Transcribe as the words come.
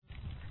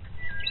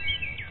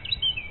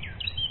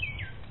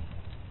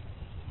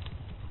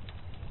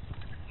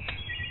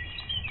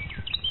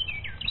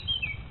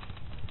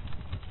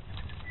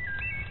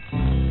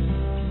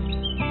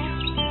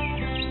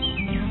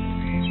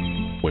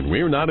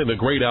we're not in the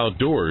great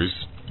outdoors,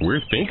 we're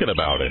thinking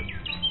about it.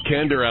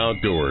 Kinder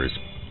Outdoors.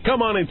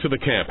 Come on into the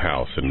camp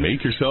house and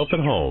make yourself at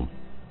home.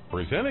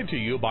 Presented to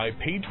you by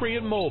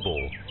Patriot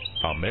Mobile,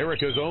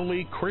 America's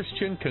only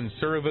Christian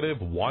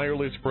conservative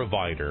wireless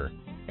provider.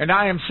 And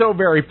I am so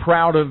very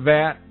proud of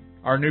that,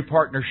 our new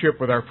partnership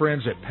with our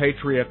friends at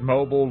Patriot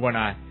Mobile. When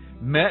I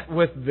met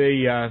with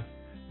the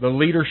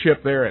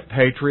leadership there at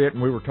Patriot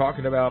and we were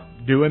talking about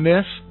doing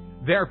this,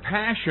 their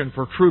passion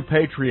for true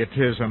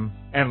patriotism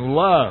and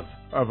love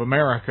of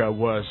America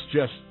was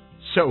just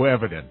so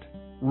evident.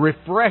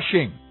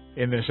 Refreshing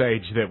in this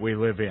age that we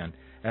live in.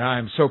 And I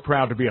am so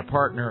proud to be a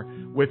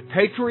partner with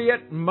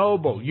Patriot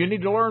Mobile. You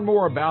need to learn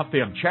more about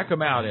them. Check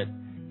them out at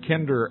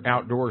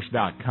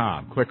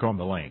kinderoutdoors.com. Click on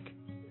the link.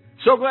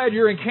 So glad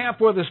you're in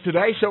camp with us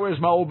today. So is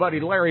my old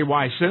buddy Larry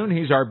Weissoon.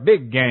 He's our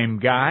big game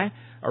guy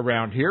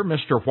around here,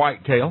 Mr.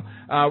 Whitetail.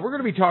 We're going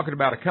to be talking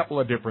about a couple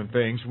of different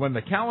things. When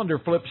the calendar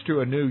flips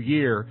to a new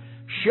year,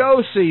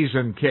 show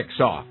season kicks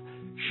off.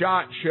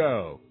 SHOT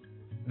Show,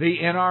 the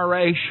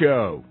NRA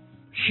Show,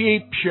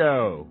 Sheep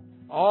Show,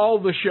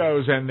 all the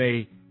shows, and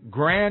the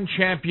grand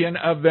champion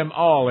of them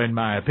all, in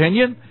my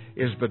opinion,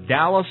 is the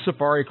Dallas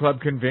Safari Club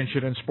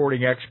Convention and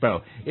Sporting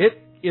Expo.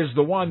 It is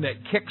the one that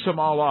kicks them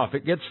all off.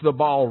 It gets the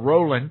ball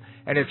rolling,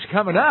 and it's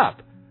coming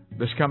up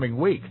this coming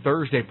week,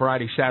 Thursday,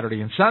 Friday,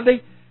 Saturday, and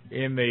Sunday,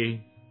 in the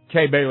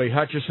K. Bailey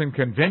Hutchison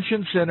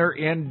Convention Center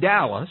in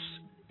Dallas.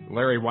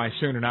 Larry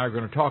Weissoon and I are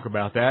going to talk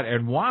about that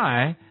and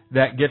why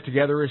that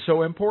get-together is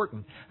so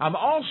important. I'm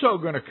also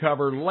going to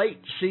cover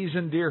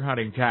late-season deer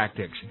hunting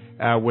tactics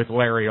with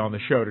Larry on the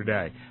show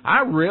today.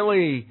 I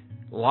really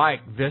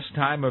like this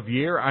time of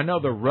year. I know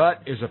the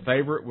rut is a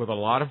favorite with a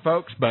lot of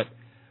folks, but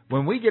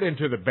when we get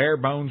into the bare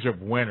bones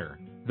of winter,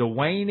 the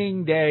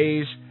waning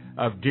days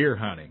of deer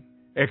hunting,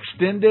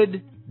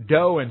 extended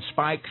doe and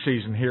spike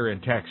season here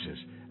in Texas,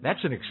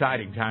 that's an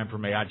exciting time for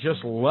me. I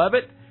just love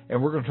it,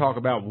 and we're going to talk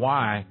about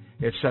why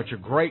it's such a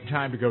great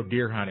time to go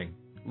deer hunting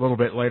a little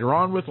bit later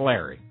on with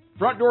Larry.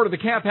 Front Door to the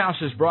Camp House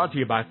is brought to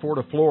you by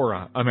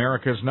Fortiflora,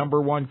 America's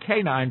 #1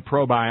 canine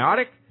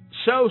probiotic.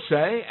 So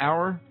say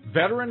our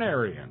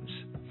veterinarians.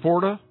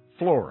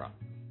 Fortiflora.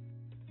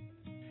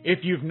 If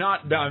you've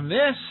not done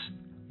this,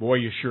 boy,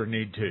 you sure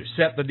need to.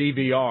 Set the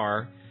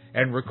DVR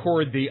and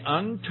record the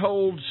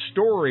untold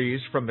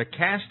stories from the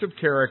cast of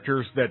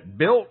characters that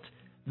built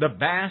the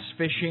bass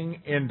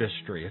fishing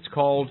industry. It's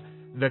called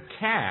The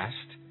Cast,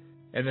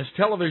 and this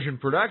television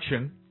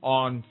production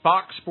on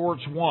Fox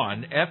Sports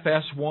 1,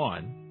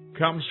 FS1,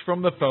 comes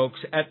from the folks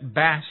at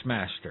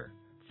Bassmaster.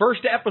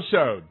 First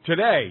episode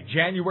today,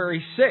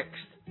 January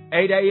 6th,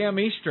 8 a.m.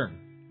 Eastern.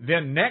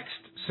 Then next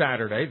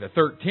Saturday, the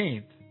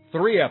 13th,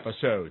 3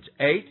 episodes,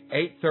 8,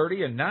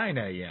 8:30, and 9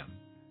 a.m.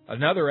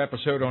 Another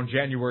episode on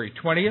January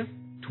 20th,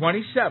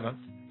 27th,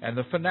 and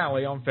the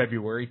finale on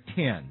February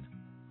 10.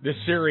 This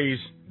series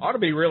ought to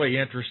be really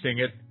interesting.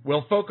 It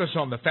will focus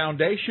on the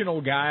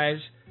foundational guys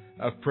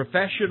of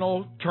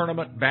professional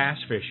tournament bass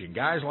fishing.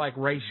 Guys like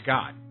Ray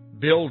Scott,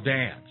 Bill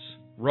Dance,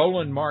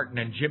 Roland Martin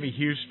and Jimmy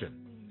Houston,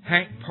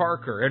 Hank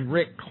Parker and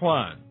Rick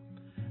Clunn.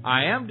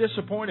 I am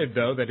disappointed,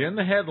 though, that in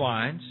the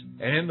headlines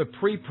and in the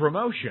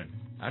pre-promotion,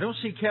 I don't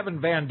see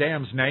Kevin Van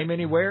Dam's name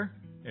anywhere.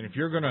 And if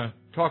you're going to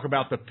talk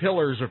about the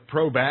pillars of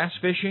pro bass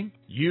fishing,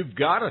 you've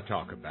got to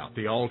talk about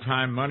the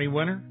all-time money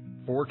winner,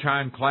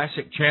 4-time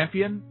classic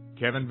champion,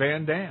 Kevin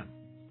Van Dam.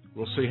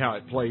 We'll see how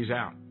it plays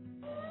out.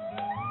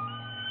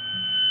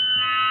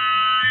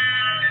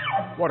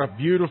 What a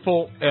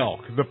beautiful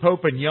elk. The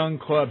Pope and Young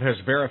Club has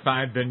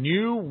verified the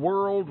new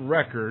world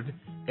record,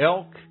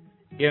 elk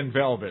in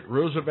velvet.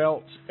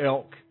 Roosevelt's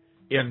elk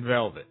in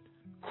velvet.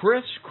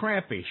 Chris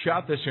Crampy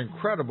shot this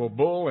incredible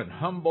bull in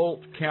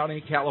Humboldt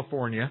County,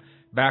 California,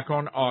 back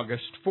on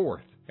August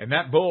 4th. And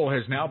that bull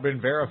has now been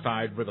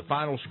verified with a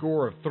final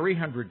score of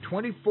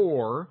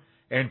 324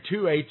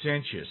 2/8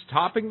 inches,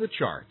 topping the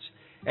charts,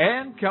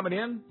 and coming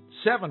in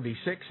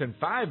 76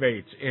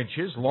 5/8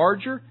 inches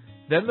larger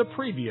than the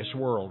previous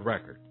world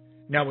record.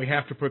 Now, we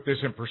have to put this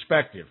in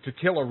perspective. To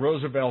kill a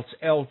Roosevelt's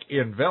elk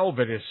in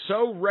velvet is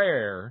so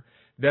rare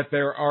that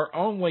there are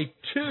only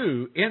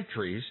 2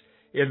 entries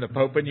in the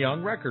Pope and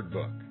Young record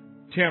book.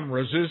 Tim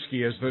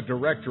Rozuski is the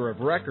director of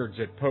records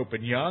at Pope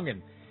and Young,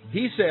 and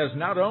he says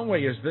not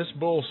only is this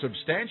bull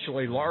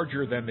substantially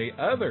larger than the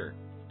other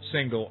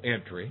single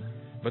entry,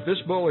 but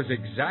this bull is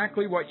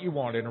exactly what you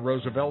want in a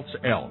Roosevelt's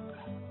elk.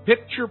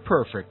 Picture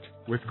perfect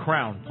with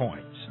crown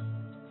points.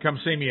 Come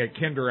see me at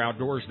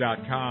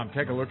kinderoutdoors.com.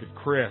 Take a look at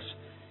Chris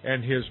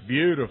and his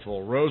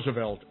beautiful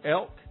Roosevelt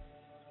elk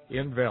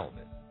in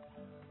velvet.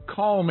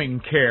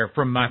 Calming care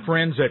from my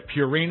friends at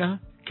Purina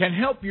can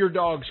help your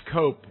dogs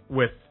cope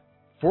with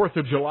 4th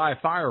of July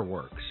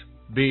fireworks,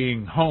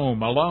 being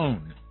home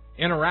alone,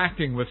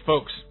 interacting with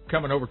folks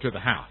coming over to the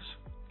house.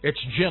 It's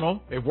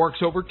gentle, it works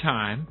over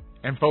time,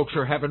 and folks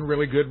are having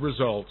really good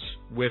results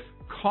with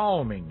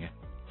calming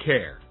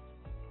care.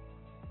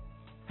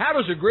 How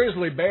does a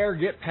grizzly bear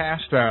get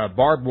past a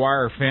barbed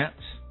wire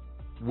fence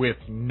with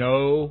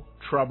no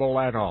trouble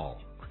at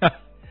all?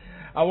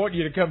 I want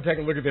you to come take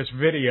a look at this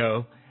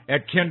video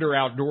at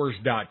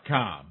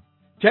kinderoutdoors.com.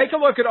 Take a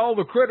look at all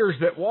the critters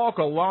that walk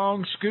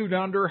along, scoot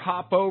under,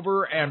 hop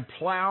over, and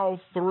plow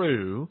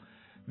through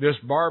this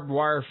barbed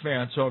wire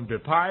fence on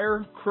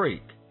Depire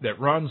Creek that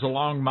runs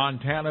along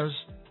Montana's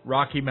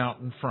Rocky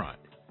Mountain front.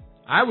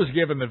 I was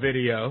given the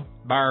video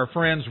by our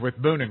friends with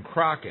Boone and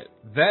Crockett.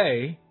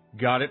 They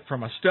got it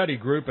from a study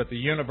group at the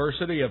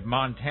University of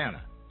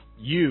Montana.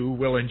 You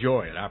will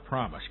enjoy it, I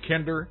promise.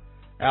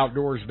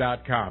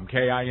 KinderOutdoors.com,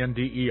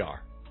 Kinder.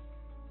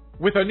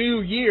 With a new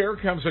year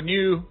comes a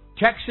new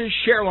Texas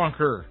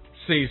Sharelunker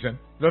season,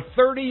 the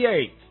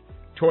 38th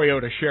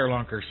Toyota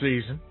Sharelunker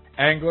season.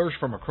 Anglers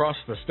from across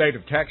the state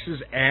of Texas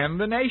and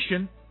the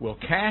nation will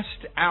cast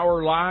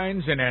our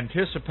lines in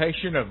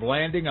anticipation of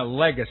landing a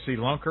legacy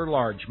lunker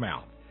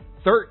largemouth,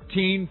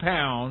 13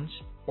 pounds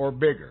or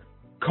bigger.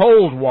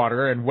 Cold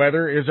water and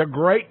weather is a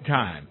great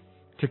time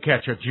to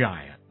catch a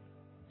giant.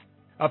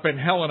 Up in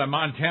Helena,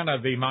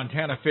 Montana, the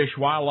Montana Fish,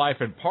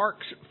 Wildlife, and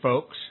Parks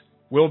folks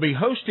will be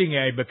hosting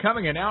a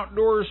Becoming an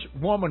Outdoors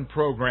Woman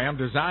program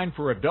designed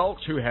for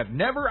adults who have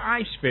never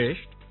ice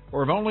fished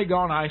or have only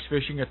gone ice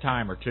fishing a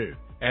time or two.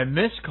 And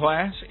this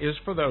class is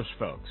for those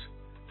folks.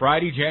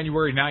 Friday,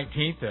 January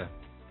 19th, a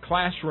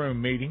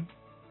classroom meeting,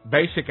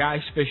 basic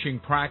ice fishing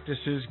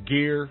practices,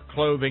 gear,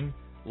 clothing,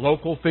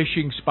 local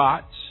fishing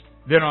spots.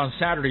 Then on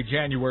Saturday,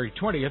 January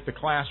 20th, the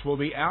class will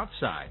be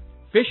outside,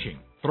 fishing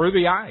through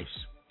the ice.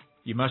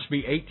 You must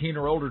be 18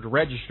 or older to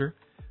register.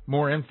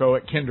 More info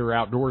at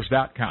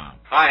kinderoutdoors.com.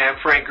 Hi, I'm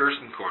Frank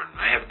Gerstenkorn.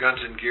 I have guns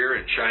and gear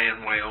in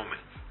Cheyenne, Wyoming.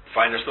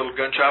 Finest little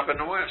gun shop in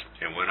the West.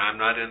 And when I'm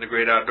not in the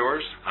great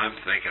outdoors, I'm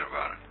thinking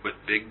about it with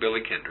Big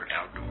Billy Kinder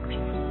Outdoors.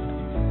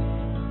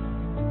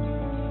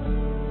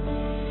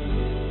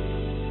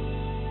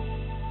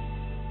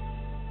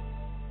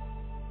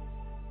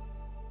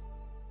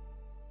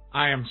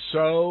 I am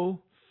so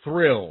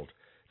thrilled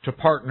to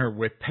partner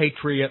with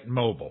Patriot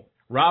Mobile.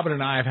 Robin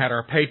and I have had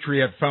our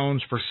Patriot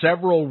phones for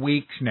several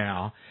weeks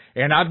now,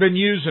 and I've been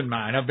using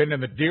mine. I've been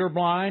in the deer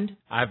blind.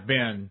 I've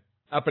been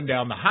up and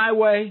down the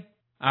highway.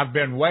 I've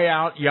been way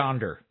out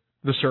yonder.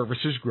 The service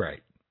is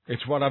great.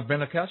 It's what I've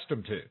been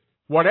accustomed to.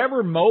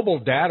 Whatever mobile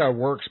data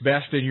works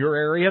best in your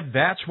area,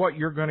 that's what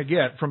you're going to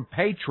get from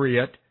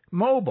Patriot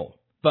Mobile.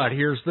 But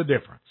here's the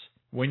difference.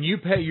 When you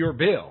pay your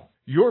bill,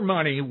 your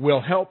money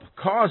will help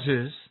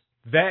causes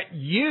that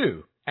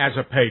you, as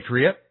a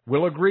patriot,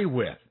 will agree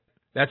with.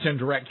 That's in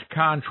direct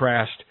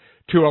contrast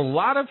to a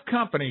lot of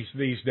companies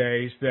these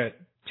days that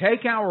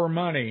take our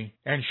money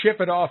and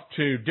ship it off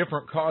to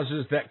different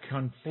causes that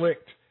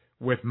conflict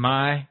with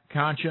my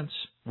conscience,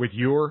 with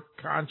your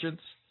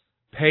conscience.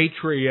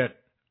 Patriot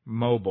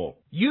Mobile.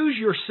 Use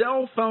your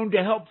cell phone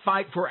to help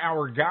fight for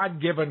our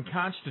God-given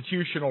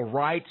constitutional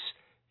rights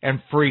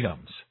and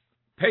freedoms.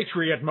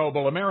 Patriot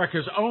Mobile,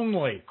 America's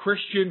only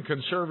Christian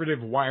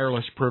conservative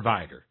wireless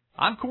provider.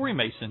 I'm Corey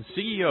Mason,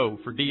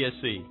 CEO for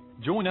DSC.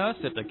 Join us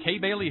at the Kay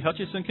Bailey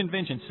Hutchison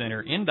Convention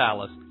Center in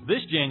Dallas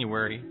this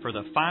January for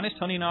the finest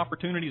hunting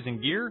opportunities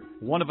in gear,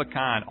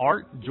 one-of-a-kind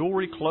art,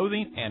 jewelry,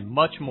 clothing, and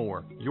much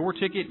more. Your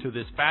ticket to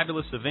this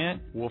fabulous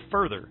event will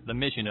further the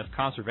mission of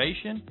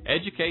conservation,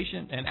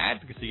 education, and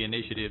advocacy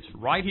initiatives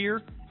right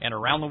here and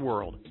around the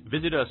world.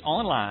 Visit us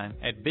online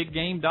at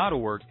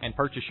biggame.org and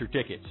purchase your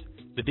tickets.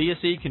 The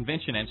DSC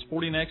Convention and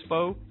Sporting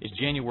Expo is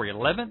January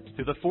 11th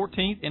to the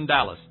 14th in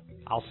Dallas.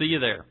 I'll see you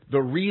there.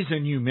 The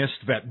reason you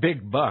missed that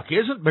big buck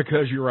isn't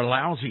because you're a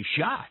lousy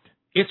shot.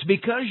 It's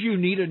because you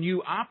need a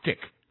new optic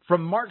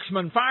from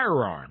Marksman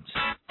Firearms.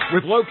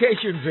 With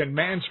locations in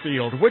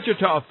Mansfield,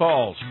 Wichita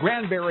Falls,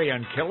 Granbury,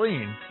 and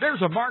Killeen,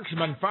 there's a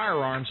Marksman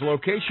Firearms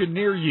location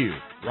near you.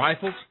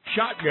 Rifles,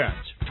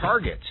 shotguns,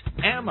 targets,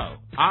 ammo,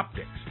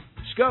 optics,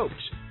 scopes,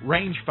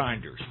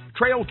 rangefinders,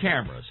 trail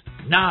cameras,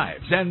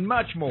 knives, and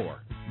much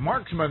more.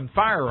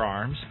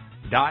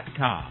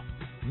 MarksmanFirearms.com.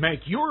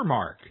 Make your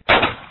mark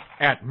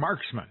at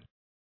Marksman.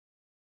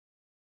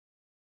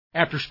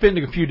 After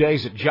spending a few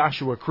days at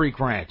Joshua Creek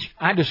Ranch,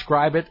 I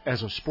describe it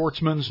as a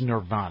sportsman's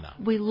nirvana.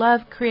 We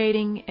love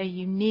creating a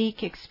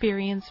unique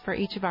experience for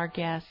each of our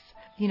guests.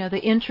 You know, the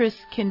interests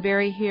can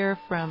vary here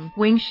from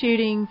wing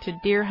shooting to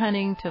deer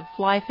hunting to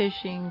fly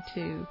fishing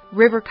to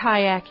river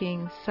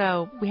kayaking.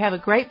 So we have a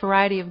great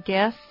variety of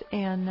guests,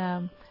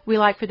 and we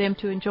like for them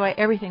to enjoy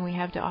everything we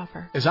have to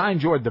offer. As I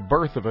enjoyed the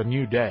birth of a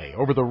new day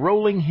over the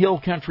rolling hill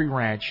country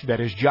ranch that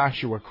is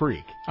Joshua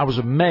Creek, I was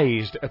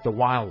amazed at the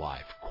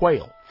wildlife.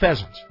 Quail,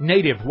 pheasants,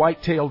 native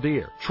white-tailed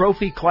deer,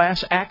 trophy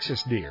class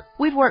axis deer.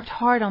 We've worked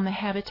hard on the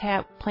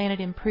habitat, planted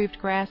improved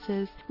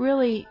grasses,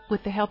 really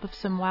with the help of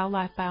some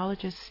wildlife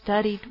biologists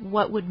studied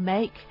what would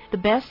make the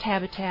best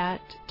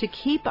habitat to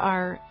keep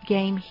our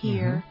game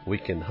here. We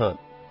can hunt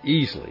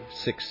easily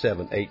 6,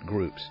 7, 8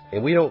 groups.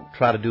 And we don't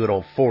try to do it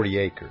on 40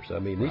 acres. I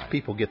mean, these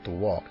people get to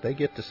walk. They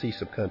get to see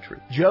some country.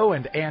 Joe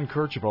and Ann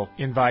Kercheval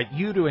invite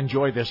you to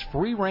enjoy this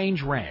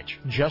free-range ranch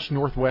just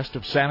northwest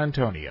of San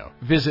Antonio.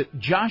 Visit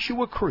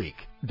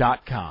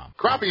JoshuaCreek.com.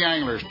 Crappie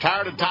anglers,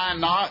 tired of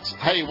tying knots?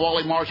 Hey,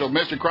 Wally Marshall,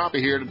 Mr.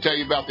 Crappie here to tell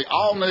you about the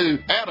all-new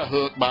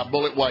Atta-Hook by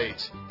Bullet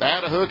Weights. The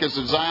Atta-Hook is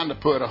designed to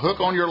put a hook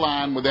on your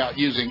line without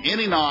using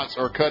any knots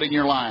or cutting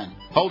your line.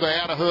 Hold the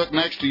Atta-Hook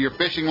next to your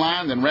fishing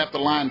line, then wrap the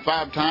line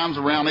 5 times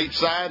around each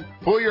side.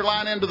 Pull your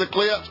line into the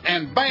clips,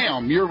 and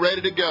bam, you're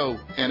ready to go,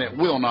 and it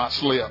will not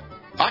slip.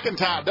 I can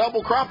tie a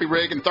double crappie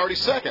rig in 30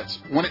 seconds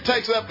when it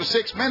takes up to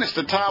 6 minutes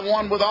to tie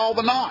one with all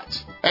the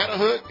knots.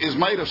 Atta-Hook is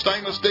made of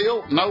stainless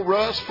steel, no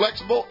rust,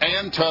 flexible,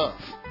 and tough.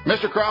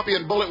 Mr. Crappie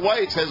and Bullet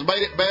Weights has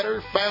made it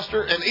better,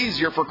 faster, and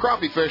easier for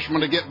crappie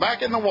fishermen to get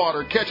back in the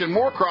water, catching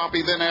more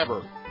crappie than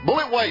ever.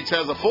 Bullet Weights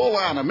has a full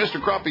line of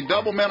Mr. Crappie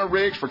double minnow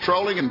rigs for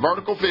trolling and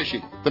vertical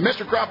fishing. The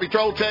Mr. Crappie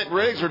Troll Tech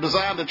rigs are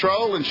designed to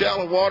troll in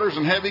shallow waters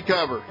and heavy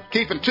cover,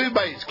 keeping 2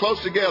 baits close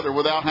together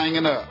without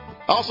hanging up.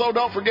 Also,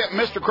 don't forget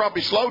Mr.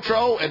 Crappie Slow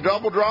Troll and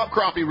Double Drop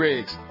Crappie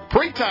rigs,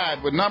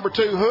 pre-tied with number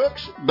 2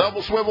 hooks,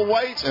 double swivel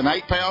weights, and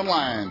 8-pound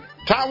line.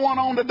 Tie one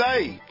on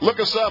today.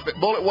 Look us up at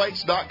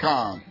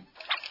bulletweights.com.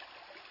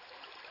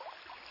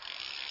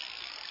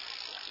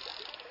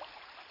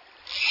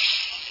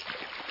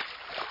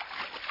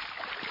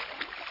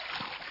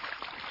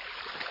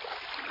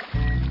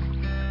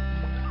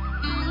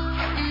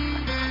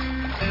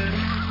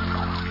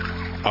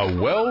 A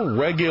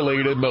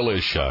well-regulated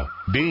militia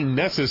being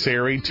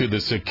necessary to the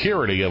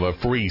security of a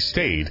free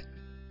state,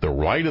 the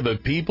right of the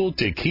people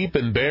to keep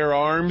and bear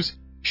arms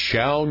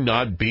shall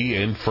not be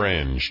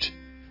infringed.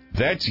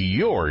 That's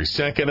your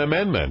Second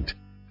Amendment.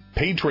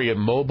 Patriot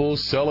Mobile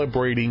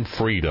celebrating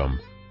freedom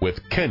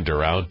with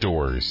Kinder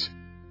Outdoors.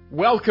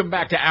 Welcome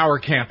back to our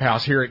camp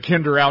house here at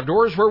Kinder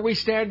Outdoors, where we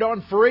stand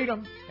on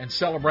freedom and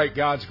celebrate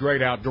God's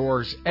great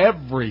outdoors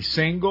every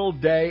single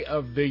day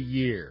of the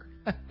year.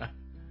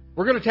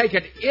 We're going to take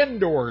it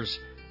indoors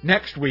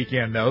next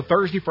weekend, though,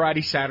 Thursday,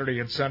 Friday, Saturday,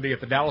 and Sunday at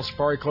the Dallas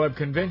Safari Club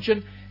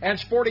Convention and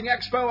Sporting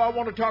Expo. I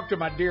want to talk to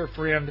my dear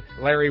friend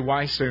Larry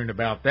Weissoon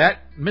about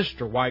that.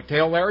 Mr.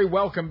 Whitetail. Larry,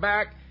 welcome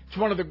back. It's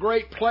one of the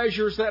great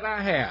pleasures that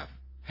I have,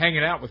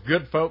 hanging out with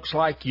good folks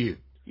like you.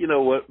 You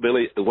know what,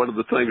 Billy? One of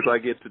the things I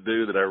get to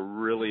do that I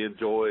really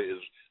enjoy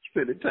is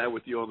spending time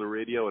with you on the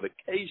radio, and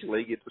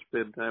occasionally get to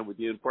spend time with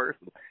you in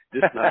person.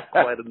 Just not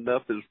quite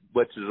enough as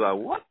much as I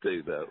want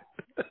to, though.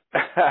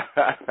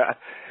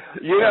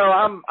 You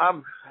know,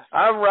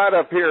 I'm right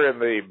up here in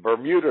the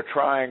Bermuda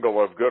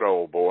Triangle of good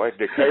old boy,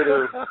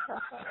 Decatur,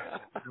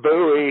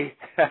 Bowie,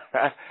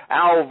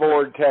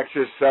 Alvord,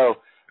 Texas. So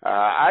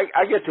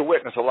I get to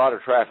witness a lot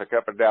of traffic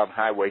up and down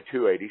Highway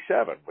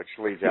 287, which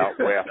leads out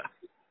west.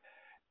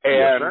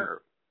 And yes,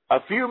 a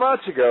few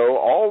months ago,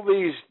 all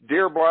these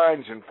deer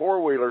blinds and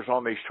four-wheelers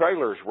on these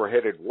trailers were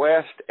headed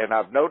west, and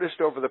I've noticed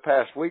over the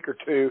past week or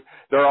two,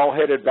 they're all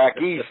headed back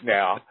east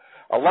now.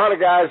 A lot of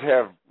guys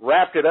have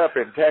wrapped it up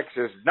in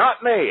Texas.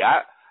 Not me.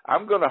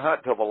 I'm going to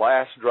hunt till the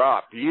last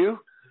drop. Do you?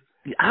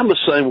 I'm the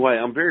same way.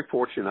 I'm very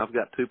fortunate. I've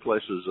got 2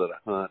 places that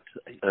I hunt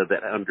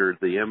that under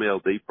the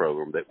MLD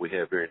program that we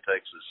have here in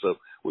Texas, so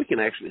we can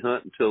actually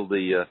hunt until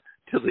the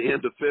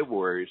end of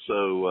February.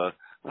 So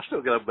I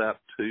still got about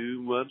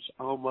 2 months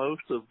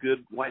almost of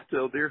good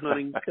whitetail deer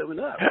hunting coming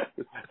up.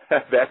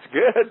 That's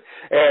good.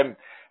 And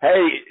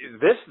hey,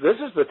 this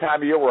is the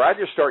time of year where I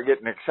just start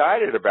getting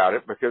excited about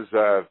it because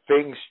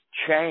things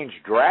change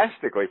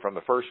drastically from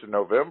the 1st of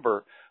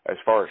November as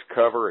far as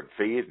cover and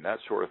feed and that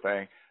sort of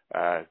thing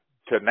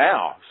to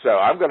now. So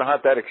I'm going to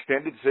hunt that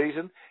extended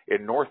season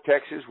in North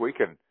Texas. We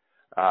can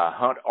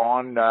hunt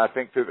on, I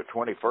think, through the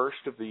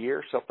 21st of the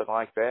year, something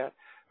like that.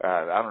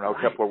 I don't know,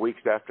 a couple of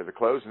weeks after the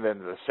close, and then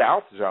the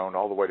South Zone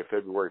all the way to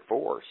February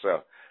 4,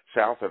 so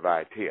south of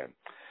I-10.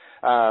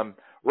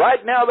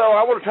 Right now, though,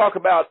 I want to talk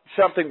about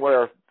something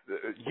where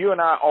you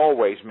and I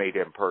always meet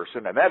in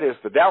person, and that is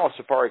the Dallas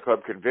Safari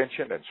Club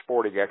Convention and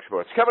Sporting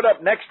Expo. It's coming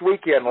up next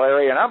weekend,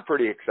 Larry, and I'm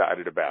pretty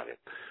excited about it.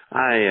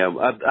 I am.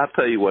 I'll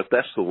tell you what,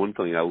 that's the one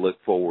thing I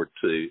look forward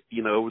to.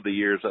 You know, over the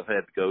years, I've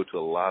had to go to a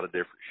lot of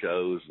different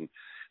shows, and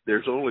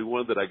there's only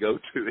one that I go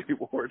to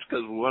anymore. It's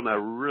because one I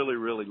really,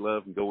 really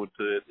love and going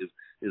to it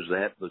is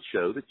that the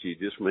show that you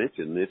just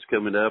mentioned. It's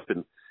coming up,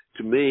 and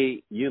to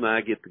me, you and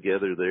I get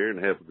together there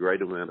and have a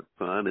great amount of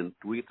fun, and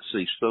we get to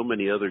see so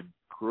many other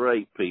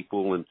great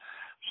people and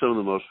some of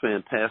the most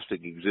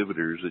fantastic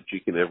exhibitors that you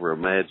can ever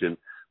imagine.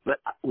 But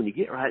when you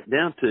get right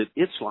down to it,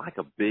 it's like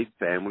a big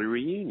family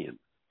reunion.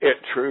 It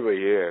truly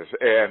is,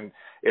 and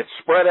it's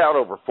spread out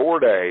over 4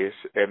 days,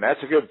 and that's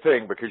a good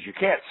thing because you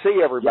can't see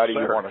everybody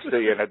you want to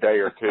see in a day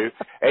or two,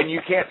 and you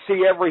can't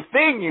see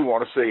everything you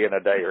want to see in a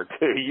day or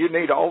two. You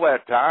need all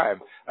that time.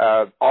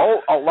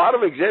 A lot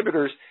of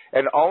exhibitors,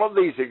 and all of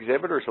these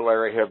exhibitors,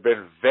 Larry, have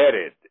been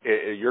vetted.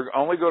 You're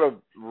only going to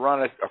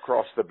run it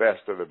across the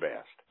best of the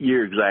best.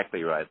 You're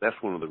exactly right. That's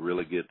one of the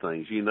really good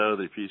things. You know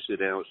that if you sit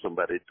down with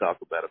somebody to talk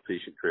about a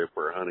fishing trip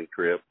or a hunting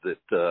trip,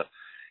 that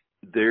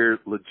they're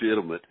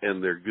legitimate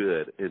and they're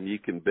good, and you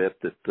can bet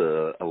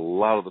that a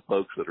lot of the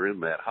folks that are in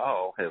that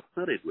hall have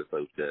hunted with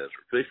those guys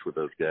or fished with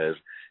those guys,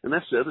 and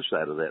that's the other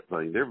side of that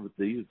thing.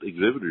 These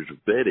exhibitors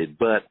are vetted,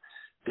 but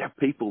there are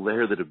people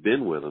there that have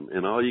been with them,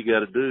 and all you got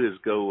to do is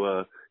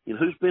go,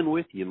 who's been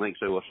with you? And they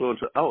say, well,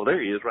 so-and-so, oh,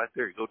 there he is right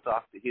there. Go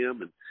talk to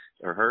him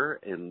or her,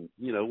 and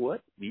you know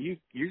what?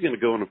 You're going to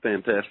go on a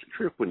fantastic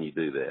trip when you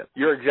do that.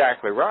 You're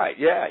exactly right.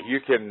 Yeah, you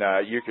can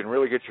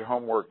really get your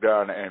homework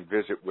done and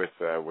visit with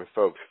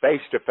folks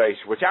face to face,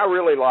 which I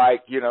really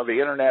like. You know, the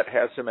internet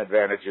has some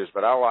advantages,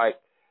 but I like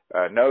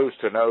nose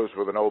to nose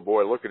with an old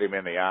boy, look at him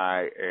in the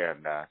eye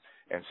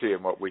and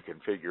seeing what we can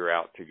figure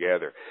out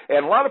together.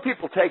 And a lot of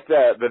people take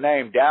the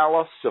name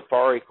Dallas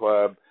Safari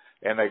Club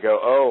and they go,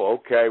 oh,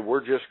 okay,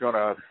 we're just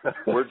gonna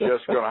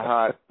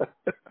hunt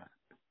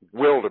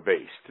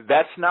wildebeest.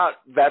 That's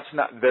not,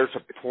 there's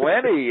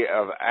plenty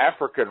of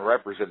African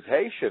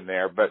representation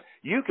there, but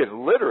you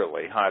can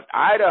literally hunt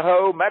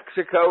Idaho,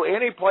 Mexico,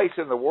 any place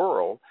in the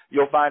world,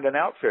 you'll find an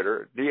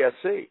outfitter at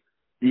DSC.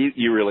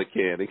 You really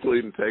can,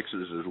 including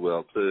Texas as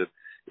well, too.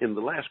 In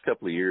the last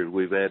couple of years,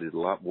 we've added a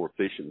lot more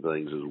fishing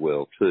things as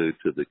well, too,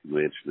 to the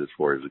convention as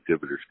far as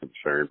exhibitors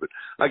concerned. But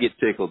I get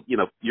tickled. You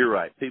know, you're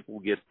right. People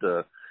get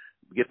to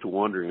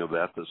wondering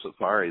about the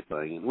safari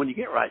thing. And when you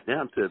get right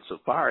down to it,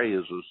 safari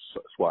is a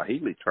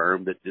Swahili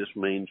term that just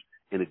means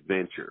an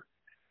adventure.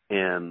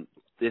 And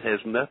it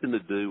has nothing to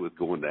do with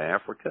going to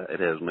Africa.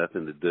 It has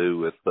nothing to do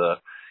with,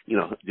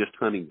 just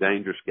hunting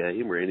dangerous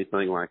game or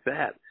anything like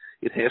that.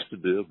 It has to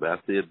do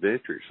about the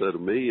adventure. So to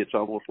me, it's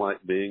almost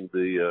like being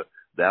the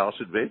Dallas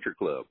Adventure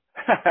Club.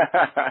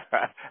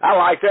 I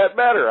like that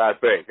better, I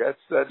think.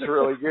 That's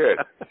really good.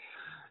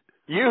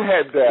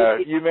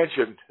 You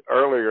mentioned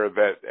earlier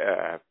that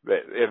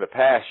in the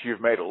past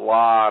you've made a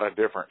lot of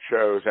different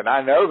shows, and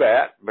I know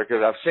that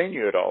because I've seen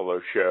you at all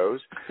those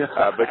shows.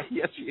 But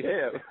yes, you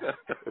have.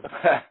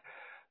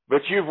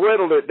 But you've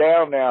whittled it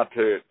down now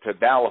to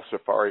Dallas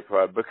Safari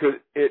Club because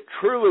it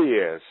truly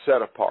is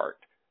set apart.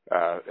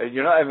 And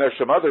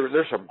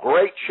there's some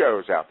great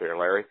shows out there,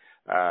 Larry.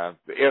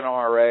 The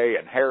NRA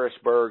and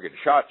Harrisburg and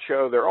SHOT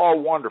Show, they're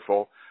all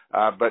wonderful.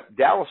 But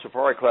Dallas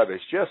Safari Club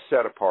is just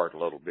set apart a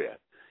little bit.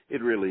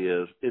 It really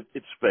is.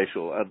 It's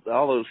special.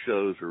 All those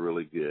shows are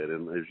really good.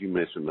 And as you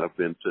mentioned, I've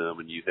been to them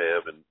and you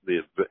have, and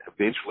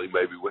eventually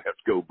maybe we'll have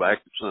to go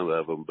back to some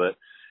of them. But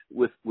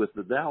with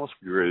the Dallas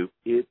group,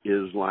 it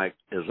is like,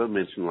 as I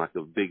mentioned, like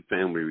a big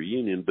family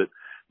reunion. But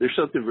there's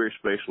something very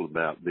special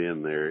about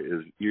being there.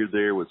 Is you're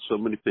there with so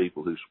many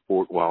people who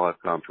support wildlife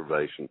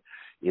conservation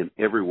in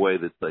every way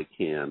that they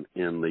can,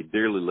 and they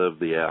dearly love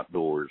the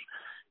outdoors.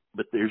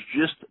 But there's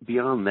just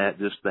beyond that,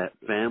 just that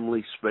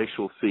family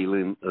special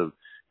feeling of,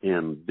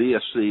 and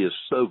DSC is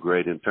so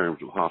great in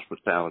terms of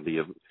hospitality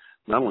of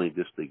not only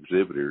just the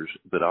exhibitors,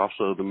 but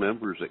also the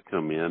members that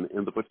come in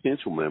and the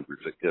potential members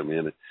that come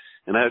in.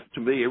 And to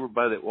me,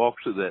 everybody that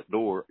walks through that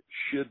door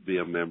should be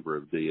a member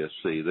of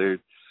DSC.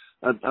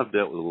 I've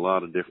dealt with a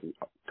lot of different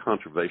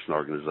conservation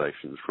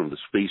organizations, from the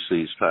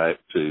species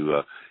type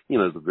to,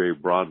 the very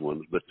broad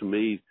ones. But to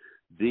me,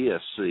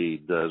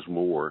 DSC does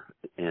more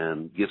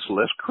and gets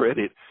less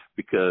credit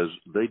because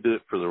they do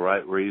it for the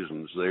right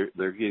reasons.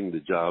 They're getting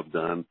the job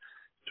done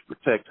to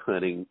protect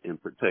hunting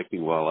and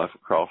protecting wildlife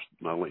across,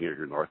 not only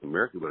here in North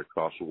America, but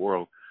across the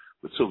world.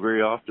 But so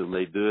very often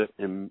they do it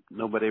and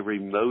nobody ever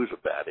even knows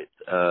about it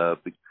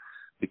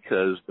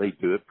because they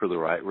do it for the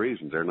right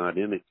reasons. They're not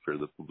in it for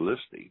the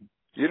publicity.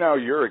 You know,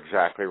 you're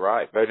exactly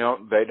right. They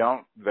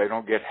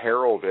don't get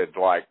heralded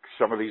like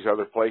some of these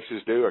other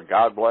places do, and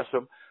God bless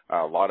them.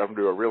 A lot of them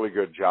do a really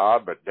good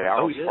job, but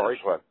Dallas Safari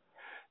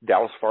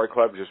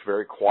Club just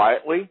very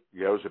quietly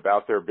goes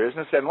about their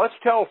business. And let's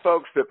tell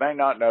folks that may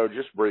not know,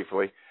 just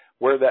briefly,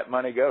 where that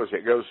money goes.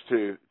 It goes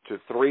to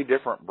three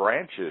different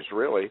branches,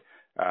 really: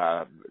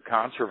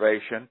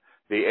 conservation,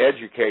 the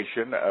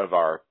education of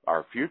our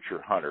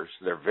future hunters.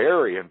 They're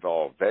very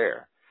involved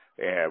there,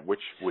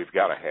 which we've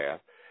got to have.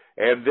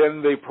 And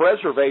then the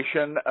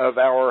preservation of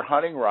our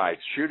hunting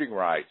rights, shooting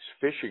rights,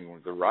 fishing,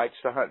 the rights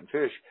to hunt and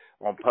fish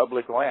on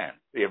public land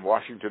in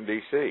Washington,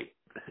 D.C.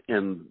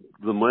 And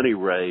the money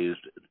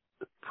raised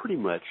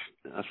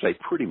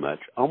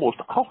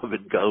almost all of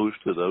it goes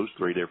to those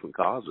three different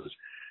causes.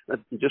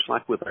 Just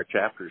like with our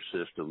chapter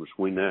systems,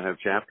 we now have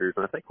chapters,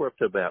 and I think we're up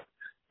to about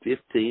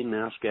 15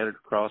 now scattered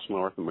across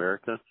North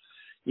America.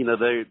 You know,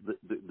 the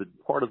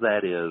part of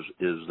that is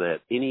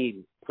that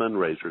any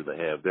fundraiser they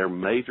have, their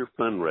major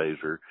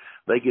fundraiser,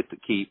 they get to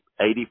keep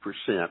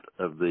 80%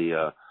 of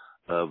the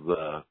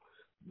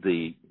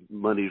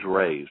monies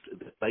raised.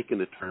 They can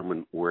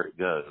determine where it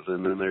goes,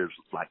 and then there's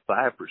like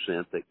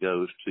 5% that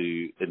goes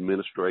to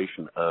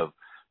administration of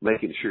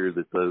making sure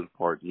that those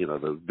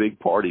those big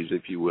parties,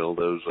 if you will,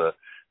 those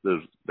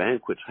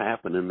banquets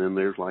happen, and then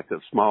there's like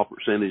a small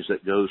percentage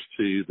that goes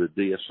to the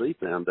DSC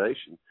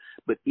Foundation.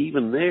 But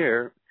even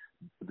there,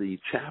 the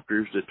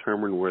chapters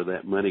determine where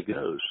that money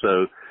goes.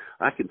 So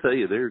I can tell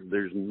you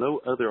there's no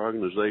other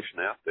organization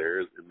out there,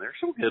 and there's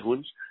some good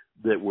ones,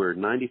 that where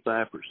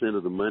 95%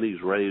 of the money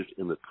is raised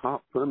in the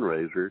top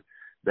fundraiser,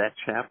 that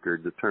chapter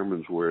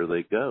determines where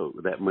they go,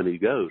 that money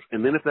goes.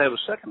 And then if they have a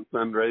second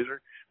fundraiser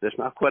that's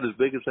not quite as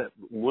big as that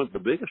one, the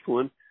biggest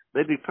one,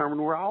 they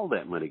determine where all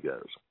that money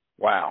goes.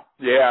 Wow.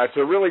 Yeah, it's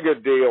a really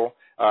good deal.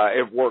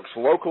 It works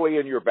locally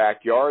in your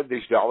backyard,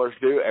 these dollars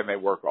do, and they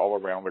work all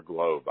around the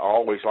globe. I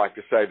always like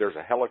to say there's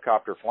a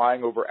helicopter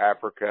flying over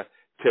Africa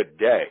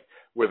today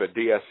with a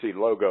DSC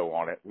logo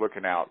on it,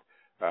 looking out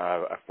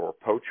for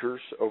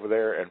poachers over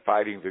there and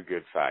fighting the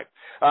good fight.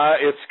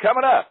 It's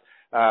coming up.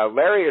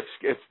 Larry,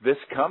 it's this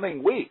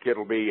coming week.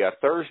 It'll be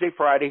Thursday,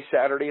 Friday,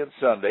 Saturday, and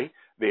Sunday,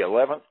 the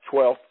 11th,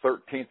 12th,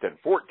 13th, and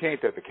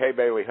 14th at the Kay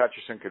Bailey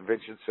Hutchison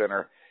Convention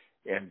Center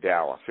in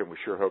Dallas, and we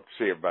sure hope to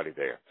see everybody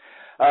there.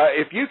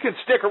 If you can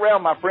stick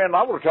around, my friend,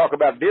 I want to talk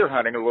about deer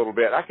hunting a little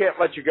bit. I can't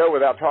let you go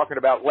without talking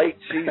about late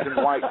season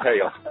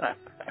whitetail.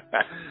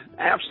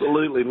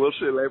 Absolutely. We'll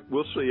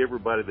see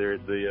everybody there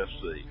at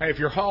DSC. Hey, if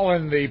you're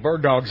hauling the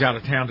bird dogs out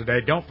of town today,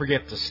 don't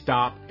forget to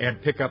stop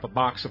and pick up a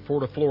box of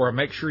Fortiflora.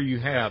 Make sure you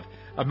have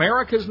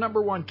America's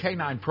 #1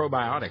 canine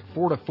probiotic,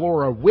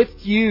 Fortiflora,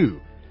 with you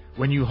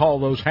when you haul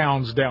those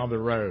hounds down the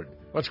road.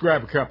 Let's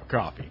grab a cup of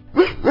coffee.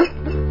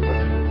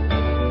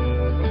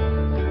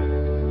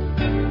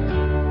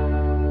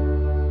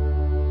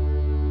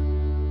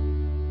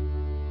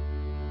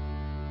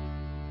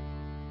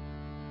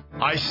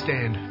 I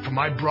stand for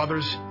my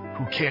brothers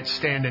who can't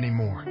stand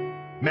anymore.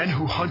 Men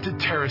who hunted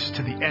terrorists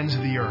to the ends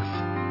of the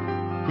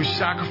earth, who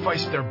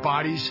sacrificed their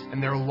bodies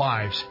and their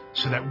lives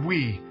so that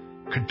we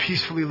could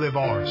peacefully live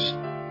ours.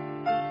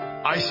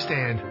 I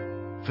stand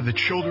for the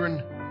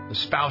children, the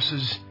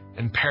spouses,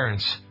 and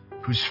parents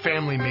whose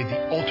family made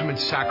the ultimate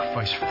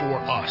sacrifice for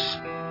us.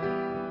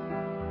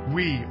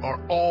 We are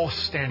all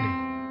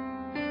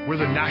standing. We're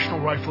the National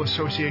Rifle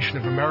Association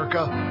of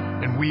America,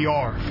 and we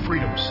are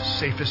freedom's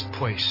safest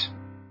place.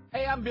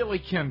 Hey, I'm Billy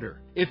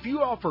Kinder. If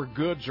you offer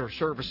goods or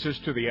services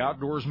to the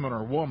outdoorsman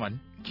or woman,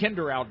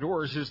 Kinder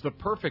Outdoors is the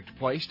perfect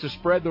place to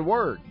spread the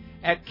word.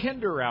 At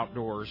Kinder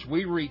Outdoors,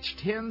 we reach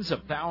tens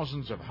of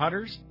thousands of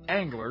hunters,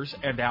 anglers,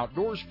 and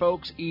outdoors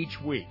folks each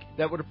week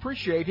that would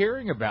appreciate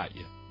hearing about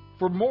you.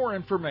 For more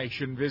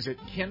information, visit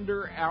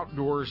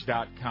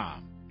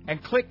kinderoutdoors.com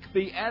and click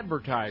the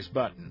Advertise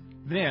button.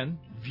 Then,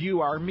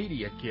 view our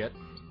media kit.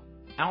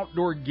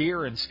 Outdoor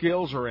gear and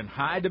skills are in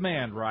high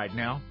demand right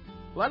now.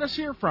 Let us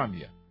hear from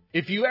you.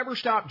 If you ever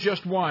stop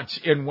just once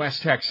in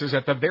West Texas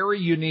at the very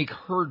unique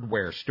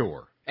Herdware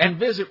store and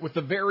visit with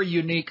the very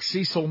unique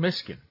Cecil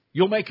Miskin,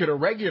 you'll make it a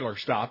regular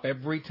stop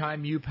every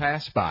time you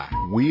pass by.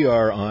 We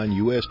are on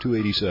US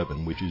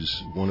 287, which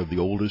is one of the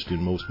oldest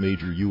and most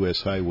major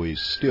U.S.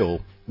 highways still.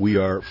 We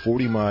are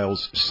 40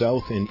 miles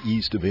south and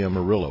east of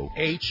Amarillo.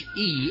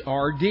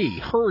 H-E-R-D,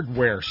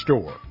 Herdware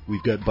store.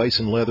 We've got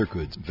bison leather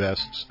goods,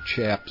 vests,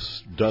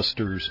 chaps,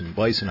 dusters, and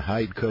bison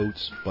hide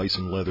coats,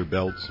 bison leather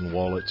belts and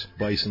wallets,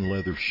 bison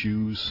leather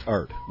shoes,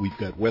 art. We've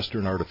got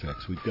Western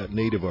artifacts. We've got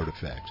native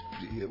artifacts.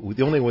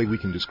 The only way we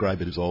can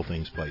describe it is all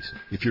things bison.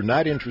 If you're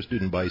not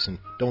interested in bison,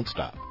 don't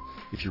stop.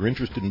 If you're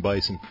interested in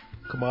bison,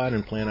 come on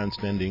and plan on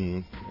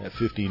spending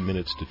 15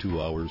 minutes to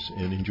 2 hours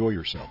and enjoy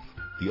yourself.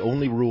 The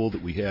only rule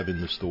that we have in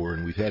the store,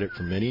 and we've had it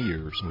for many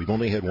years, and we've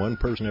only had one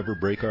person ever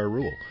break our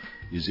rule,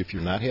 is if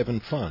you're not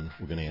having fun,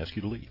 we're going to ask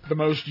you to leave. The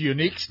most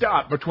unique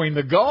stop between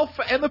the Gulf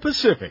and the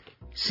Pacific.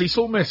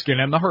 Cecil Miskin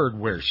and the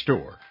Herdware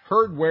store.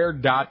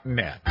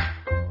 Herdware.net.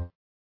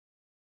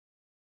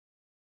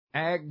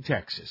 Ag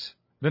Texas.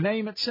 The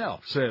name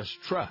itself says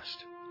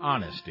trust,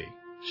 honesty,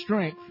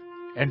 strength,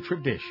 and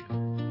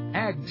tradition.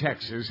 Ag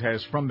Texas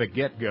has from the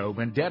get-go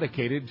been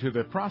dedicated to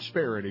the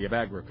prosperity of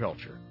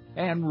agriculture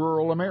and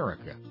rural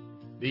America.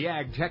 The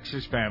Ag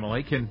Texas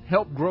family can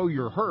help grow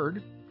your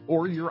herd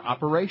or your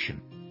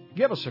operation.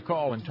 Give us a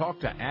call and talk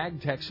to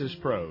Ag Texas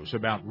pros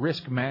about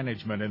risk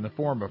management in the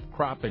form of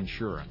crop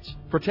insurance,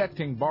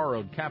 protecting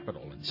borrowed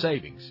capital and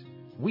savings.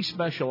 We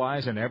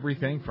specialize in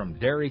everything from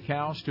dairy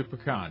cows to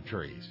pecan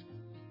trees,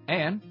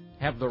 and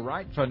have the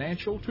right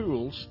financial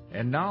tools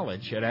and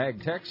knowledge at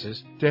Ag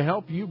Texas to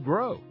help you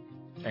grow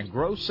and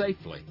grow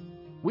safely.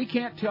 We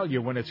can't tell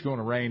you when it's going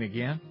to rain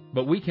again,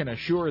 but we can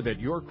assure that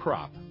your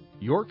crop,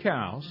 your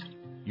cows,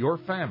 your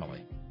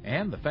family,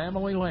 and the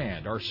family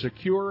land are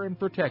secure and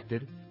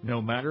protected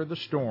no matter the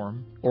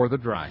storm or the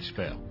dry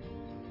spell.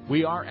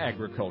 We are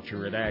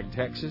agriculture at Ag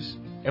Texas,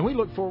 and we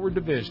look forward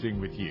to visiting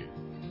with you.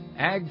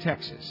 Ag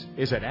Texas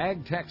is at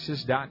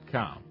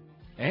agtexas.com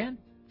and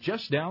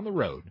just down the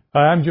road.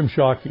 Hi, I'm Jim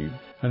Shockey,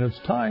 and it's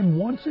time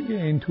once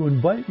again to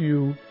invite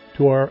you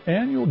to our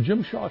annual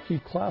Jim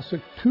Shockey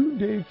Classic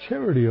 2-day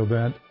charity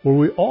event where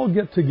we all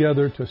get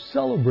together to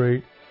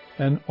celebrate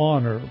and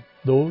honor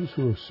those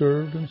who have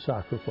served and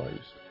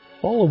sacrificed.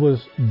 All of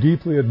us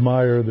deeply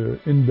admire the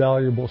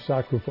invaluable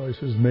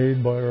sacrifices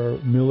made by our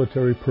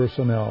military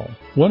personnel.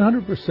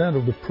 100%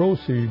 of the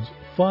proceeds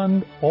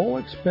fund all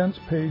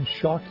expense-paid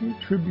Shockey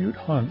tribute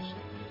hunts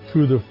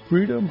through the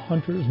Freedom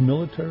Hunters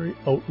Military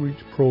Outreach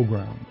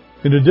Program.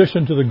 In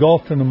addition to the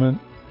golf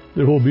tournament,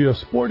 there will be a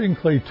sporting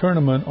clay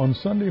tournament on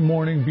Sunday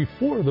morning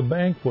before the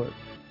banquet.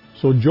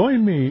 So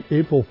join me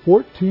April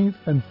 14th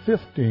and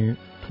 15th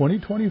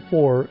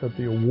 2024 at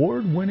the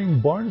award-winning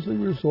Barnsley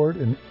Resort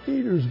in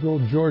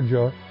Adairsville,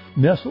 Georgia,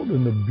 nestled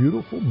in the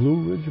beautiful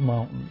Blue Ridge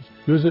Mountains.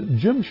 Visit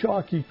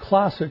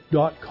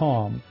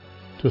JimShockeyClassic.com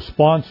to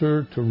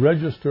sponsor, to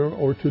register,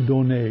 or to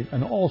donate,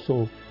 and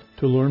also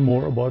to learn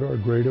more about our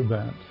great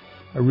event.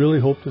 I really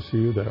hope to see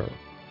you there.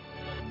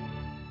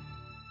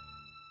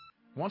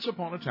 Once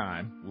upon a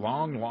time,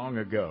 long, long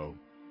ago,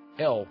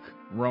 elk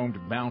roamed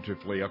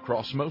bountifully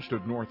across most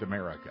of North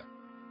America.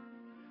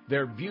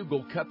 Their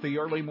bugle cut the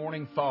early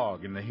morning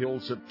fog in the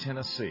hills of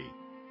Tennessee,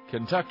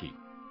 Kentucky,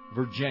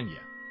 Virginia,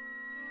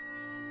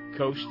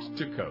 coast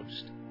to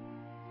coast.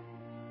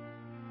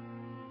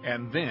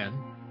 And then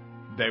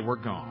they were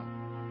gone.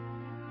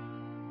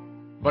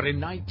 But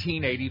in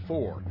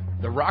 1984,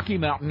 the Rocky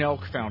Mountain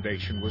Elk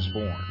Foundation was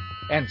born.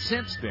 And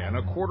since then,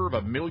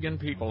 250,000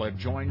 people have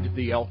joined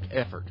the elk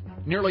effort.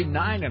 Nearly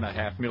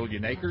 9.5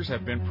 million acres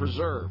have been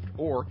preserved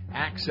or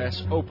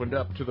access opened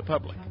up to the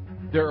public.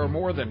 There are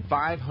more than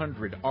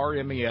 500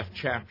 RMEF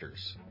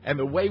chapters, and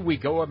the way we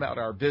go about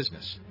our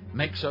business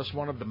makes us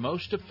one of the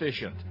most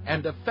efficient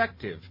and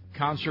effective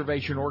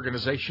conservation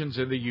organizations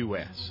in the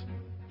U.S.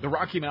 The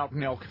Rocky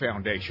Mountain Elk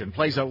Foundation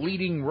plays a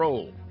leading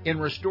role in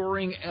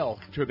restoring elk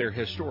to their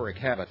historic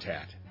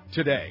habitat.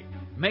 Today,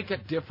 make a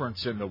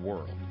difference in the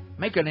world.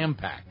 Make an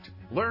impact.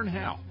 Learn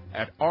how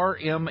at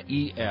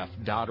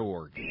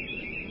rmef.org.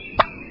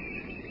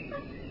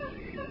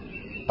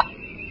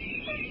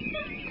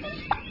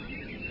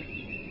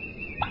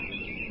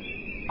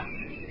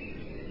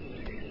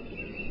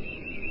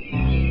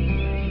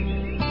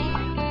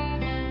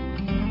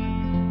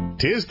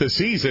 Tis the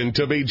season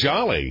to be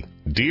jolly.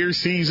 Deer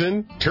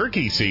season,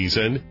 turkey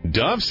season,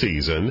 dove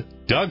season,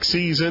 duck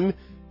season,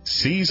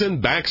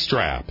 season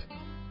backstrap.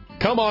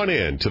 Come on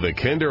in to the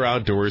Kinder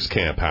Outdoors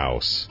Camp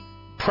House.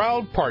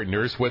 Proud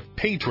partners with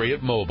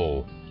Patriot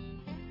Mobile.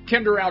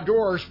 Kinder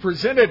Outdoors,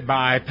 presented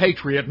by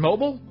Patriot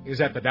Mobile,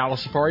 is at the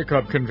Dallas Safari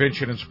Club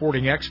Convention and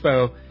Sporting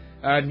Expo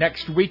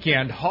next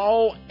weekend.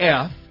 Hall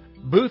F,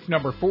 booth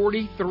number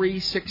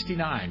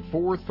 4369,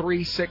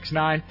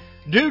 4369.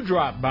 Do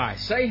drop by.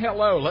 Say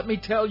hello. Let me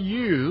tell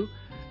you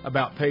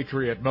about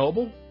Patriot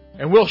Mobile,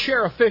 and we'll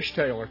share a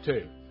fishtail or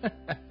two.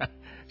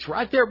 It's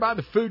right there by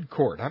the food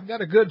court. I've got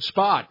a good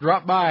spot.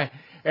 Drop by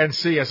and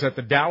see us at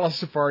the Dallas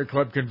Safari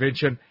Club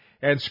Convention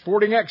and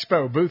Sporting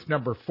Expo, booth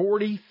number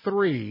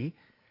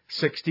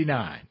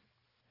 4369.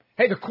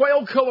 Hey, the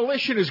Quail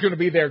Coalition is going to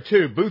be there,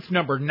 too, booth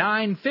number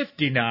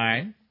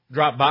 959.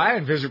 Drop by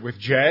and visit with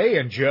Jay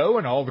and Joe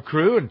and all the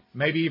crew, and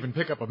maybe even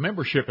pick up a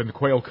membership in the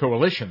Quail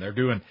Coalition. They're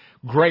doing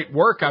great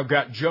work. I've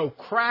got Joe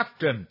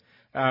Crafton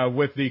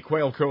with the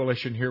Quail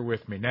Coalition here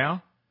with me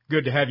now.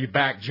 Good to have you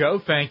back, Joe.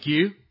 Thank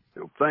you.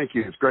 Thank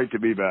you. It's great to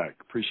be back.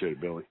 Appreciate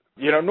it, Billy.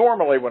 You know,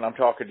 normally when I'm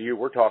talking to you,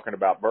 we're talking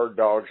about bird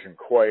dogs and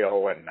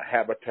quail and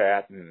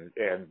habitat and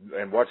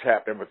what's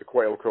happening with the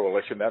Quail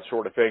Coalition, that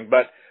sort of thing.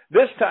 But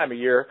this time of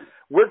year,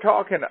 we're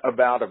talking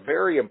about a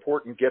very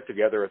important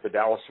get-together at the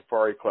Dallas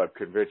Safari Club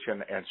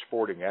Convention and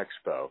Sporting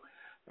Expo.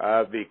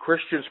 The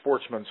Christian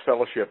Sportsman's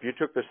Fellowship, you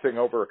took this thing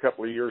over a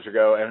couple of years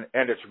ago,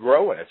 and it's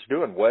growing. It's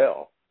doing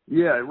well.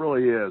 Yeah, it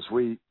really is.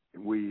 We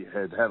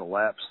had a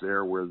lapse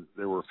there where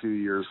there were a few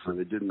years when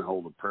they didn't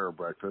hold a prayer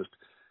breakfast,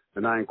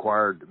 and I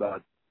inquired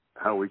about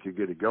how we could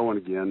get it going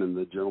again, and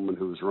the gentleman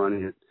who was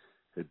running it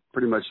had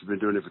pretty much been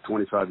doing it for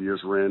 25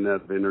 years, ran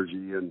out of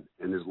energy, and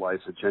his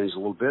life had changed a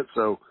little bit.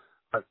 So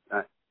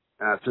I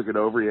took it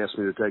over. He asked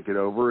me to take it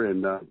over,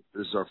 and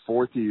this is our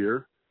fourth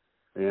year,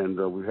 and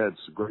we've had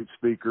some great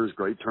speakers,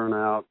 great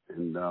turnout,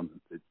 and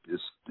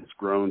it's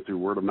grown through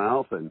word of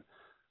mouth and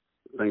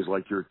things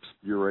like your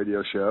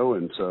radio show,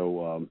 and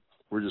so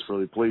we're just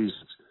really pleased.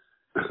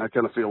 I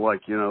kind of feel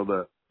like, you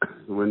know,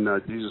 when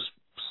Jesus,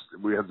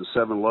 we have the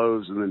 7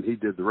 loaves, and then he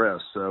did the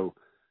rest. So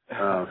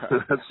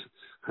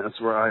that's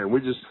where I am.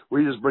 We just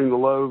bring the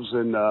loaves,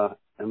 and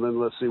then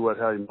let's see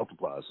how he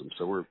multiplies them.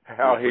 So we're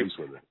pleased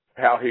with it.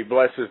 How he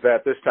blesses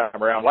that this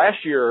time around.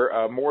 Last year,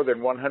 more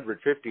than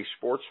 150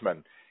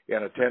 sportsmen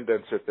in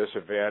attendance at this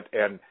event,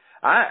 and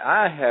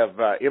I have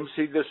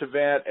emceed this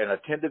event and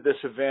attended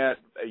this event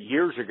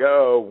years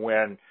ago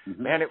when,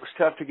 man, it was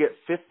tough to get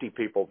 50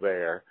 people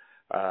there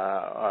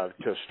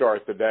to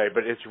start the day.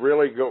 But it's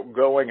really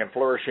going and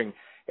flourishing.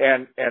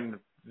 And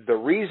the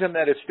reason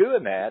that it's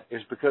doing that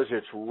is because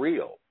it's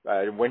real.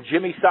 When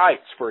Jimmy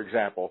Sites, for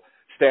example,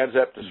 stands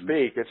up to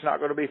speak, it's not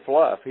going to be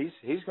fluff.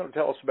 He's going to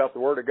tell us about the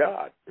Word of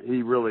God.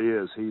 He really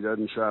is. He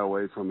doesn't shy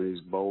away from it.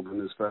 He's bold in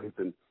his faith,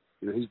 and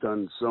you know, he's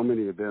done so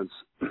many events,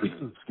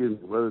 excuse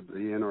me, whether the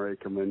NRA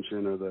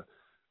convention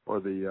or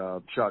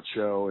the SHOT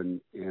Show,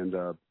 and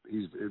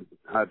he's in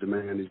high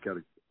demand. He's got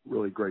a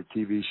really great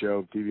TV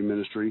show, TV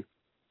ministry.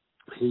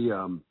 He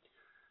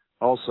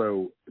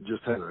also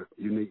just had a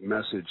unique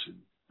message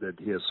that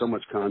he has so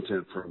much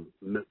content from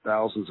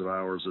thousands of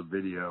hours of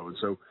video, and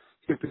so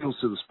he appeals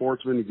to the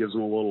sportsman. He gives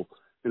them a little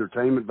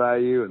entertainment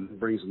value and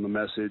brings them the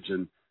message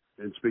and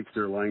speaks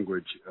their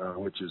language,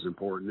 which is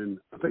important. And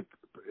I think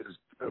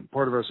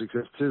part of our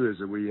success too is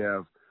that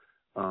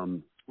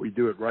we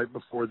do it right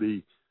before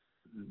the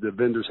the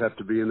vendors have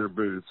to be in their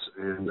booths,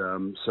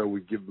 and so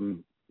we give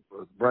them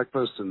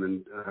breakfast and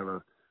then have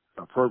a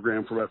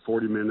program for about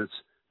 40 minutes,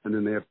 and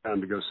then they have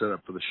time to go set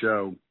up for the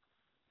show.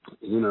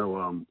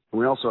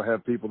 We also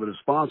have people that have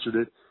sponsored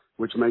it,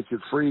 which makes it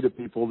free to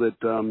people that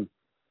don't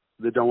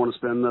want to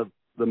spend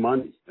the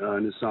money,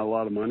 and it's not a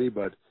lot of money,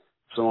 but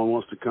if someone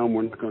wants to come,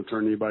 we're not going to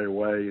turn anybody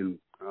away, and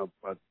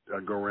I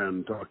go around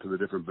and talk to the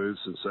different booths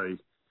and say,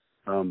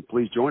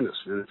 please join us.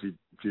 And if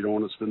you don't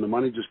want to spend the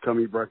money, just come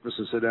eat breakfast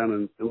and sit down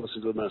and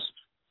listen to the message.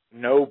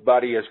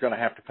 Nobody is going to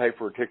have to pay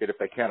for a ticket if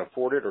they can't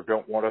afford it or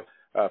don't want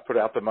to put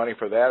out the money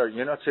for that. Or,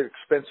 it's an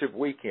expensive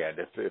weekend.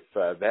 If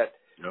that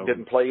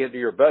didn't play into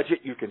your budget,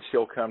 you can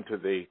still come to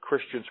the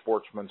Christian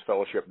Sportsman's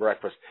Fellowship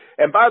Breakfast.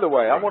 And by the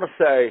way, I want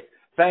to say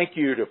thank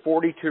you to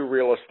 42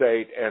 Real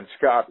Estate and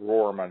Scott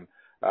Rohrman.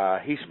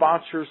 He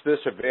sponsors this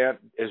event,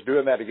 is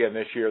doing that again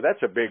this year.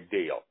 That's a big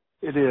deal.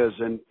 It is,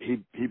 and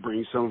he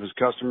brings some of his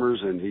customers,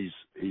 and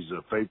he's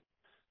a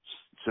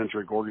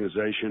faith-centric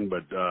organization,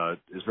 but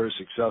is very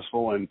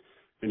successful, and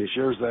he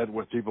shares that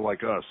with people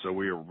like us. So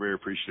we are very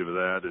appreciative of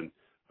that, and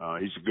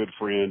he's a good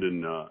friend,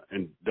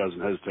 and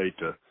doesn't hesitate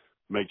to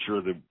make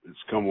sure that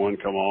it's come one,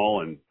 come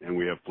all, and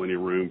we have plenty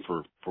of room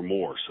for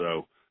more.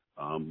 So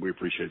we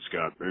appreciate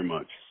Scott very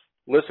much.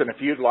 Listen, if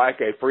you'd like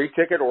a free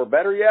ticket, or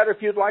better yet,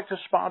 if you'd like to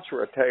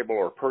sponsor a table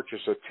or purchase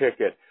a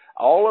ticket,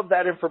 all of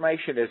that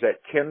information is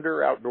at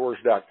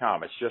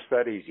kinderoutdoors.com. It's just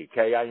that easy.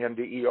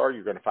 KINDER.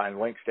 You're going to find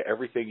links to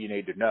everything you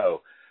need to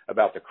know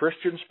about the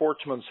Christian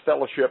Sportsman's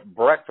Fellowship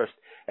Breakfast,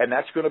 and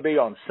that's going to be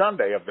on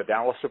Sunday of the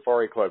Dallas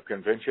Safari Club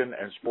Convention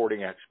and Sporting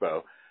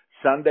Expo,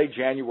 Sunday,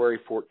 January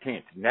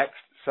 14th, next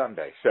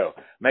Sunday. So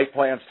make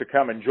plans to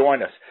come and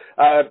join us.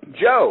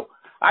 Joe,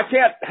 I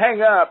can't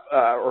hang up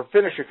or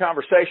finish a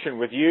conversation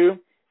with you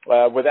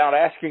without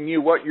asking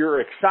you what you're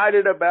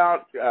excited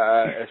about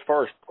as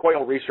far as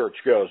quail research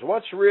goes.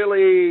 What's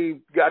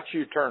really got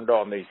you turned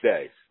on these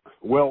days?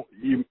 Well,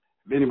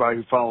 anybody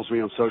who follows me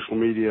on social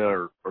media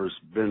or has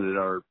been at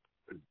our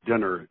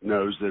dinner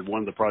knows that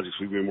one of the projects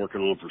we've been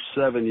working on for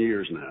 7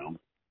 years now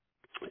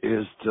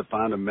is to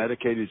find a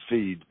medicated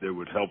feed that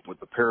would help with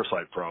the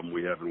parasite problem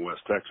we have in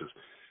West Texas.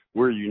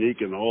 We're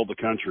unique in all the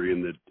country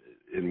in that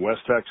in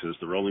West Texas,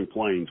 the Rolling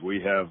Plains,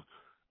 we have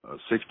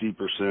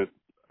 60%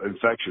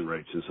 infection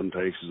rates, in some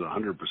cases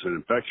 100%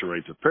 infection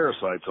rates of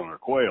parasites on our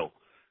quail.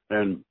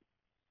 And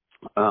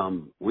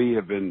we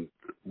have been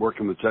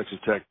working with Texas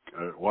Tech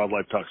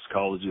Wildlife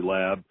Toxicology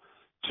Lab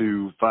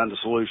to find a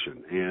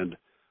solution.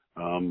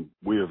 And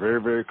we are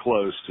very, very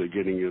close to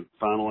getting a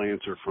final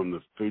answer from the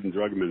Food and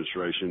Drug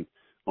Administration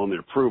on the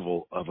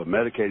approval of a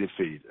medicated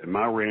feed. At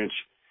my ranch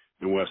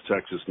in West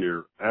Texas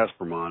near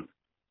Aspermont,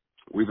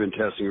 we've been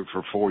testing it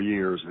for 4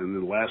 years. And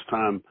then the last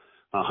time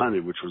I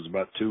hunted, which was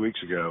about 2 weeks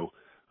ago,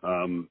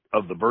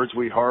 of the birds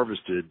we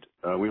harvested,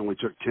 we only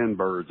took 10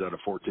 birds out of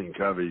 14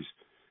 coveys.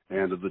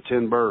 And of the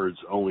 10 birds,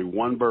 only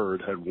one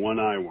bird had one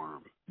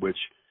eyeworm, which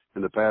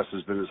in the past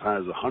has been as high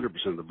as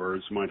 100% of the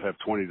birds might have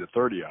 20 to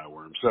 30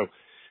 eyeworms. So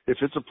if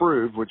it's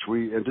approved, which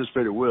we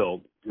anticipate it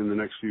will in the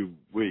next few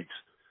weeks,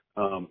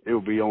 it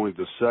will be only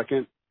the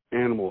second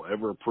animal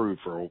ever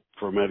approved for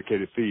a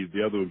medicated feed.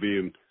 The other would be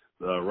in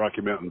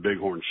Rocky Mountain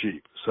Bighorn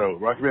sheep. So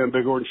Rocky Mountain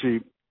Bighorn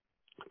sheep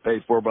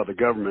paid for by the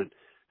government,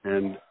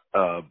 and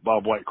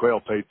Bob White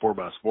quail paid for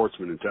by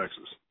sportsmen in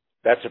Texas.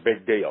 That's a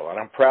big deal, and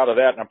I'm proud of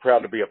that, and I'm proud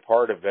to be a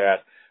part of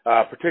that.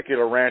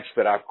 Particular ranch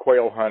that I've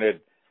quail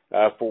hunted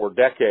for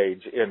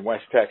decades in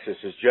West Texas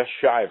is just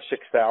shy of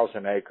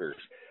 6,000 acres.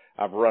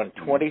 I've run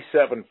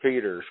 27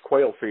 feeders,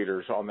 quail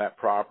feeders on that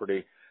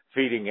property,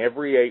 feeding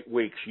every 8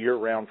 weeks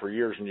year-round for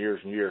years and years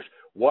and years.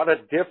 What a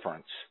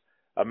difference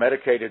a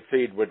medicated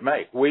feed would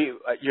make. We're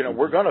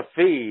going to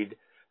feed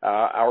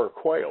our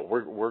quail.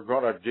 We're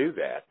going to do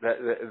that.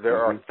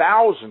 There are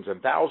thousands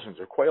and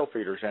thousands of quail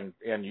feeders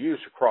in use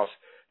across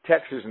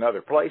Texas and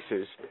other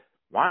places.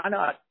 Why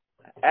not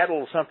add a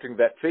little something to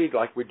that feed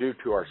like we do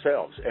to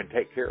ourselves and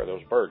take care of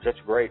those birds? That's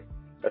great.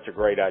 That's a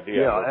great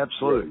idea. Yeah,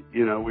 absolutely.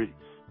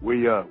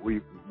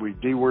 We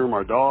deworm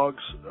our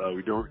dogs,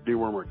 we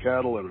deworm our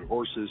cattle and our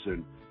horses,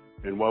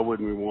 and why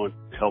wouldn't we want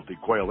healthy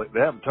quail? They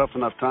have a tough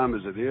enough time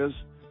as it is.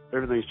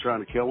 Everything's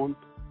trying to kill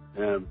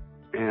them,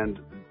 and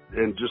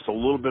just a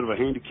little bit of a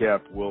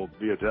handicap will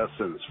be a death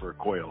sentence for a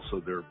quail. So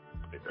they're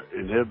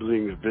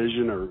inhibiting the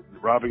vision or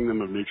robbing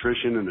them of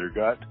nutrition in their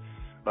gut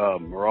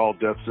are all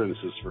death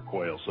sentences for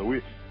quail. So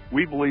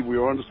we believe we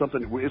are onto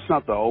something. It's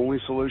not the only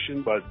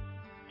solution, but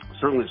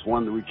certainly it's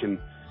one that we can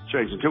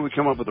change. Until we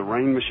come up with a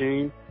rain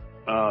machine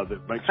that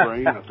makes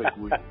rain, I think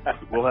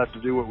we'll have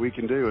to do what we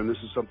can do, and this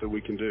is something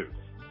we can do.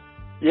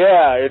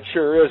 Yeah, it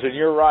sure is, and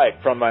you're right.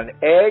 From an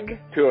egg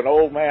to an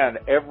old man,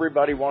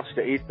 everybody wants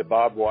to eat the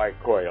Bob White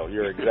quail.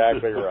 You're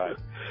exactly right.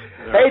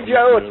 Hey,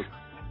 Joe, it's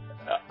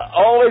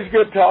always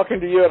good talking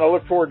to you, and I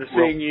look forward to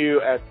seeing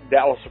you at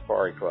Dallas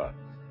Safari Club.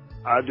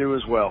 I do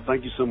as well.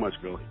 Thank you so much,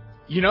 Billy.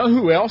 You know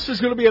who else is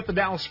going to be at the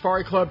Dallas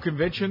Safari Club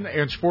Convention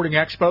and Sporting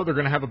Expo? They're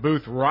going to have a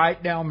booth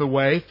right down the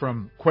way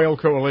from Quail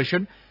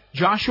Coalition,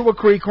 Joshua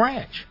Creek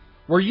Ranch.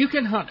 where you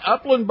can hunt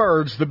upland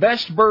birds, the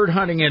best bird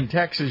hunting in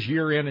Texas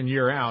year in and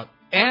year out,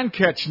 and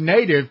catch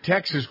native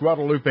Texas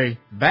Guadalupe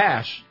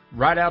bass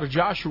right out of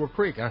Joshua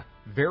Creek, a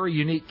very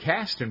unique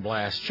cast and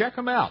blast. Check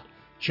them out,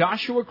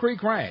 Joshua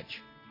Creek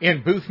Ranch,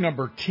 in booth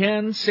number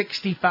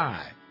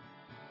 1065.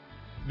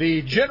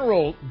 The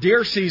general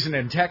deer season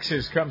in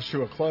Texas comes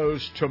to a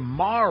close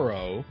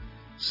tomorrow,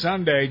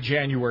 Sunday,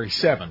 January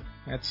 7th.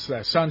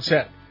 That's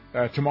sunset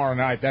tomorrow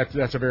night.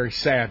 That's a very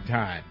sad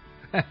time.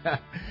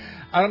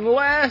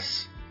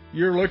 Unless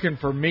you're looking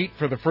for meat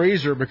for the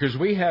freezer, because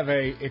we have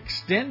a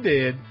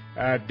extended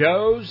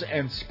does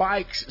and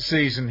spikes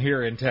season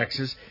here in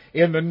Texas.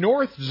 In the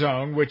north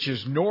zone, which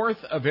is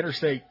north of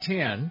Interstate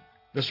 10,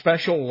 the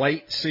special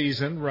late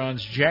season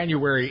runs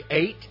January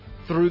 8th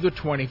through the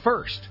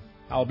 21st.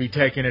 I'll be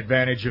taking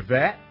advantage of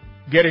that,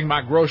 getting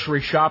my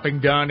grocery shopping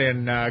done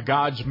in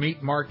God's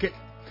Meat Market.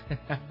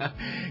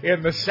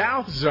 In the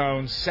south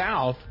zone,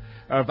 south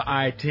of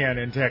I-10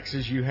 in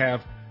Texas, you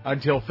have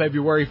until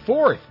February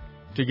 4th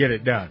to get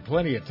it done.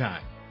 Plenty of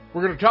time.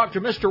 We're going to talk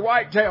to Mr.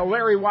 Whitetail,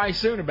 Larry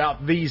Weissoon,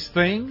 about these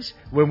things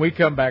when we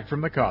come back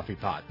from the coffee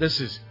pot.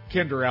 This is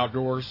Kinder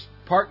Outdoors,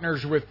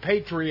 partners with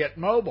Patriot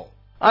Mobile.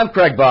 I'm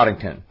Craig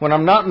Boddington. When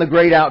I'm not in the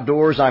great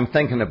outdoors, I'm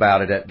thinking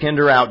about it at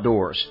Kinder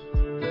Outdoors.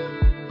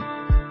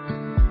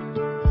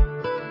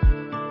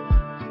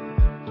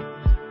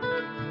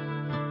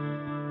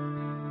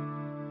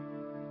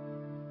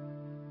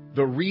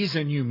 The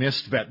reason you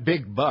missed that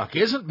big buck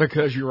isn't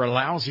because you're a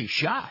lousy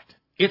shot.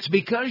 It's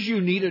because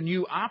you need a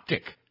new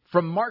optic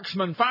from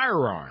Marksman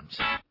Firearms.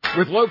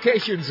 With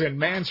locations in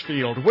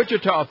Mansfield,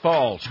 Wichita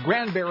Falls,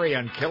 Granbury,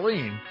 and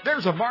Killeen,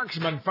 there's a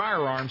Marksman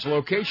Firearms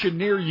location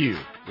near you.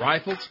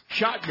 Rifles,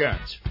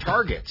 shotguns,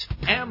 targets,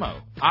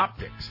 ammo,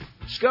 optics,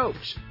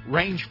 scopes,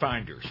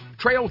 rangefinders,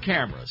 trail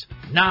cameras,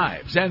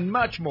 knives, and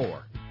much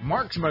more.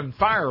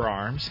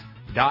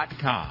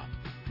 MarksmanFirearms.com.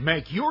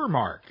 Make your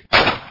mark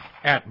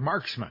at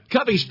Marksman.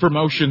 Covey's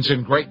Promotions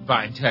in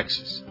Grapevine,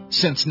 Texas,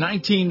 since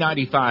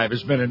 1995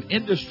 has been an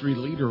industry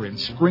leader in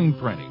screen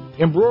printing,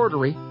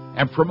 embroidery,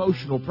 and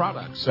promotional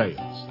product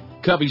sales.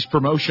 Covey's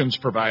Promotions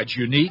provides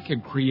unique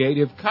and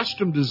creative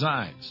custom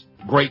designs,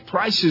 great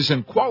prices,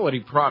 and quality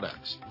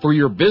products for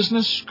your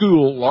business,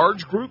 school,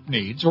 large group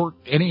needs, or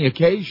any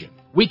occasion.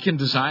 We can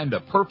design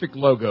the perfect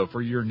logo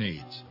for your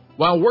needs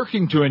while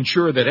working to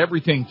ensure that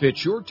everything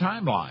fits your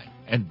timeline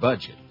and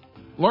budget.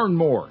 Learn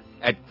more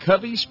at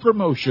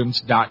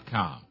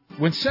coveyspromotions.com.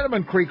 When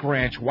Cinnamon Creek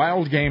Ranch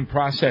Wild Game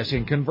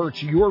Processing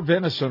converts your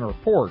venison or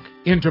pork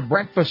into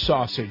breakfast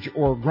sausage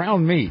or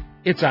ground meat,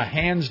 it's a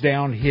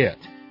hands-down hit.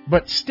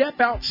 But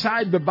step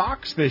outside the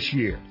box this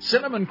year.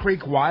 Cinnamon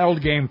Creek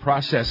Wild Game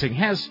Processing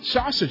has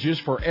sausages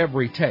for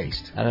every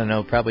taste. I don't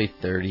know, probably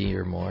 30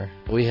 or more.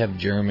 We have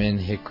German,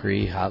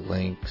 hickory, hot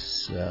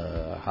links,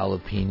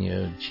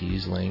 jalapeno,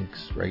 cheese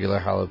links,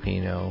 regular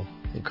jalapeno,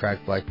 and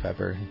cracked black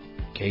pepper,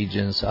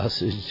 Cajun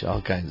sausage,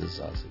 all kinds of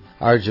sausage.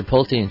 Our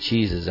Chipotle and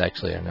cheese is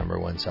actually our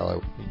 #1 seller.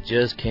 We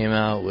just came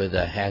out with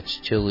a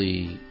Hatch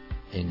chili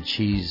and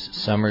cheese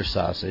summer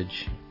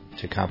sausage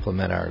to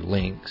complement our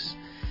links.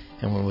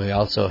 And we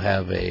also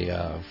have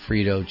a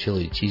Frito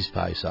chili cheese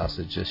pie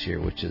sausage this year,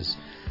 which is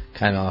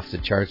kind of off the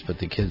charts, but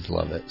the kids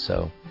love it.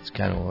 So it's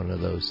kind of one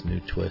of those new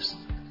twists.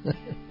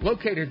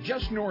 Located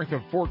just north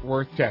of Fort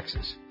Worth,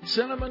 Texas,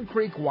 Cinnamon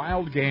Creek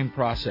Wild Game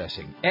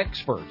Processing,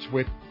 experts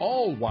with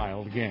all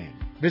wild game.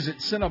 Visit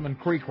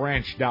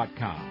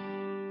CinnamonCreekRanch.com.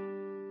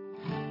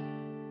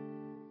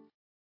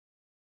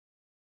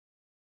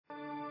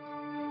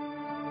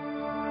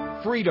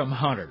 Freedom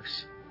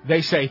Hunters.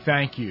 They say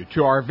thank you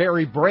to our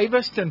very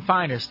bravest and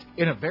finest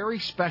in a very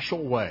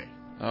special way.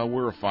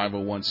 We're a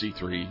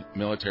 501c3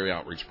 military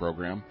outreach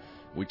program.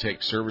 We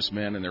take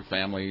servicemen and their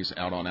families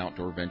out on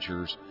outdoor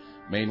ventures,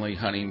 mainly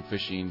hunting,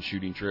 fishing,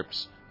 shooting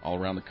trips all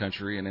around the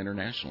country and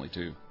internationally,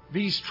 too.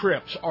 These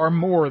trips are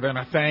more than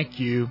a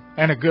thank you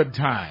and a good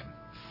time.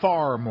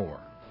 Far more.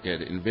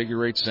 It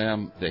invigorates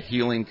them. The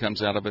healing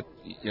comes out of it.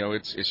 You know,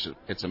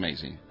 it's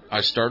amazing.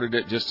 I started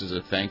it just as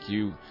a thank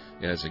you,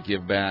 as a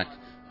give back.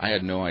 I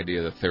had no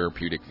idea the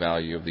therapeutic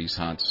value of these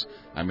hunts.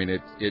 I mean,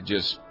 it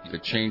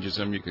changes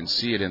them. You can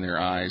see it in their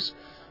eyes.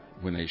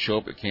 When they show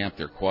up at camp,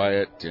 they're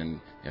quiet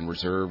and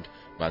reserved.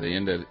 By the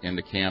end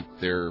of camp,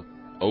 they're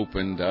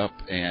opened up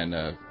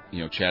and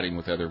chatting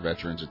with other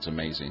veterans. It's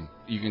amazing.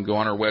 You can go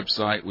on our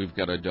website. We've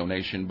got a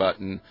donation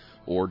button,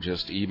 or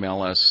just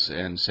email us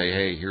and say,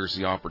 hey, here's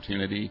the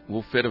opportunity.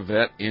 We'll fit a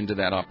vet into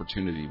that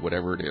opportunity,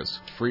 whatever it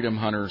is.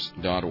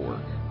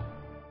 freedomhunters.org.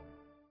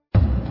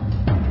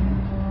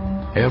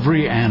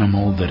 Every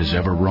animal that has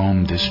ever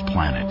roamed this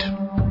planet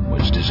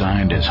was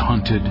designed as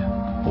hunted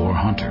or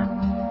hunter,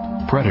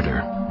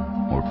 predator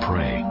or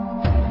prey.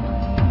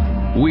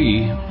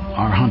 We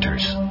are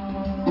hunters.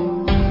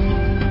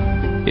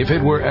 If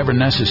it were ever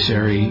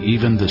necessary,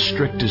 even the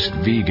strictest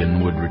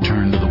vegan would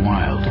return to the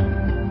wild,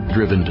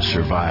 driven to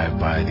survive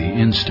by the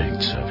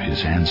instincts of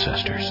his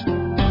ancestors.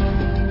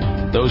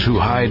 Those who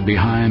hide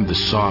behind the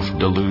soft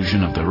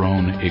delusion of their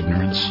own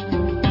ignorance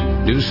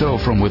do so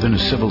from within a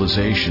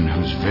civilization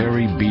whose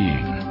very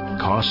being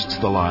costs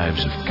the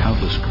lives of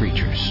countless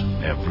creatures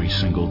every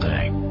single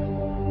day.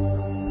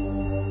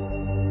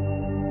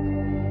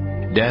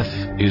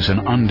 Death is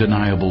an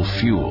undeniable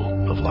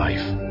fuel of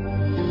life.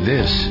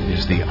 This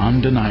is the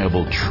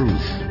undeniable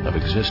truth of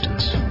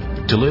existence.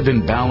 To live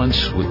in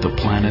balance with the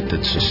planet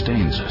that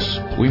sustains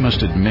us, we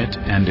must admit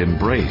and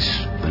embrace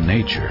the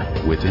nature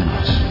within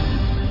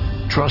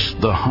us. Trust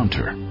the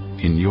hunter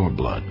in your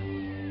blood.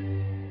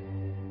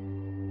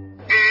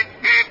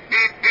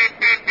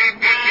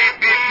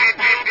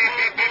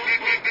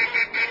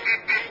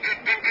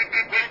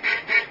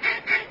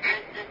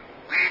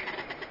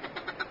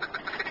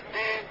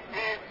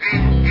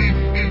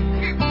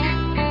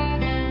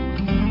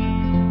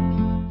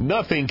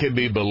 Nothing can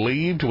be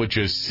believed which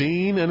is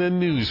seen in a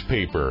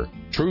newspaper.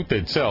 Truth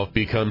itself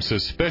becomes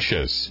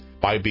suspicious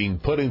by being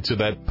put into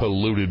that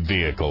polluted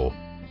vehicle.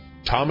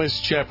 Thomas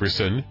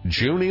Jefferson,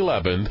 June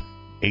 11,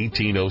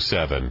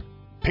 1807.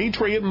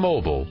 Patriot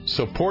Mobile,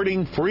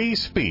 supporting free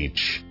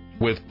speech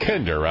with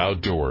Kinder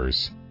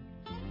Outdoors.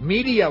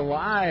 Media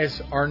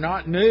lies are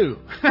not new.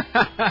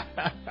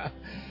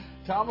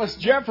 Thomas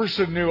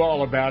Jefferson knew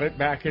all about it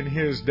back in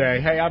his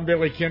day. Hey, I'm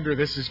Billy Kinder.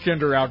 This is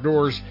Kinder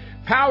Outdoors,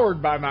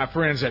 powered by my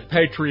friends at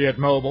Patriot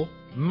Mobile,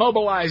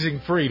 mobilizing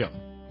freedom.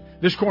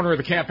 This corner of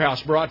the Camp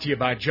House brought to you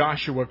by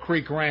Joshua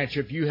Creek Ranch.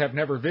 If you have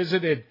never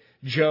visited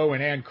Joe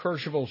and Ann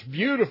Kercheval's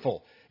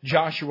beautiful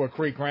Joshua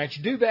Creek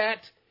Ranch, do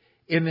that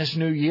in this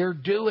new year.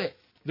 Do it.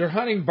 They're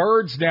hunting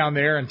birds down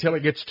there until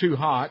it gets too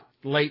hot,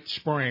 late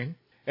spring.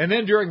 And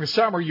then during the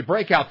summer, you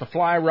break out the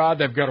fly rod.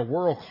 They've got a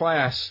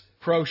world-class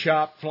pro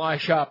shop, fly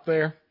shop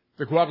there.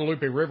 The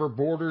Guadalupe River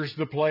borders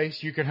the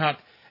place. You can hunt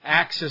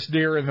axis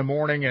deer in the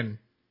morning and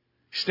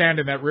stand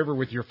in that river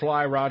with your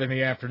fly rod in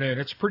the afternoon.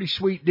 It's a pretty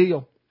sweet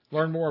deal.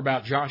 Learn more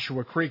about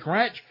Joshua Creek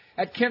Ranch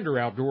at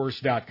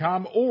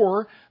kinderoutdoors.com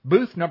or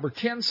booth number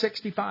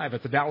 1065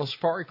 at the Dallas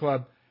Safari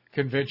Club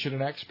Convention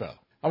and Expo.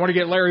 I want to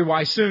get Larry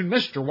Wysoon,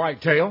 Mr.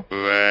 Whitetail,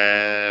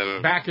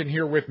 back in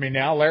here with me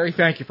now. Larry,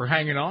 thank you for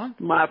hanging on.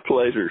 My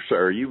pleasure,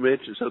 sir. You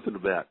mentioned something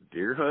about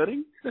deer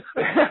hunting.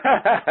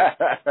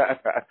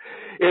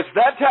 It's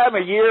that time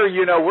of year,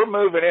 you know, we're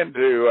moving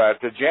into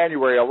to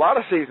January. A lot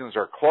of seasons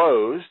are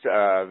closed.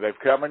 They've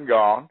come and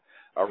gone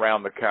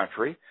around the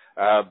country.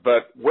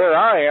 But where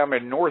I am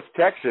in North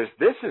Texas,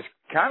 this is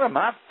kind of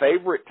my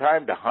favorite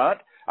time to hunt.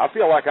 I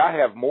feel like I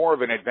have more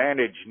of an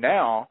advantage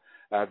now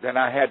than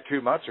I had 2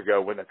 months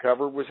ago when the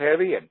cover was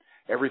heavy and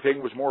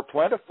everything was more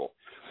plentiful.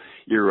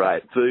 You're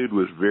right. Food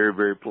was very,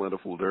 very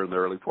plentiful during the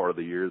early part of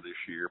the year this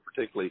year,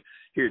 particularly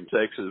here in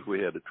Texas.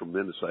 We had a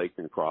tremendous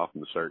acorn crop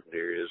in certain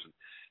areas and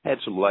had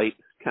some late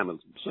kind of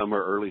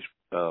summer, early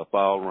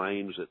fall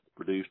rains that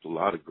produced a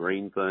lot of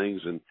green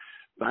things, and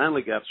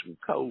finally got some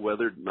cold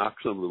weather to knock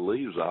some of the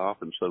leaves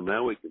off, and so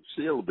now we can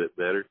see a little bit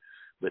better.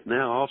 But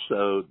now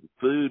also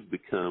food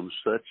becomes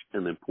such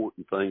an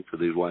important thing for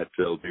these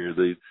white-tailed deer.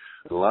 In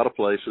a lot of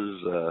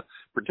places,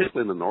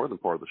 particularly in the northern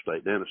part of the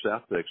state, down in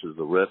South Texas,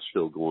 the rut's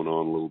still going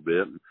on a little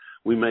bit. And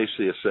we may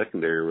see a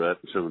secondary rut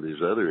in some of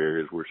these other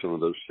areas where some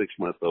of those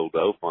 6-month-old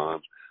doe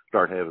fawns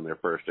start having their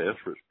first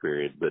estrus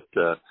period. But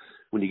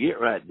when you get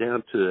right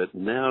down to it,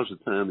 now's the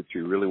time that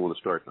you really want to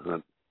start to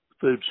hunt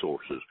food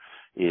sources.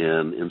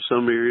 And in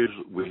some areas,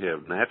 we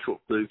have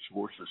natural food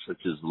sources, such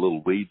as the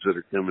little weeds that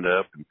are coming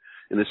up. And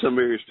in some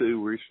areas,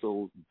 too,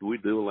 we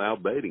do allow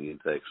baiting in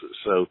Texas.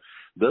 So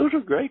those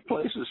are great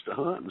places to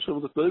hunt, and some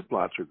of the food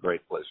plots are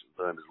great places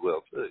to hunt as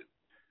well, too.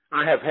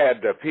 I have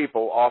had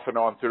people off and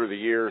on through the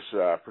years,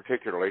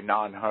 particularly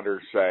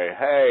non-hunters, say,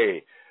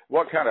 hey,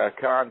 what kind of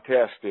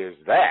contest is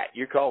that?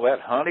 You call that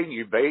hunting?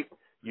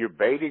 You're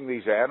baiting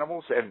these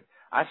animals? And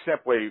I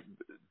simply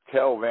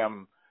tell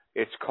them,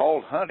 it's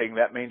called hunting.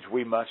 That means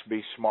we must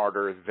be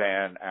smarter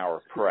than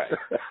our prey.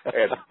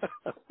 And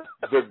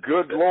the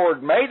good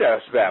Lord made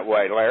us that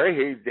way,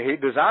 Larry. He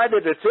designed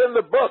it. It's in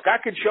the book.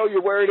 I can show you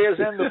where it is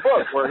in the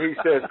book, where he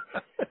says,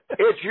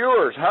 it's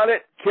yours. Hunt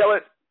it, kill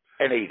it,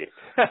 and eat it.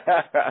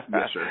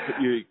 Yes,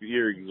 sir.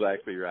 You're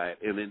exactly right.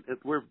 And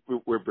we're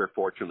very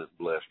fortunate and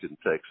blessed in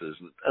Texas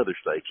and other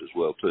states as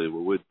well, too,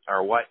 where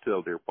our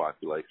white-tailed deer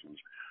populations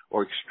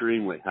are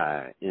extremely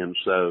high. And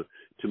so,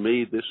 to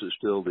me, this is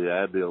still the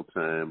ideal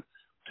time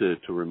to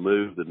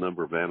remove the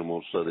number of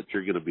animals so that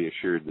you're going to be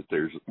assured that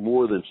there's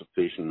more than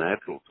sufficient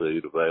natural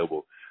food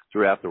available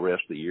throughout the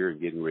rest of the year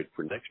and getting ready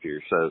for next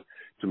year. So,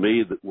 to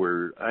me, that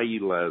where I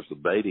utilize the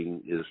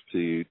baiting is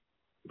to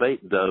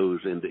bait does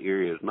into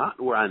areas not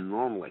where I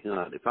normally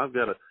hunt. If I've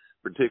got a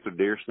particular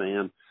deer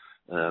stand,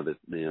 then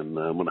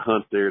I'm going to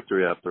hunt there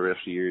throughout the rest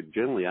of the year.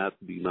 Generally, I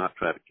do not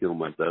try to kill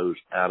my does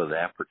out of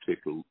that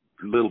particular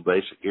little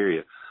basic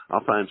area.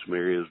 I'll find some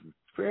areas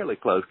fairly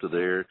close to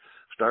there,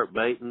 start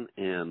baiting,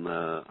 and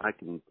I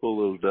can pull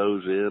those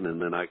does in,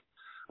 and then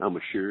I'm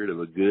assured of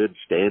a good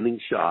standing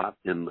shot,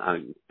 and I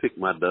can pick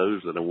my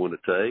does that I want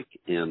to take.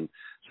 And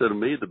so to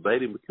me, the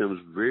baiting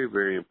becomes very,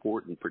 very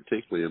important,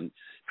 particularly in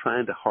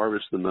trying to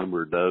harvest the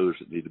number of does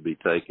that need to be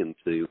taken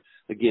to,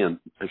 again,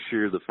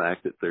 assure the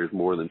fact that there's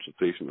more than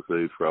sufficient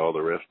food for all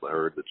the rest of the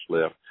herd that's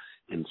left,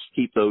 and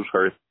keep those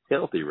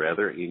healthy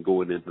rather, and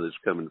going into this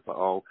coming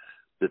fall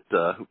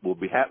that will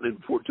be happening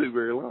before too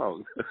very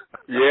long.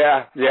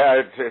 Yeah,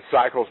 it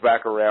cycles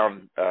back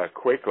around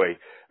quickly.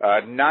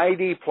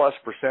 90+%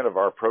 of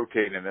our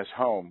protein in this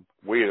home,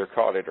 we either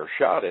caught it or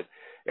shot it,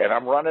 and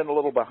I'm running a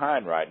little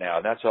behind right now,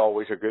 and that's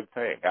always a good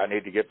thing. I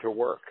need to get to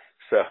work,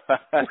 so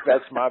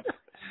that's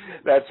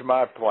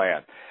my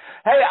plan.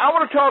 Hey, I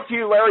want to talk to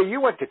you, Larry.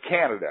 You went to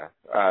Canada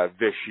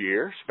this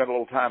year, spent a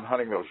little time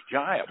hunting those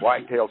giant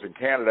whitetails in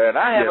Canada, and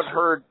I haven't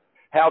heard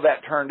how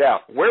that turned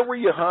out. Where were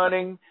you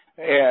hunting,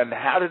 and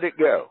how did it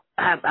go?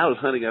 I was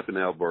hunting up in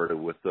Alberta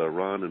with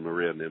Ron and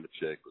Maria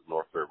Nemechek with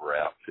North River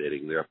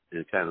Outfitting. They're up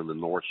in kind of the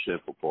north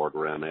central part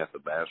around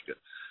Athabasca.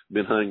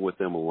 Been hunting with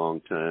them a long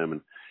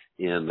time,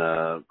 and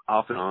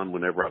off and on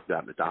whenever I've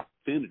gotten an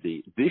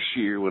opportunity. This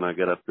year when I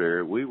got up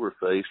there, we were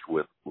faced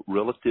with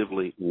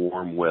relatively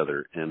warm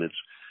weather, and it's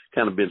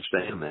kind of been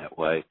staying that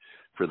way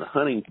for the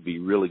hunting to be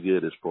really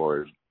good as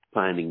far as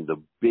finding the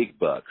big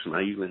bucks. And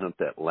I usually hunt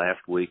that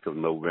last week of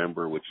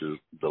November, which is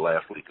the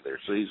last week of their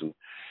season.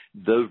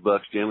 Those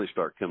bucks generally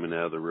start coming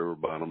out of the river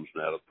bottoms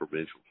and out of the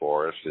provincial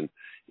forest and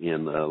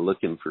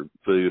looking for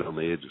food on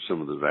the edge of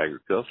some of those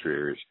agriculture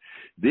areas.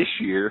 This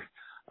year,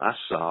 I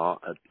saw,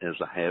 as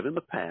I have in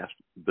the past,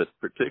 but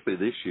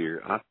particularly this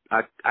year,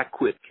 I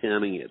quit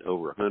counting at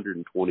over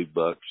 120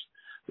 bucks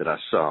that I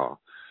saw.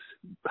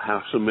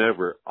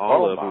 Howsoever,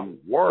 all of them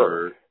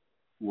were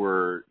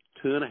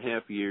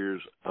 2.5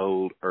 years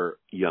old or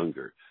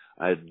younger.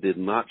 I did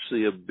not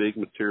see a big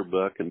mature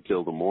buck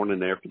until the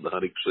morning after the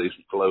hunting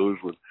season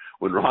closed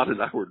when Ron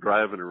and I were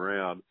driving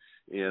around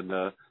and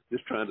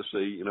just trying to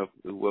see,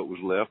 what was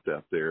left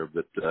out there.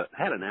 But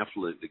had an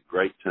absolutely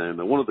great time.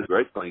 Now, one of the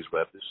great things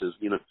about this is,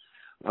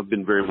 I've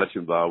been very much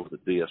involved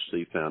with the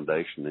DSC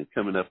Foundation, and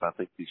coming up, I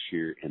think this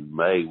year in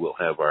May, we'll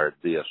have our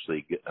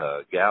DSC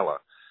gala.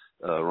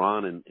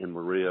 Ron and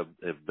Maria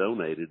have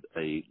donated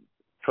a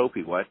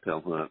trophy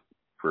whitetail hunt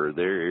for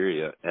their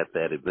area at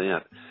that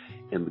event.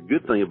 And the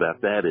good thing about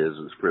that is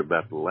for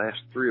about the last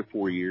 3 or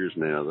 4 years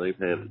now, they've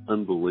had an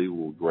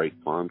unbelievable great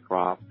fawn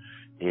crop.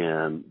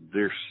 And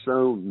there's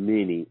so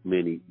many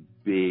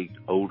big,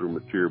 older,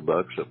 mature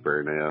bucks up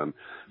there now. And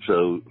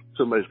so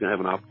somebody's going to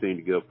have an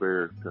opportunity to go up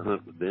there to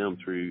hunt with them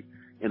through,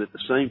 and at the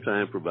same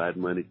time provide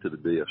money to the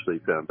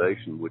DSC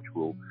Foundation, which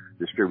will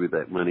distribute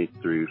that money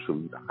through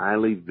some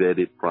highly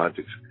vetted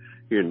projects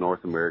here in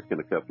North America and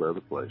a couple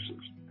other places.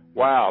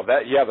 Wow,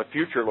 the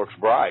future looks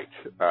bright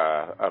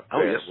up there.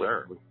 Oh, yes,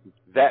 sir. With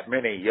that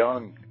many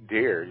young,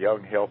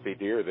 healthy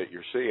deer that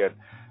you're seeing.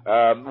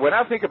 When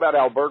I think about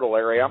Alberta,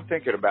 Larry, I'm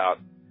thinking about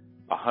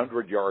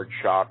 100-yard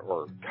shot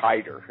or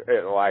tighter,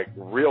 like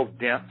real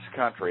dense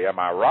country. Am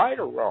I right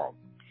or wrong?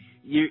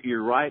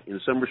 You're right in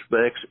some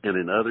respects, and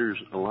in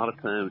others, a lot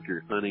of times if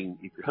you're hunting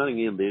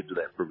in the edge of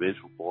that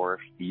provincial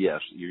forest,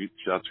 yes, your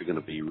shots are going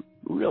to be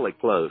really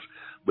close.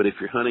 But if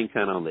you're hunting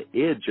kind of on the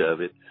edge of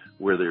it,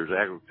 where there's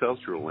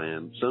agricultural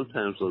land,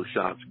 sometimes those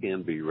shots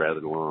can be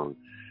rather long.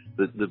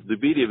 The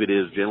beauty of it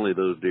is generally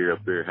those deer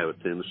up there have a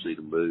tendency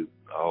to move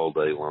all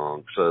day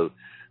long. So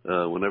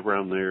whenever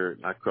I'm there,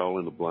 I crawl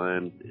in the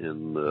blind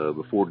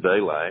before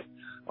daylight.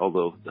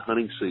 Although the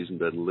hunting season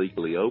doesn't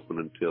legally open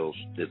until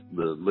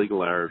the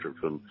legal hours are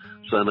from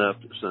sun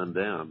up to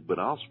sundown, but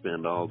I'll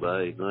spend all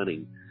day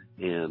hunting,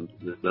 and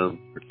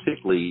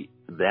particularly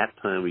that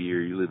time of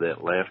year, usually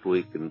that last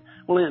week, and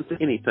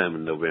any time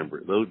in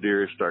November, those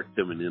deer start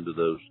coming into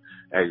those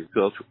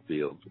agricultural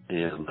fields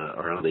and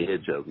are on the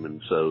edge of them,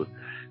 and so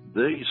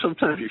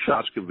sometimes your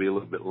shots can be a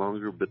little bit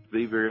longer, but to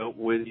be very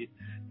open with you,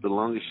 the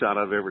longest shot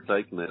I've ever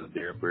taken at a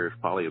deer up there is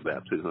probably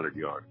about 200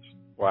 yards.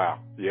 Wow,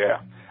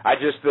 yeah.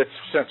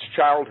 Since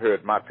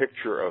childhood, my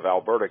picture of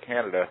Alberta,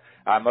 Canada,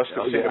 I must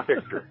have seen a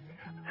picture.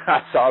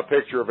 I saw a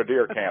picture of a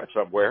deer camp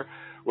somewhere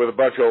with a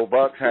bunch of old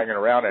bucks hanging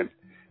around, and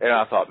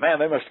I thought, man,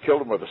 they must have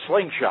killed them with a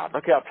slingshot.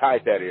 Look how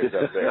tight that is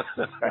up there.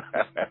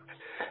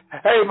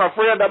 Hey, my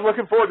friend, I'm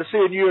looking forward to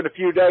seeing you in a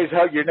few days.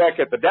 Hug your neck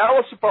at the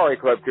Dallas Safari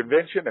Club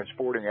Convention and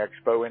Sporting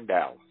Expo in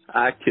Dallas.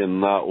 I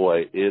cannot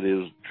wait. It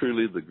is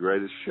truly the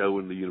greatest show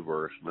in the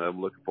universe, and I'm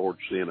looking forward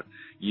to seeing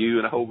you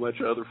and a whole bunch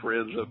of other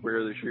friends up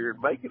there this year and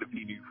making a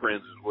few new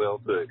friends as well,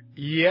 too.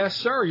 Yes,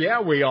 sir.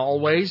 Yeah, we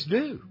always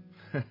do.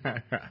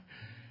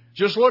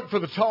 Just look for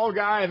the tall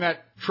guy in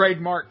that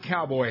trademark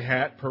cowboy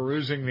hat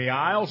perusing the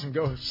aisles, and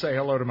go say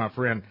hello to my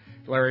friend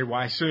Larry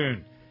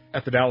Weissoon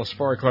at the Dallas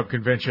Safari Club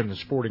Convention and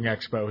Sporting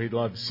Expo. He'd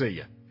love to see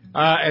you.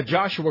 At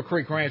Joshua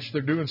Creek Ranch,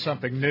 they're doing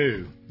something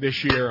new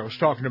this year. I was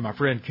talking to my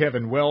friend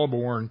Kevin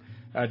Wellborn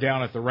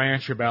down at the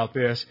ranch about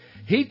this.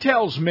 He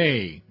tells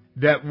me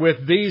that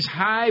with these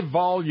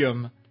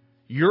high-volume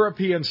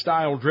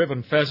European-style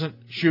driven pheasant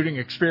shooting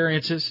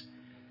experiences,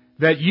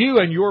 that you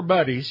and your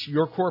buddies,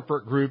 your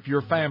corporate group,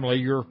 your family,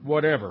 your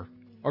whatever,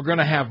 are going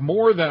to have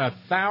more than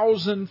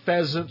 1,000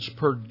 pheasants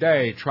per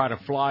day try to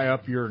fly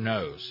up your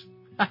nose.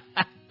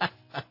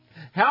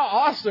 How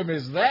awesome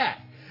is that?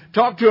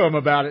 Talk to him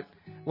about it.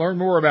 Learn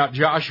more about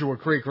Joshua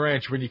Creek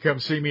Ranch when you come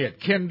see me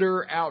at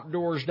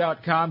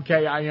kinderoutdoors.com,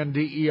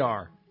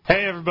 KINDER.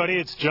 Hey everybody,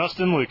 it's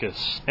Justin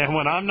Lucas, and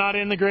when I'm not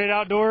in the great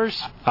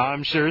outdoors,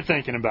 I'm sure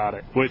thinking about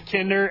it with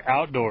Kinder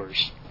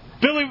Outdoors.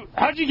 Billy,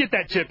 how'd you get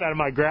that chip out of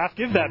my graph?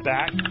 Give that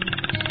back.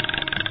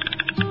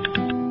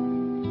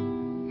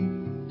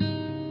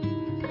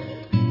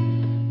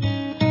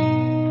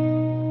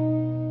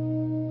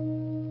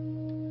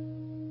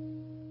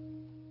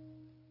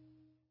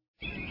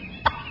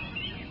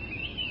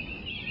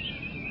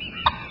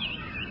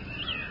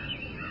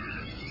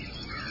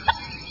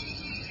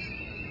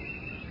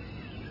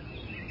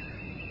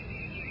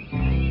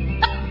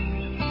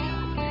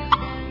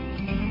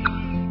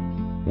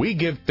 We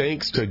give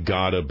thanks to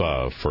God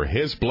above for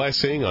His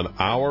blessing on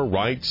our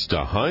rights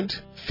to hunt,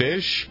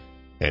 fish,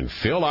 and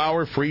fill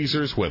our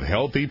freezers with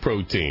healthy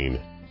protein.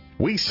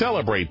 We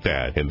celebrate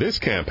that in this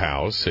camp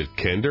house at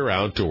Kinder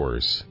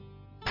Outdoors.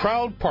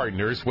 Proud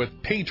partners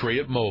with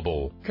Patriot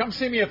Mobile. Come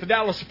see me at the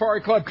Dallas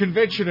Safari Club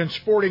Convention and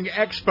Sporting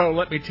Expo.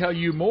 Let me tell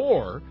you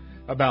more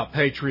about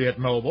Patriot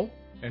Mobile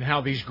and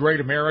how these great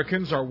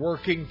Americans are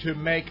working to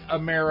make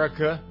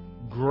America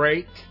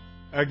great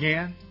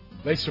again.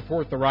 They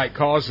support the right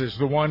causes,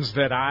 the ones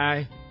that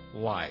I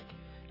like.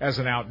 As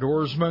an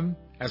outdoorsman,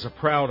 as a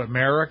proud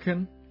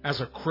American, as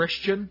a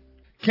Christian,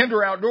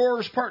 Kinder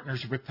Outdoors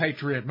partners with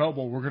Patriot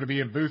Mobile. We're going to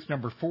be in booth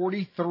number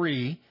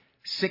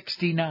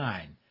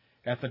 4369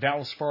 at the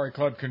Dallas Safari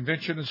Club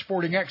Convention and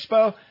Sporting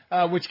Expo,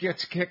 which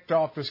gets kicked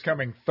off this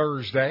coming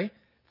Thursday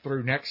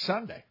through next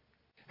Sunday.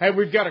 Hey,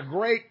 we've got a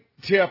great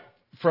tip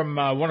from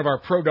one of our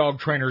pro dog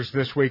trainers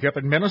this week up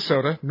in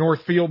Minnesota,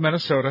 Northfield,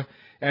 Minnesota,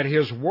 at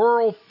his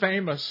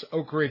world-famous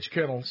Oak Ridge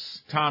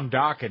Kennels, Tom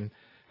Dockin,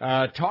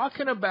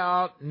 talking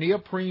about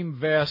neoprene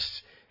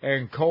vests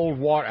and cold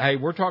water. Hey,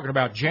 we're talking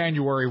about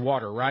January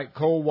water, right?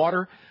 Cold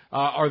water.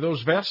 Are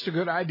those vests a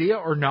good idea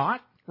or not?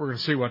 We're going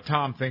to see what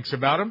Tom thinks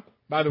about them.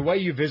 By the way,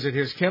 you visit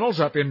his kennels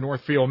up in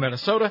Northfield,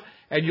 Minnesota,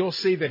 and you'll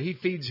see that he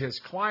feeds his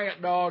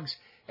client dogs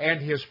and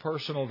his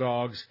personal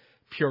dogs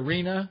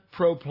Purina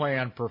Pro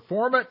Plan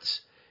Performance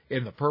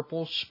in the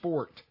purple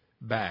sport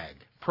bag.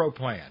 Pro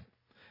Plan.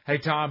 Hey,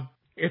 Tom.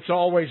 It's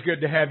always good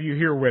to have you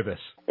here with us.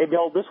 Hey,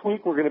 Bill, this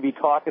week we're going to be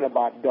talking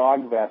about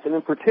dog vests, and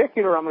in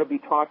particular I'm going to be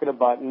talking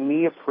about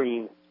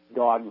neoprene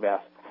dog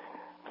vests.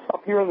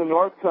 Up here in the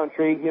North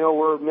Country,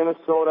 we're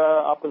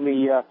Minnesota, up in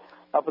the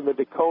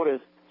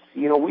Dakotas.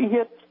 We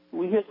hit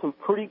some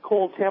pretty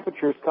cold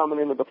temperatures coming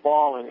into the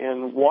fall,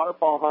 and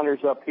waterfowl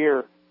hunters up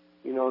here,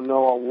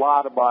 know a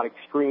lot about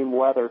extreme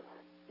weather.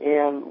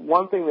 And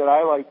one thing that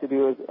I like to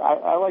do is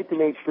I like to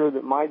make sure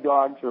that my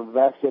dogs are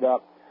vested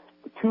up.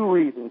 For two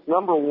reasons.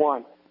 Number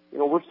one,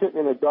 we're sitting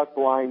in a duck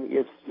blind.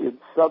 It's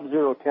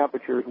sub-zero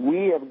temperatures.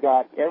 We have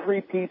got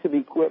every piece of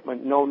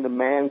equipment known to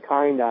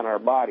mankind on our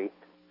body,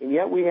 and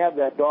yet we have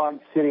that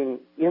dog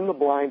sitting in the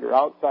blind or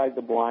outside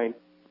the blind,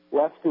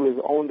 left to his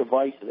own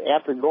devices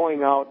after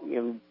going out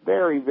in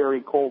very,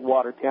 very cold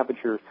water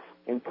temperatures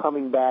and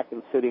coming back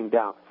and sitting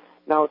down.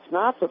 Now, it's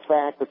not the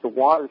fact that the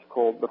water's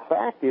cold. The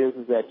fact is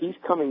that he's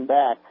coming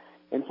back,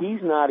 and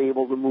he's not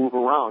able to move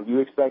around. You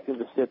expect him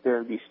to sit there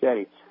and be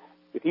steady.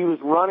 If he was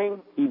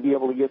running, he'd be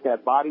able to get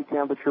that body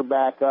temperature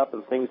back up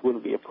and things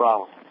wouldn't be a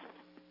problem.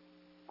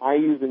 I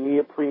use a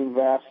neoprene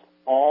vest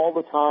all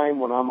the time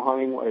when I'm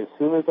hunting. As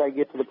soon as I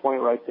get to the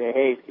point where I say,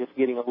 hey, it's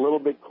getting a little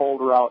bit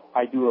colder out,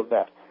 I do a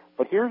vest.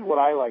 But here's what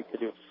I like to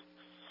do.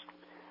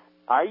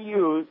 I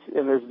use,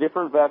 and there's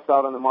different vests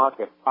out on the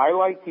market, I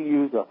like to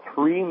use a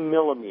 3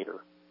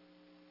 millimeter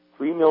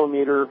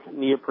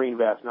neoprene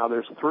vest. Now,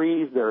 there's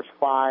 3s, there's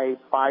 5s.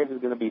 5 is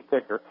going to be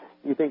thicker.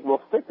 You think,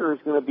 well, thicker is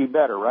going to be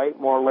better, right?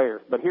 More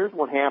layers. But here's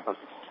what happens.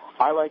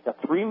 I like a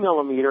 3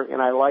 millimeter,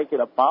 and I like it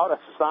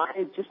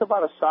just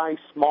about a size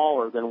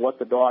smaller than what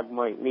the dog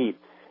might need.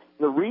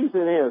 The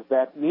reason is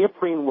that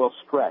neoprene will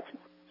stretch.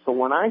 So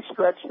when I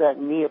stretch that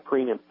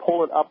neoprene and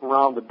pull it up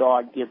around the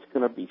dog, it's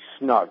going to be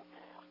snug.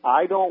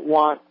 I don't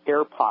want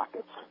air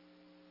pockets.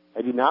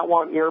 I do not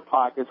want air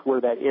pockets where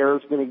that air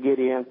is going to get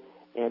in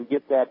and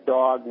get that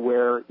dog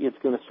where it's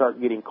going to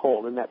start getting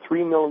cold. And that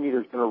 3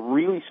 millimeter is going to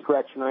really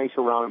stretch nice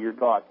around your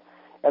dog.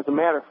 As a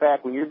matter of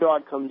fact, when your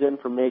dog comes in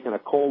from making a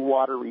cold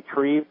water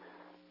retrieve,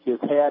 his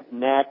head,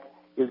 neck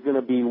is going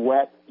to be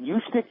wet.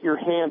 You stick your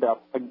hand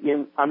up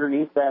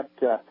underneath that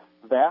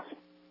vest,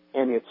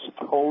 and it's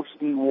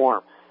toasty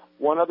warm.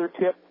 One other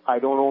tip, I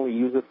don't only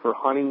use it for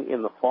hunting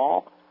in the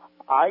fall.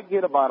 I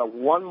get about a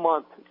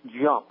 1-month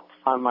jump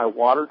on my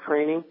water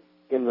training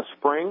in the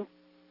spring,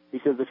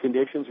 because the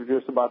conditions are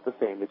just about the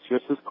same. It's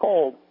just as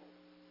cold,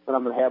 but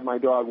I'm going to have my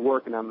dog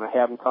work, and I'm going to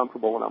have him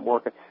comfortable when I'm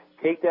working.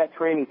 Take that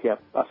training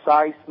tip, a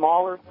size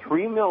smaller,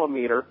 3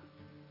 millimeter,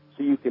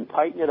 so you can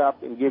tighten it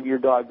up and give your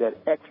dog that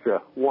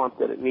extra warmth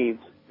that it needs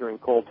during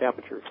cold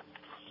temperatures.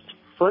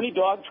 For any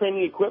dog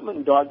training equipment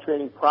and dog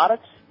training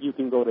products, you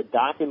can go to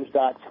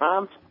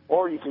Dawkins.com,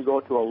 or you can go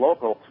to a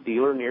local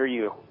dealer near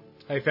you.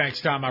 Hey, thanks,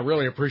 Tom. I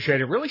really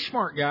appreciate it. Really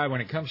smart guy when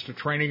it comes to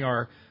training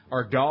our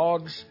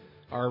dogs,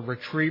 our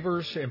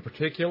retrievers in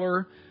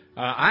particular.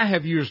 I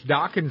have used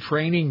Dockin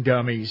training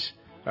dummies,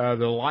 the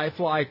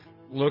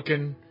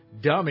lifelike-looking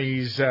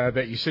dummies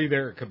that you see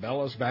there at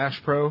Cabela's Bass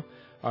Pro.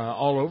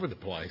 all over the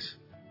place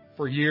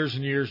for years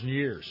and years and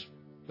years.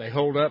 They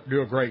hold up,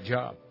 do a great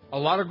job. A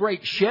lot of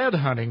great shed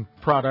hunting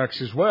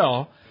products as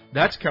well.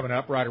 That's coming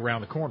up right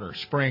around the corner,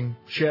 spring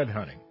shed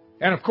hunting.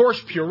 And, of course,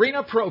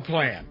 Purina Pro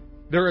Plan.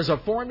 There is a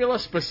formula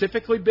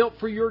specifically built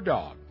for your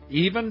dog.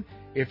 Even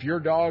if your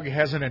dog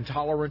has an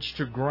intolerance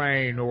to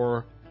grain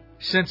or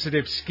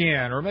sensitive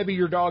skin, or maybe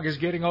your dog is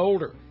getting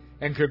older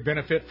and could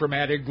benefit from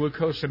added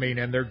glucosamine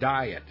in their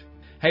diet.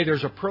 Hey,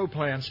 there's a Pro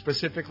Plan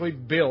specifically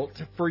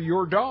built for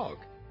your dog.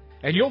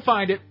 And you'll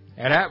find it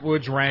at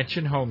Atwood's Ranch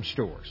and Home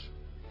Stores.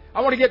 I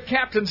want to get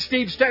Captain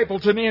Steve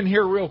Stapleton in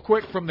here real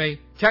quick from the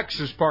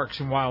Texas Parks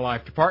and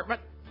Wildlife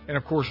Department. And,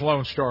 of course,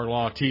 Lone Star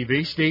Law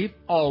TV. Steve,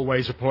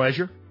 always a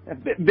pleasure.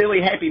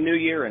 Billy, Happy New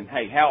Year, and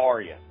hey, how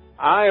are you?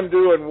 I am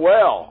doing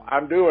well.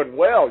 I'm doing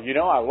well. You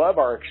know, I love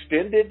our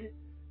extended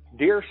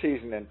deer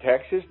season in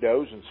Texas,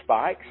 does and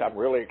spikes. I'm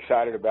really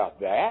excited about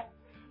that.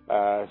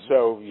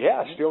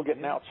 Still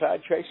getting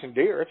outside chasing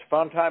deer. It's a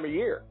fun time of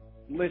year.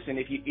 Listen,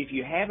 if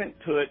you haven't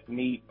put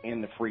meat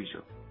in the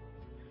freezer,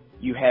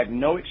 you have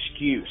no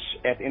excuse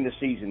at the end of the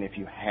season if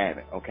you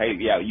haven't, okay?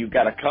 Yeah, you've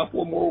got a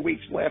couple more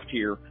weeks left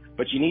here,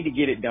 but you need to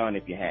get it done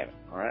if you haven't,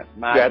 all right?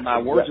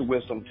 My words of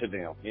wisdom to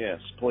them. Yes,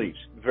 please.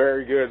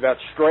 Very good.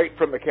 That's straight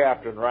from the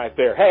captain right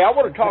there. Hey, I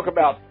want to talk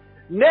about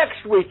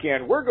next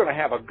weekend. We're going to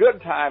have a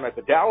good time at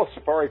the Dallas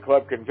Safari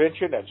Club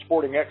Convention and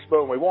Sporting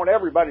Expo, and we want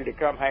everybody to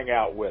come hang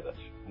out with us.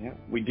 Yeah,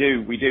 we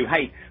do.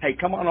 Hey,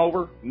 come on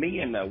over. Me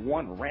and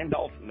one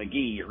Randolph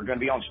McGee are going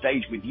to be on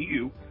stage with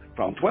you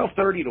from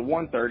 12:30 to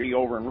 1:30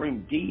 over in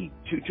room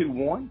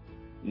D221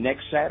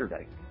 next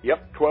Saturday.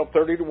 Yep,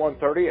 12:30 to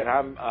 1:30, and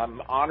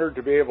I'm honored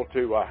to be able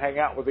to hang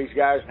out with these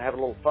guys and have a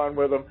little fun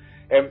with them.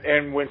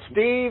 And when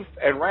Steve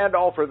and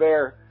Randolph are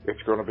there,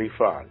 it's going to be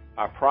fun.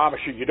 I promise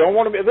you. You don't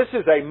want to be. This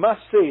is a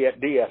must-see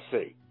at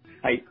DSC.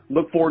 Hey,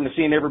 look forward to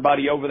seeing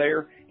everybody over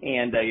there,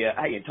 and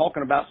and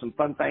talking about some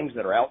fun things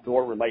that are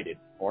outdoor related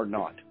or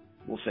not.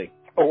 We'll see.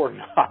 Or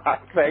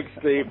not. Thanks,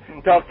 Steve.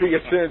 Talk to you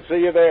soon.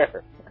 See you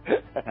there.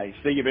 Hey,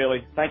 see you,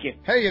 Billy. Thank you.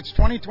 Hey, it's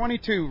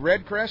 2022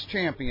 Red Crest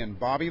champion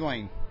Bobby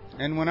Lane.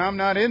 And when I'm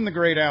not in the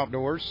great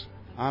outdoors,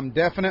 I'm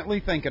definitely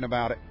thinking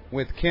about it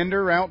with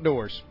Kinder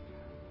Outdoors.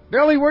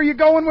 Billy, where you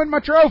going with my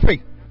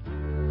trophy?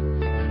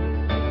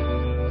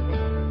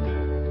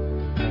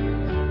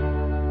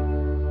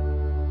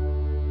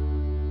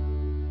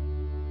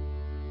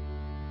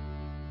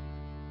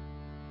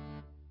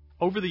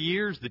 Over the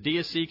years, the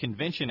DSC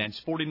Convention and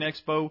Sporting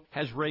Expo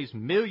has raised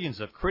millions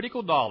of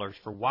critical dollars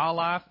for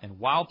wildlife and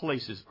wild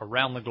places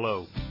around the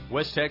globe.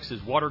 West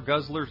Texas water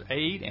guzzlers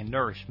aid and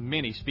nourish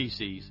many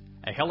species.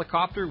 A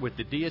helicopter with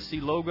the DSC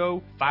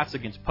logo fights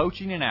against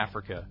poaching in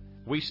Africa.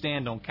 We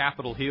stand on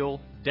Capitol Hill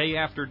day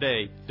after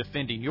day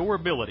defending your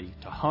ability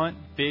to hunt,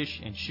 fish,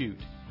 and shoot.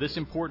 This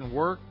important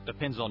work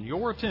depends on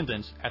your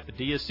attendance at the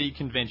DSC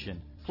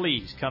Convention.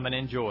 Please come and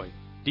enjoy.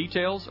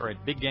 Details are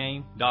at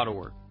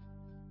biggame.org.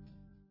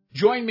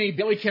 Join me,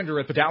 Billy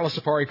Kinder, at the Dallas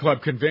Safari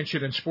Club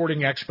Convention and Sporting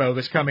Expo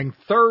this coming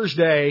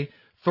Thursday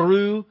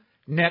through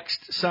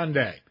next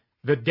Sunday.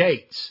 The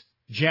dates,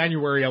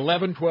 January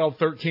 11, 12,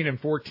 13, and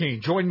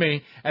 14. Join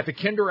me at the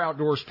Kinder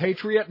Outdoors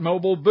Patriot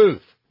Mobile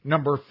booth,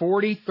 number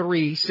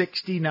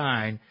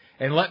 4369,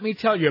 and let me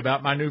tell you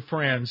about my new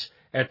friends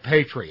at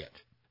Patriot.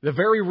 The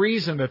very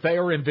reason that they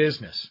are in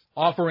business,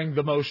 offering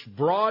the most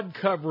broad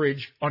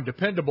coverage on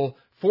dependable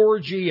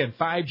 4G and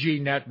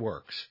 5G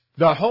networks.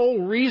 The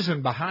whole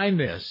reason behind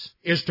this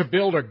is to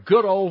build a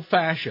good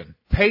old-fashioned,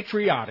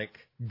 patriotic,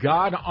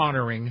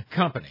 God-honoring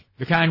company,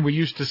 the kind we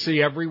used to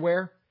see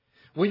everywhere.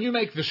 When you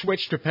make the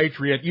switch to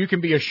Patriot, you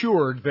can be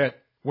assured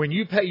that when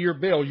you pay your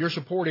bill, you're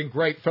supporting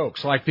great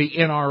folks like the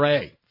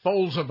NRA,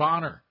 Folds of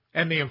Honor,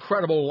 and the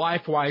incredible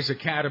LifeWise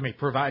Academy,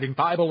 providing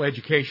Bible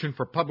education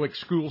for public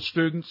school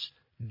students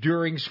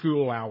during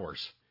school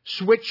hours.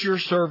 Switch your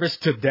service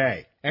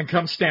today and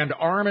come stand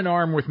arm in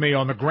arm with me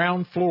on the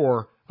ground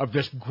floor of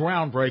this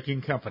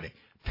groundbreaking company,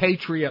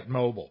 Patriot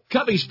Mobile.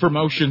 Cubby's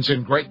Promotions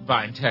in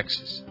Grapevine,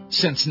 Texas,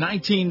 since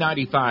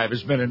 1995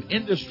 has been an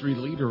industry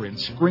leader in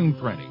screen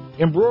printing,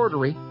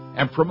 embroidery,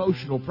 and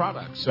promotional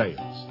product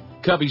sales.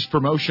 Cubby's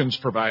Promotions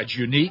provides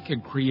unique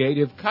and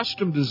creative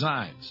custom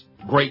designs,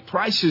 great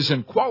prices,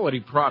 and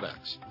quality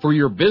products for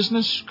your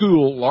business,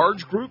 school,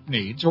 large group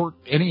needs, or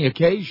any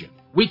occasion.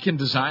 We can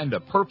design the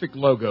perfect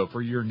logo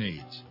for your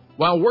needs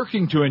while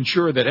working to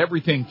ensure that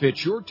everything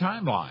fits your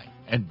timeline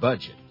and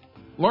budget.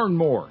 Learn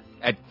more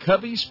at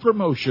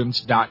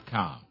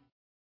Cubby'sPromotions.com.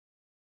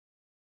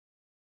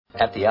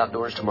 At the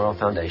Outdoors Tomorrow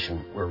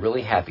Foundation, we're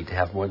really happy to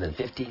have more than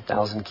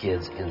 50,000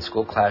 kids in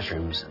school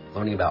classrooms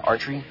learning about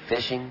archery,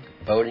 fishing,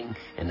 boating,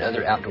 and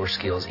other outdoor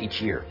skills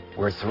each year.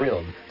 We're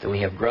thrilled that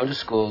we have grown to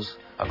schools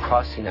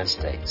across the United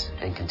States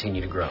and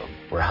continue to grow.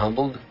 We're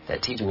humbled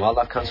that teaching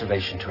wildlife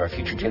conservation to our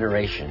future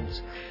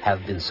generations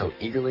have been so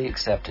eagerly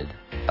accepted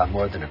by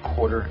more than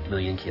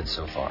 250,000 kids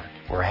so far.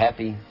 We're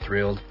happy,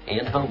 thrilled,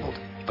 and humbled.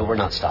 But we're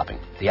not stopping.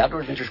 The Outdoor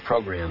Adventures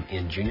program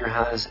in junior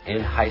highs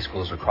and high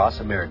schools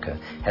across America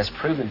has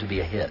proven to be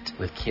a hit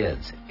with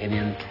kids, and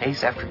in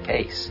case after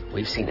case,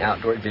 we've seen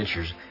Outdoor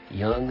Adventures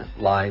young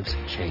lives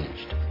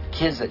changed.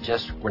 Kids that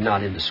just were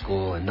not into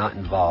school and not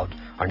involved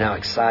are now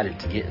excited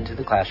to get into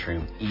the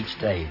classroom each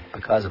day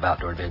because of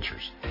Outdoor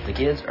Adventures. The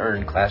kids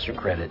earn classroom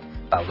credit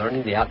by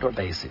learning the outdoor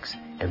basics,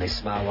 and they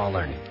smile while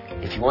learning.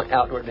 If you want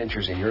Outdoor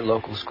Adventures in your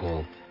local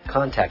school,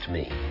 contact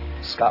me,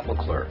 Scott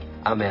McClure.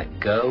 I'm at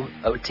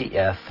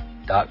gootf.com.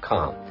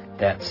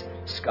 That's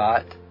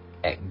Scott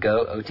at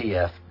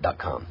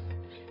gootf.com.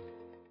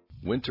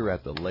 Winter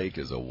at the lake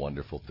is a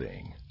wonderful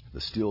thing. The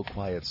still,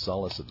 quiet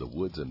solace of the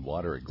woods and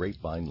water at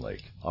Grapevine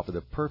Lake offer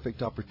the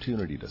perfect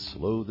opportunity to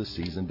slow the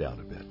season down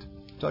a bit.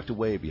 Tucked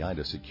away behind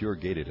a secure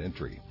gated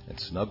entry and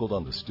snuggled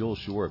on the still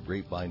shore of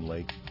Grapevine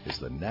Lake is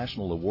the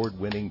national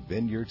award-winning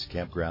Vineyards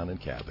Campground and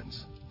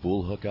Cabins.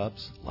 Full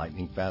hookups,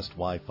 lightning-fast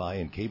Wi-Fi,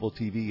 and cable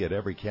TV at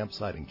every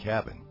campsite and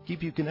cabin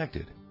keep you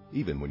connected,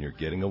 even when you're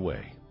getting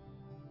away.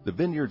 The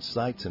Vineyards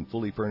sites and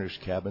fully furnished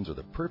cabins are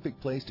the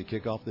perfect place to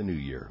kick off the new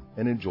year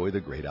and enjoy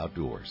the great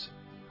outdoors.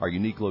 Our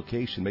unique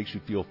location makes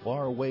you feel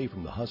far away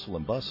from the hustle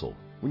and bustle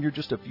when you're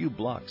just a few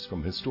blocks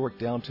from historic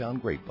downtown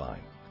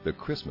Grapevine, the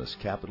Christmas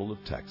capital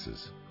of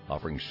Texas,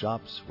 offering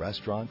shops,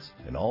 restaurants,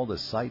 and all the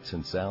sights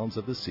and sounds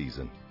of the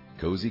season.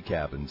 Cozy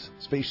cabins,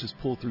 spacious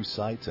pull-through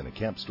sites, and a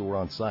camp store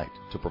on site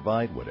to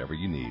provide whatever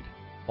you need.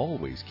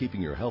 Always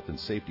keeping your health and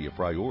safety a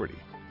priority.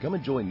 Come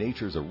enjoy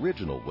nature's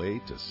original way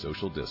to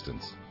social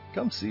distance.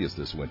 Come see us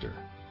this winter.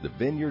 The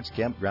Vineyards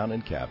Campground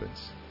and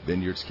Cabins.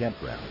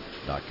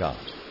 VineyardsCampground.com.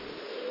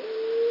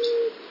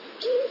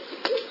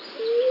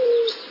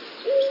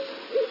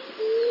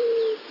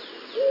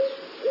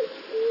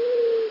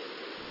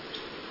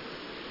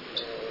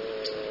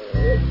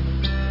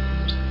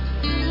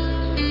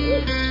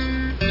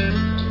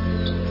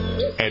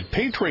 At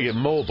Patriot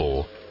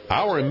Mobile,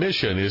 our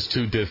mission is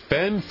to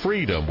defend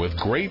freedom with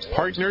great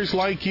partners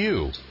like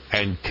you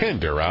and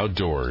Kinder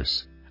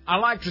Outdoors. I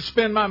like to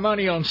spend my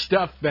money on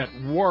stuff that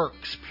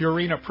works.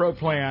 Purina Pro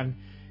Plan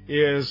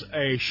is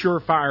a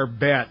surefire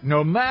bet.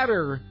 No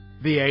matter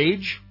the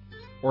age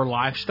or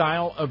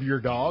lifestyle of your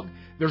dog,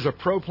 there's a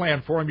Pro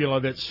Plan formula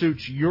that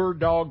suits your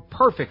dog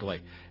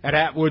perfectly at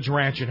Atwood's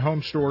Ranch and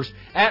Home Stores.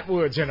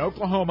 Atwood's in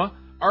Oklahoma,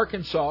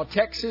 Arkansas,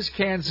 Texas,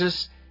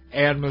 Kansas,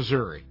 and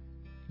Missouri.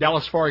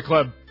 Dallas Safari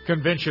Club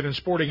Convention and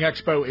Sporting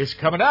Expo is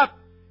coming up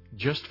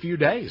just a few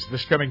days.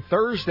 This coming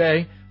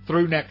Thursday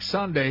through next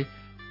Sunday.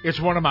 It's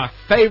one of my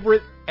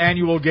favorite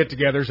annual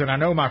get-togethers, and I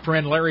know my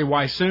friend Larry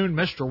Wysoon,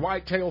 Mr.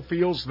 Whitetail,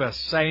 feels the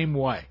same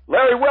way.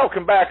 Larry,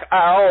 welcome back.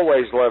 I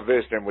always love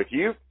visiting with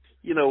you.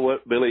 You know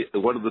what, Billy?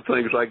 One of the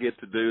things I get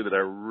to do that I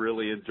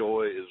really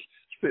enjoy is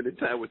spending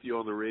time with you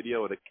on the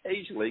radio, and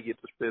occasionally get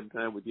to spend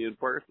time with you in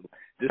person.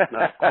 Just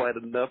not quite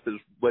enough as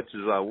much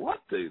as I want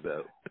to,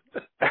 though.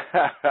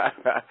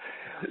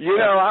 You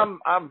know,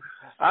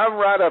 I'm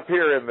right up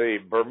here in the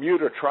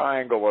Bermuda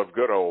Triangle of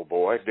good old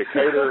boy,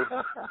 Decatur,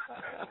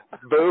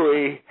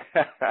 Bowie,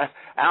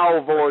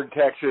 Alvord,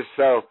 Texas.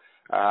 So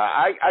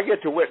I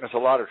get to witness a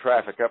lot of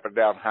traffic up and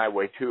down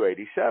Highway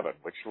 287,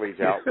 which leads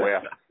out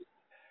west.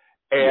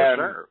 And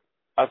yes,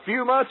 a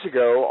few months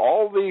ago,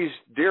 all these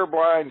deer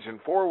blinds and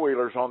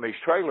four-wheelers on these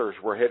trailers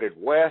were headed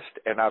west,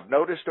 and I've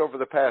noticed over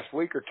the past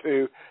week or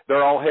two,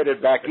 they're all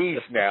headed back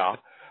east now.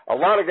 A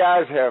lot of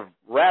guys have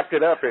wrapped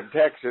it up in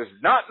Texas.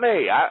 Not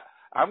me.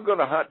 I'm going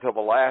to hunt till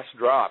the last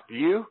drop.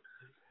 You?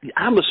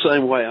 I'm the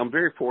same way. I'm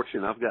very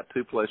fortunate. I've got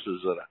two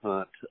places that I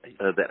hunt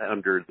that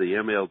under the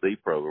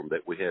MLD program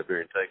that we have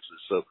here in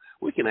Texas, so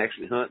we can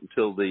actually hunt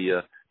until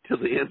the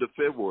end of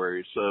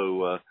February.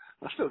 So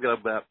I still got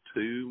about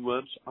 2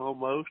 months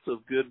almost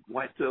of good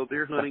whitetail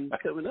deer hunting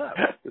coming up.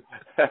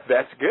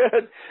 That's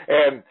good.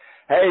 And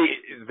hey,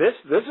 this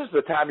is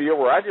the time of year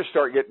where I just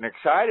start getting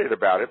excited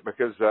about it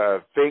because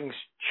things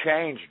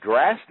change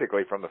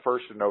drastically from the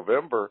 1st of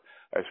November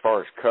as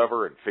far as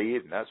cover and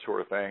feed and that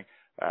sort of thing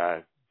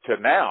to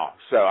now.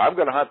 So I'm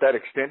going to hunt that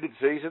extended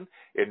season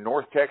in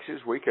North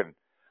Texas. We can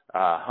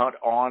hunt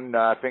on,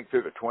 I think,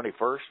 through the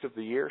 21st of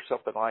the year,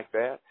 something like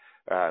that.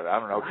 I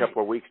don't know, a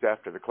couple of weeks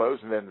after the close,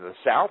 and then the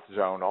South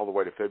Zone all the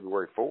way to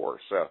February 4th,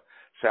 so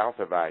south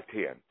of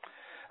I-10.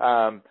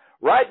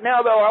 Right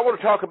now, though, I want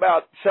to talk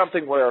about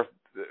something where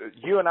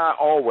you and I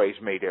always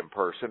meet in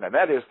person, and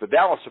that is the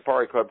Dallas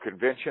Safari Club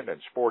Convention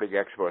and Sporting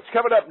Expo. It's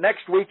coming up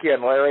next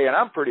weekend, Larry, and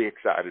I'm pretty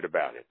excited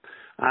about it.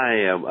 I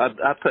am.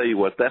 I tell you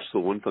what, that's the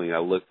one thing I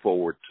look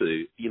forward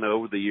to. You know,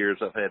 over the years,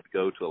 I've had to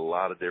go to a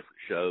lot of different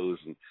shows,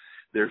 and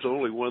there's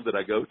only one that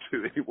I go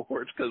to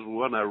anymore. It's because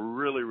one I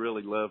really,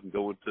 really love and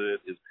going to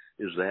it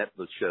is that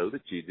the show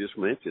that you just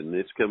mentioned.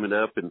 It's coming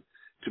up, and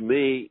to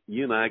me,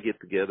 you and I get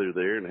together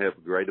there and have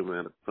a great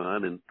amount of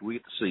fun, and we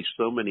get to see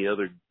so many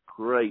other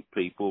great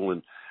people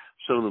and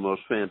some of the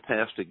most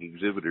fantastic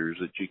exhibitors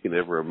that you can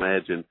ever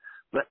imagine.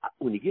 But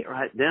when you get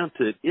right down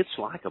to it, it's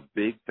like a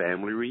big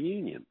family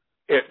reunion.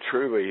 It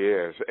truly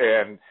is,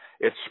 and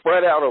it's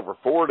spread out over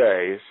 4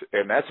 days,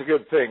 and that's a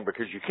good thing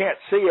because you can't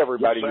see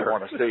everybody you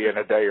want to see in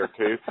a day or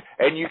two,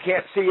 and you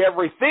can't see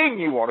everything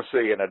you want to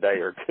see in a day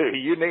or two.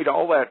 You need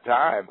all that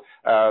time.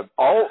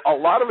 A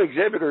lot of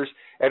exhibitors,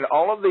 and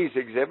all of these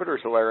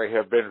exhibitors, Larry,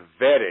 have been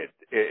vetted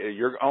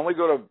You're only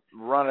going to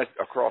run it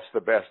across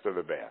the best of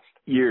the best.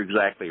 You're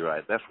exactly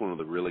right. That's one of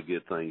the really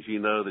good things. You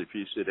know that if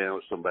you sit down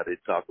with somebody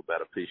to talk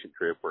about a fishing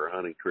trip or a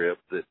hunting trip,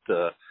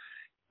 that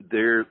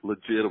they're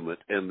legitimate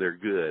and they're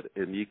good.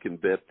 And you can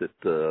bet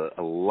that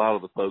a lot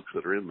of the folks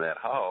that are in that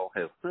hall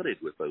have hunted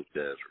with those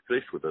guys or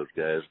fished with those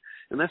guys.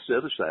 And that's the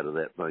other side of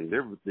that thing.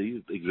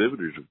 These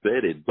exhibitors are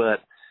vetted, but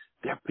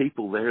there are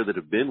people there that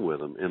have been with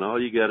them. And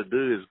all you got to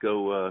do is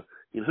go,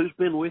 who's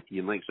been with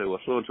you? And they say, well,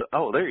 so-and-so,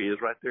 oh, there he is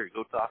right there.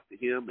 Go talk to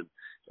him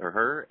or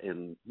her.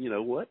 And you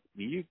know what?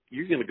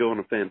 You're going to go on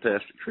a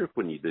fantastic trip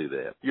when you do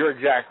that. You're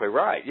exactly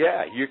right.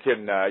 Yeah, you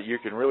can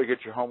really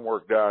get your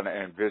homework done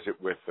and visit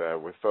with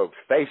folks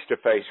face to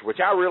face, which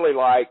I really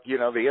like. You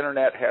know, the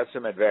internet has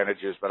some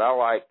advantages, but I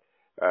like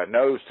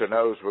nose to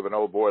nose with an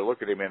old boy,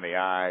 look at him in the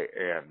eye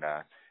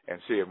and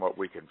seeing what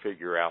we can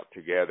figure out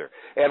together.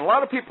 And a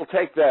lot of people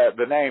take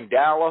the name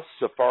Dallas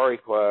Safari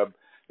Club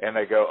and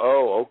they go,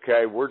 oh,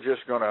 okay, we're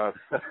just gonna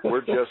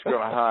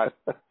hunt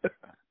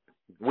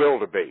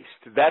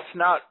wildebeest. That's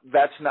not,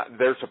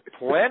 there's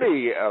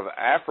plenty of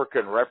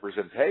African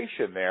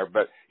representation there,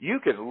 but you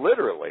can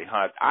literally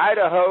hunt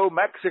Idaho,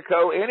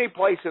 Mexico, any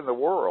place in the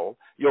world,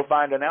 you'll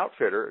find an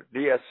outfitter at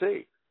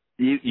DSC.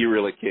 You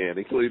really can,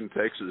 including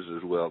Texas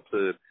as well,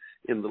 too.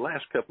 In the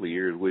last couple of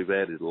years, we've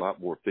added a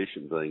lot more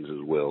fishing things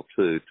as well,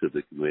 too, to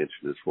the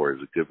convention as far as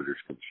exhibitors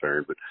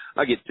concerned. But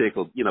I get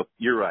tickled. You know,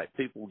 you're right.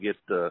 People get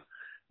to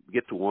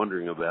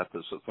wondering about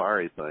the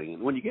safari thing.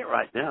 And when you get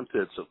right down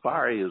to it,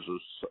 safari is a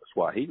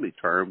Swahili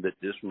term that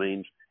just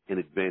means an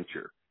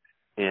adventure.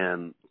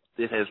 And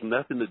it has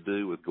nothing to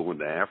do with going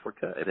to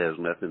Africa. It has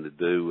nothing to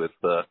do with,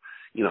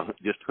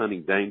 just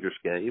hunting dangerous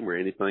game or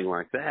anything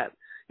like that.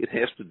 It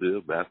has to do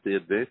about the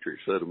adventure.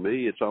 So to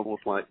me, it's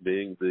almost like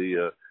being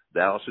the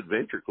Dallas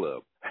Adventure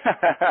Club.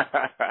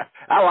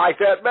 I like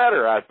that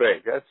better, I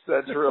think.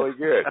 That's really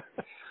good.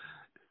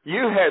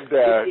 You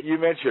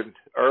mentioned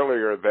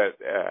earlier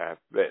that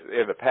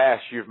in the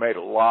past you've made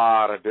a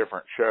lot of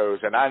different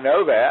shows, and I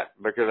know that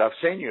because I've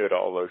seen you at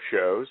all those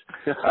shows.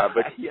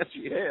 But yes,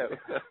 you have.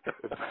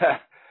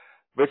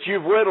 But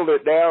you've whittled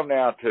it down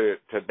now to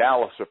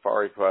Dallas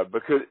Safari Club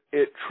because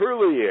it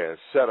truly is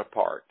set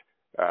apart.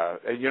 And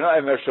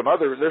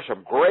there's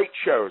some great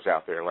shows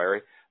out there,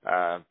 Larry.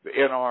 The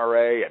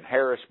NRA and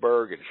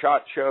Harrisburg and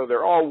SHOT Show,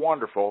 they're all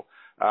wonderful.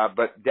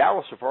 But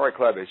Dallas Safari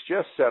Club is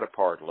just set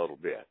apart a little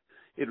bit.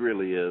 It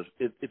really is.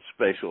 It's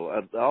special.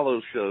 All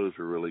those shows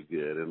are really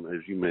good. And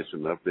as you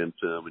mentioned, I've been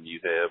to them and you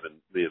have, and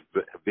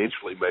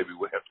eventually maybe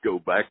we'll have to go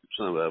back to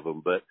some of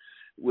them. But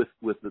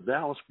with the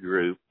Dallas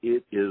group,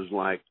 it is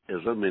like,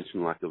 as I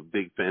mentioned, like a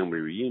big family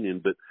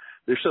reunion. But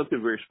there's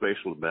something very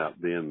special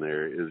about being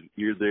there. Is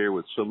you're there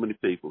with so many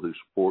people who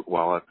support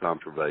wildlife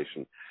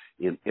conservation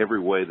in every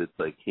way that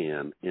they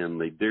can,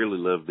 and they dearly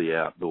love the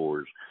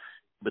outdoors.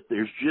 But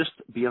there's just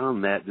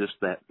beyond that, just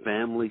that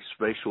family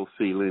special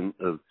feeling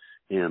of,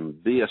 and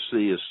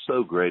DSC is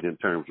so great in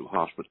terms of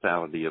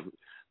hospitality of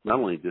not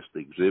only just the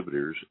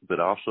exhibitors, but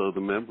also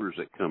the members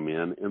that come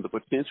in and the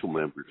potential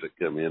members that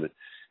come in.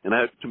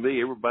 And to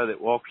me, everybody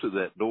that walks through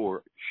that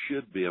door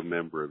should be a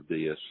member of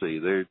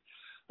DSC.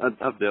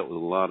 I've dealt with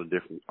a lot of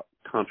different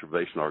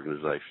conservation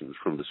organizations,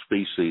 from the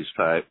species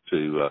type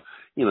to,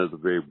 the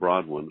very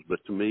broad ones. But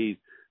to me,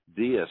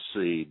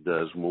 DSC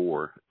does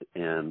more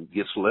and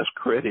gets less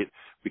credit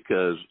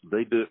because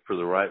they do it for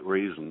the right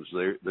reasons.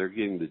 They're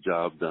getting the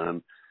job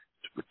done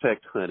to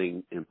protect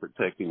hunting and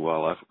protecting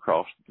wildlife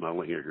across, not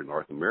only here in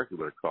North America,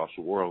 but across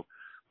the world.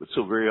 But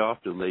so very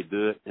often they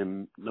do it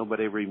and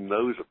nobody ever even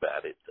knows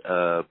about it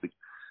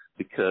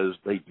because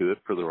they do it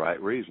for the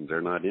right reasons.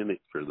 They're not in it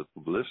for the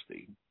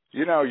publicity.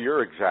 You know,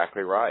 you're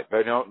exactly right.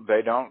 They don't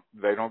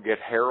get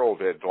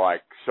heralded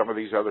like some of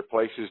these other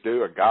places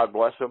do, and God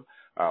bless them.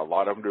 A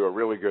lot of them do a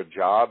really good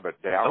job,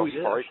 but Dallas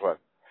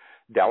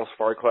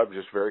Safari Club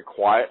just very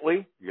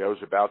quietly goes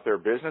about their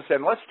business.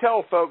 And let's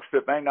tell folks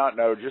that may not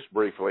know, just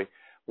briefly,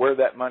 where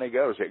that money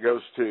goes. It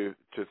goes to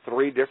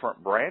three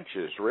different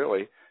branches,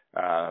 really: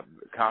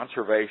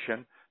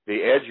 conservation,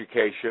 the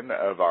education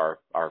of our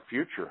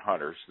future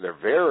hunters. They're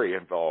very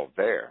involved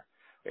there,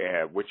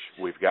 which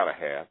we've got to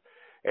have.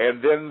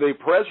 And then the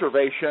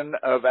preservation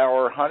of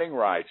our hunting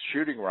rights,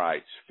 shooting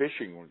rights,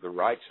 fishing, the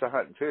rights to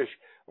hunt and fish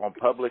on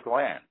public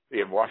land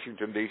in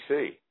Washington,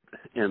 D.C.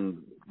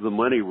 And the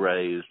money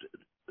raised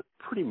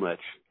pretty much,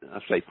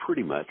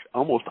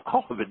 almost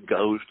all of it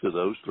goes to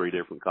those three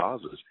different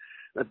causes.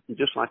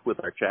 Just like with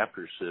our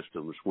chapter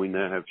systems, we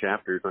now have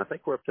chapters. I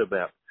think we're up to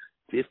about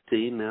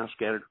 15 now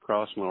scattered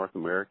across North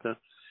America.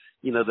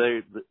 You know,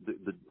 the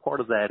part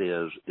of that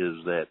is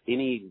that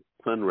any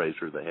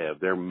fundraiser they have,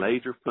 their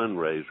major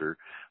fundraiser,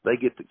 they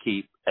get to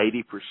keep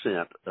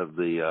 80% of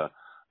the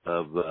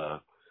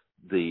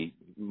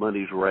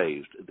monies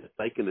raised.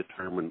 They can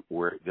determine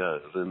where it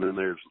goes, and then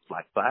there's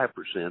like 5%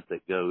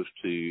 that goes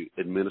to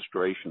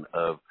administration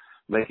of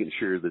making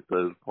sure that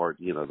those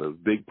those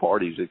big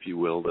parties, if you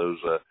will, those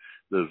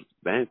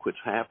banquets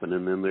happen,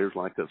 and then there's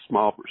like a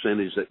small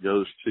percentage that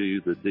goes to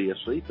the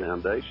DSC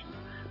Foundation.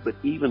 But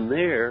even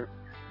there,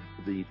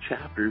 the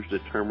chapters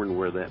determine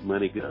where that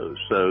money goes.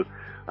 So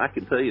I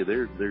can tell you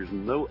there's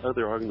no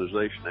other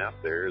organization out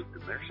there, and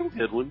there's some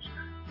good ones,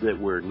 that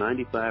where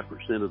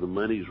 95% of the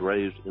money is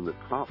raised in the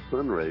top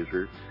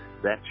fundraiser,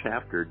 that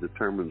chapter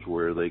determines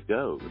where they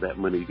go, that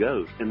money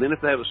goes. And then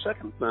if they have a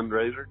second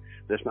fundraiser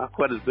that's not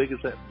quite as big as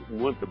that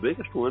one, the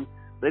biggest one,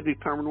 they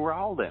determine where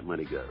all that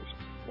money goes.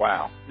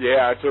 Wow.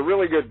 Yeah, it's a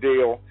really good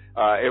deal.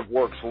 It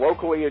works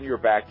locally in your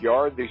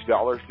backyard, these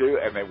dollars do,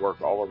 and they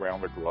work all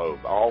around the globe.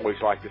 I always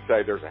like to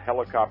say there's a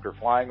helicopter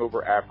flying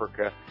over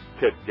Africa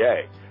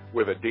today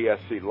with a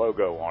DSC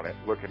logo on it,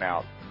 looking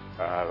out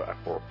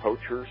for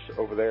poachers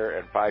over there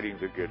and fighting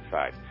the good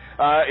fight.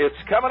 It's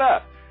coming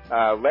up.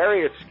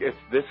 Larry, it's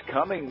this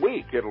coming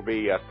week. It'll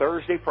be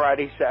Thursday,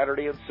 Friday,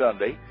 Saturday, and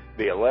Sunday,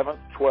 the 11th,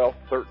 12th,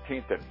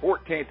 13th, and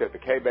 14th at the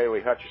Kay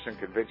Bailey Hutchison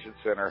Convention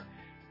Center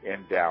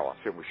in Dallas,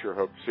 and we sure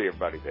hope to see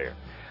everybody there.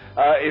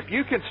 If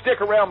you can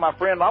stick around, my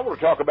friend, I want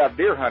to talk about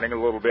deer hunting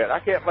a little bit. I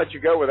can't let you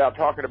go without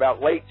talking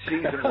about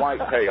late-season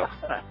whitetail.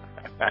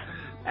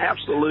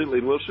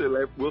 Absolutely. We'll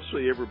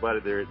see everybody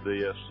there at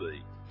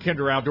DSC.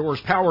 Kinder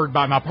Outdoors, powered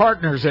by my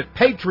partners at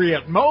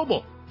Patriot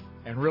Mobile,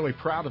 and really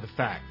proud of the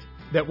fact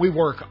that we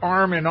work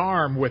arm in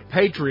arm with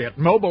Patriot,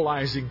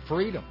 mobilizing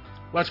freedom.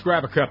 Let's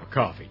grab a cup of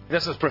coffee.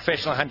 This is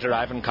professional hunter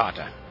Ivan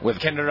Carter with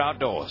Kinder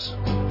Outdoors.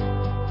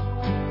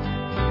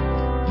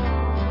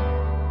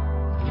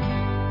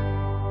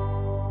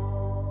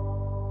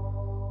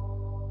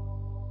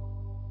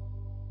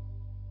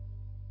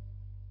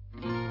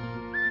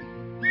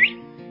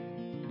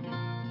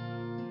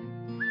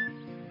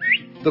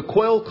 The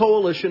Quail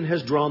Coalition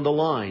has drawn the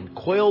line.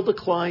 Quail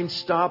decline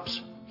stops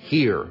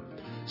here.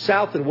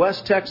 South and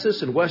West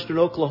Texas and western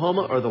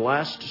Oklahoma are the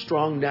last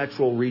strong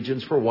natural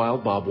regions for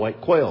wild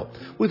bobwhite quail.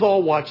 We've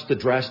all watched the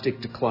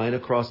drastic decline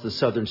across the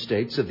southern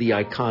states of the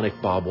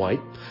iconic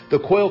bobwhite. The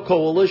Quail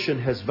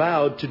Coalition has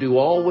vowed to do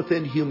all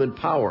within human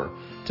power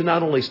to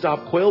not only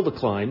stop quail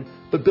decline,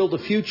 but build a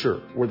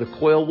future where the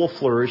quail will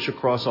flourish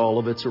across all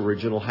of its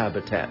original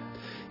habitat.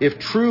 If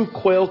true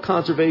quail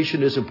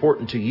conservation is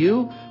important to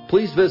you,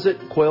 please visit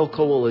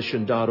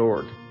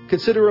quailcoalition.org.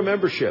 Consider a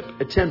membership,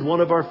 attend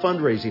one of our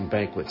fundraising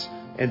banquets,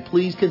 and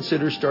please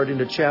consider starting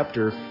a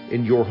chapter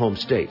in your home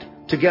state.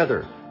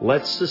 Together,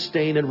 let's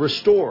sustain and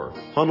restore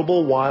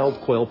huntable wild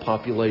quail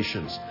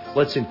populations.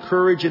 Let's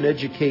encourage and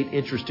educate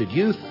interested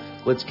youth.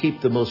 Let's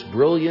keep the most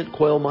brilliant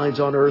quail minds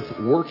on earth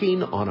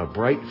working on a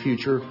bright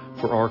future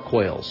for our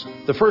quails.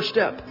 The first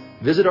step,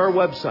 visit our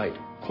website,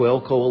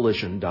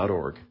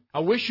 quailcoalition.org. I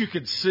wish you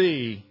could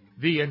see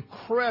the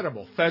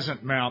incredible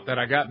pheasant mount that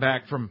I got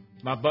back from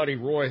my buddy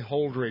Roy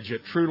Holdridge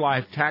at True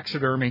Life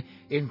Taxidermy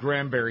in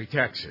Granbury,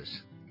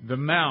 Texas. The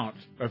mount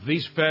of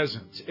these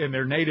pheasants in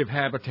their native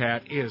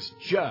habitat is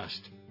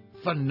just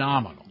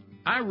phenomenal.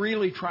 I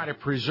really try to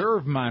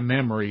preserve my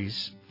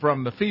memories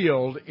from the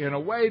field in a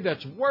way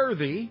that's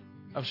worthy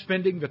of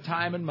spending the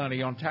time and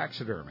money on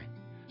taxidermy.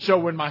 So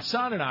when my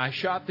son and I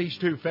shot these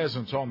two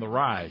pheasants on the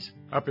rise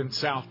up in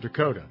South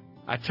Dakota,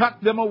 I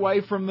tucked them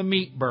away from the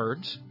meat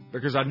birds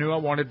because I knew I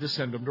wanted to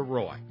send them to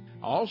Roy.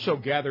 I also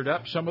gathered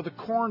up some of the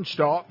corn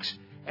stalks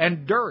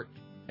and dirt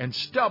and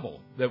stubble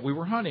that we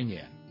were hunting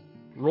in.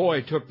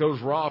 Roy took those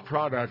raw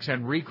products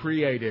and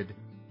recreated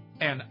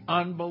an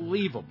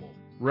unbelievable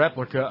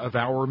replica of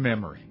our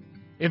memory.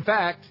 In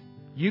fact,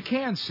 you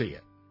can see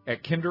it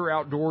at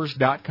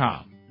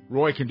kinderoutdoors.com.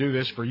 Roy can do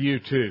this for you,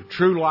 too.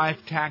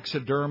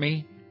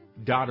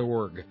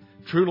 TrueLifeTaxidermy.org.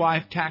 True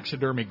Life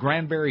Taxidermy,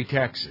 Granbury,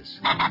 Texas.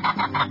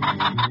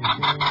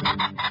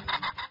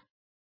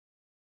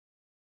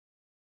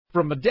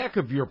 From the deck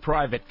of your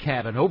private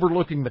cabin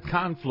overlooking the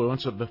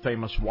confluence of the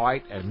famous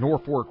White and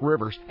Norfolk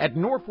rivers at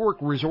Norfolk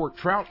Resort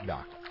Trout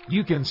Dock,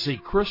 you can see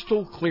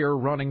crystal clear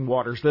running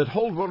waters that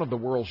hold one of the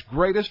world's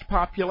greatest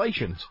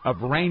populations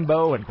of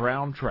rainbow and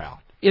brown trout.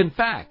 In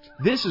fact,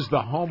 this is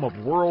the home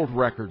of world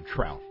record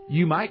trout.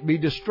 You might be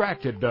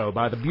distracted, though,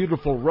 by the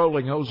beautiful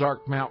rolling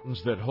Ozark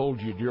Mountains that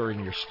hold you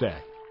during your stay.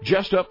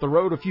 Just up the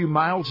road a few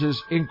miles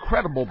is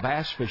incredible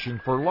bass fishing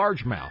for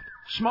largemouth,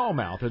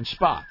 smallmouth, and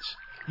spots.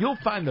 You'll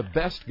find the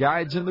best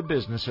guides in the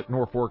business at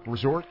Norfolk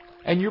Resort,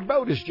 and your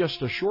boat is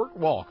just a short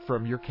walk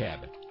from your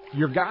cabin.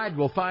 Your guide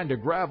will find a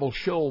gravel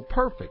shoal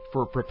perfect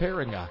for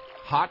preparing a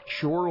hot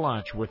shore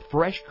lunch with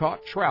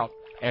fresh-caught trout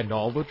and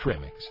all the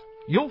trimmings.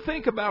 You'll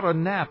think about a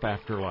nap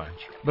after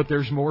lunch, but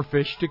there's more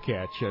fish to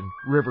catch and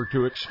river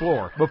to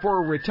explore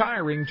before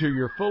retiring to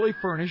your fully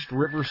furnished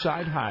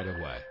riverside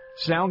hideaway.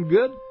 Sound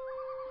good?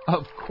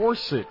 Of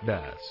course it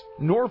does.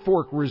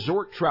 Norfolk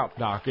Resort Trout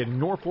Dock in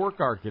Norfolk,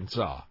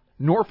 Arkansas.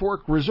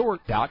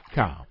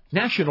 NorfolkResort.com.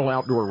 National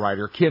outdoor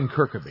writer Ken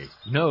Kirkaby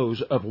knows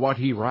of what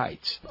he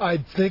writes. I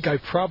think I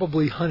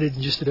probably hunted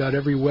in just about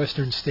every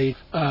western state.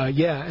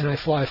 And I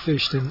fly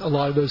fished in a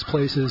lot of those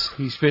places.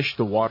 He's fished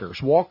the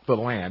waters, walked the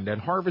land,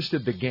 and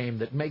harvested the game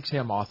that makes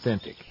him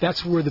authentic.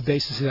 That's where the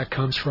basis of that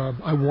comes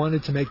from. I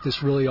wanted to make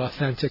this really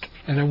authentic,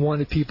 and I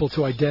wanted people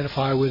to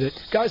identify with it.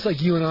 Guys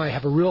like you and I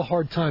have a real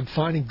hard time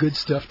finding good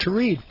stuff to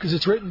read because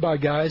it's written by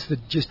guys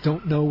that just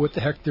don't know what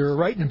the heck they're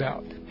writing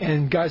about.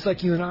 And guys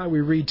like you and I, we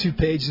read 2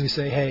 pages and we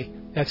say, hey,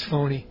 that's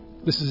phony.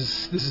 This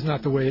is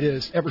not the way it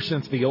is. Ever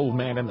since The Old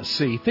Man and the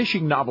Sea,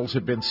 fishing novels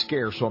have been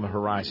scarce on the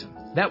horizon.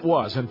 That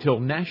was until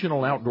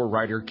national outdoor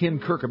writer Ken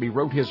Kirkaby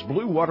wrote his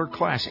Blue Water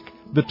Classic,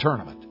 The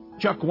Tournament.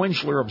 Chuck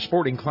Winchler of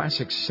Sporting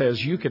Classics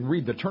says you can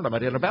read The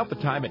Tournament in about the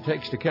time it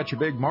takes to catch a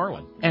big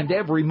marlin. And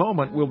every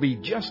moment will be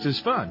just as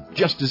fun,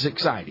 just as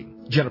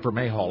exciting. Jennifer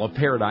Mayhall of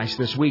Paradise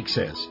This Week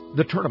says,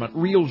 The Tournament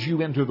reels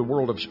you into the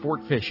world of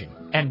sport fishing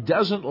and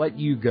doesn't let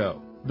you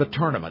go. The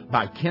Tournament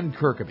by Ken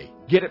Kirkaby.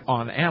 Get it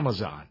on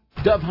Amazon.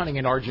 Dove hunting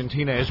in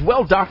Argentina is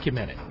well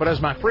documented, but as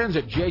my friends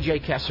at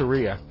JJ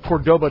Caceria,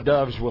 Cordoba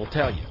Doves will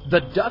tell you, the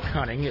duck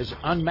hunting is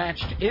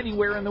unmatched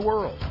anywhere in the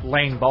world.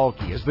 Lane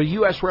Balky is the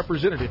U.S.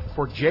 representative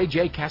for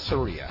JJ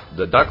Caceria.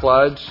 The Duck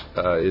Lodge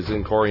is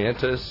in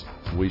Corrientes.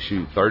 We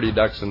shoot 30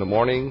 ducks in the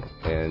morning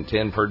and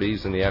 10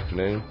 perdees in the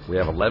afternoon. We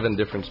have 11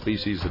 different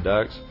species of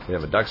ducks. We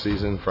have a duck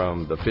season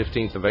from the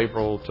 15th of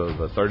April to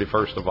the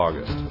 31st of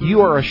August.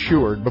 You are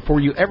assured before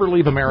you ever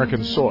leave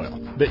American soil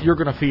that you're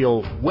going to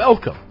feel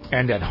welcome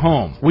and at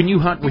home when you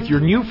hunt with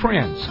your new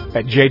friends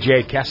at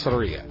JJ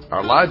Caceria.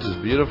 Our lodge is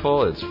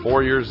beautiful. It's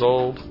 4 years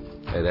old.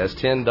 It has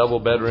 10 double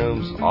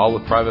bedrooms, all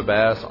with private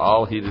baths,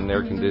 all heated and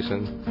air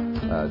conditioned.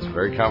 It's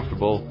very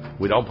comfortable.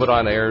 We don't put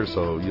on air,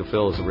 so you'll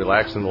feel as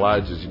relaxed in the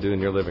lodge as you do in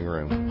your living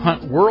room.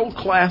 Hunt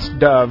world-class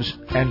doves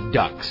and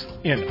ducks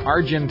in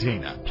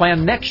Argentina.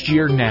 Plan next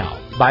year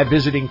now by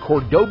visiting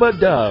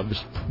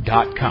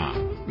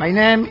CordobaDoves.com. My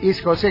name is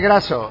Jose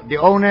Grasso, the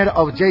owner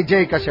of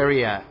JJ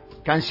Caceria.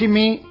 Can see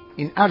me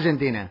in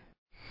Argentina.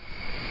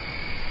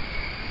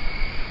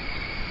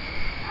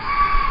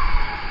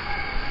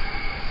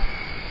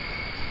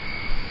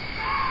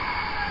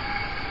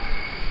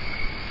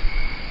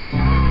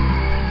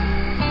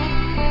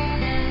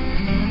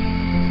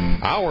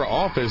 Our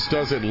office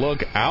doesn't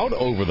look out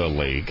over the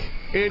lake.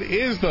 It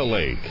is the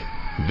lake.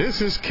 This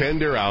is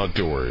Kinder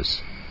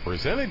Outdoors,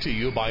 presented to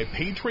you by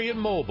Patriot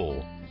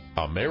Mobile,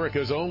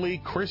 America's only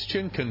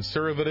Christian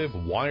conservative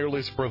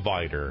wireless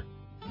provider.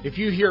 If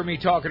you hear me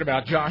talking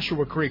about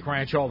Joshua Creek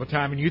Ranch all the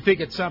time and you think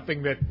it's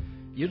something that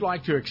you'd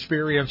like to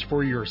experience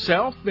for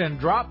yourself, then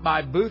drop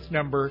by booth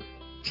number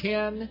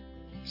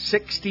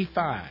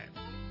 1065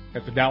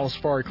 at the Dallas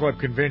Safari Club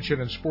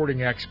Convention and Sporting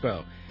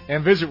Expo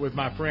and visit with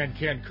my friend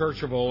Ken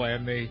Kercheval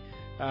and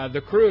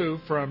the crew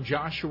from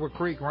Joshua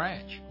Creek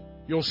Ranch.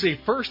 You'll see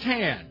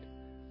firsthand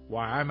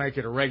why I make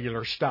it a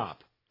regular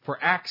stop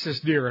for axis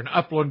deer and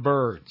upland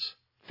birds,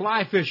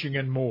 fly fishing,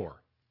 and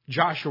more.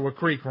 Joshua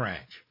Creek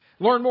Ranch.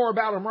 Learn more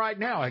about them right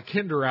now at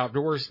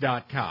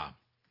kinderoutdoors.com.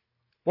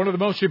 One of the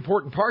most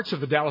important parts of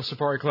the Dallas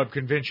Safari Club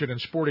Convention and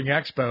Sporting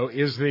Expo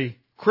is the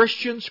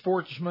Christian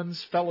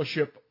Sportsman's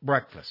Fellowship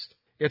Breakfast.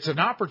 It's an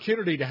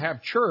opportunity to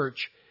have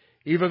church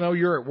even though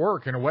you're at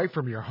work and away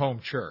from your home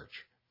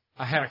church.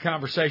 I had a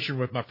conversation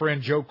with my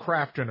friend Joe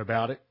Crafton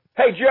about it.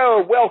 Hey,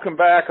 Joe, welcome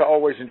back. I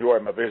always enjoy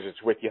my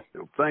visits with you.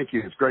 Thank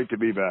you. It's great to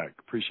be back.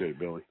 Appreciate it,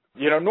 Billy.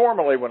 You know,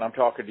 normally when I'm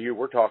talking to you,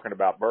 we're talking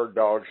about bird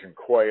dogs and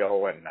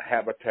quail and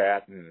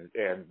habitat and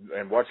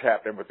what's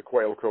happening with the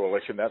Quail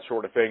Coalition, that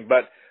sort of thing.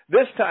 But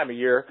this time of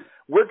year,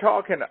 we're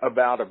talking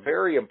about a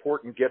very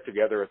important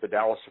get-together at the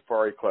Dallas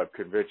Safari Club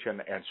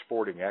Convention and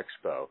Sporting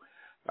Expo.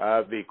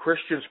 The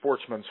Christian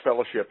Sportsman's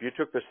Fellowship. You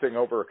took this thing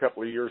over a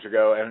couple of years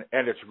ago,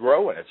 and it's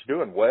growing. It's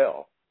doing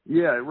well.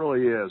 Yeah, it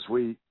really is.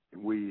 We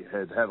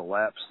had a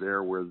lapse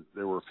there where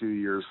there were a few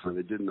years when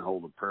they didn't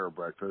hold a prayer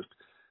breakfast,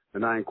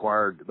 and I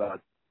inquired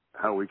about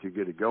how we could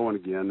get it going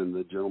again, and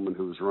the gentleman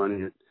who was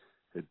running it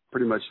had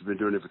pretty much been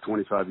doing it for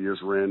 25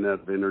 years, ran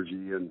out of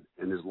energy, and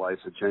his life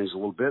had changed a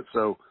little bit.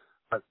 So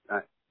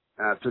I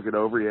took it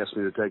over. He asked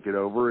me to take it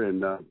over,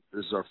 and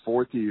this is our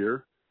 4th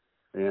year.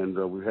 And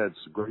we've had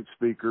some great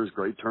speakers,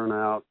 great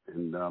turnout,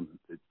 and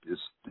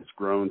it's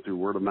grown through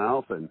word of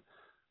mouth and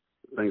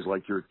things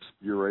like your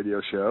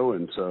radio show.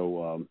 And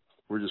so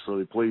we're just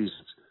really pleased.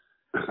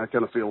 I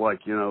kind of feel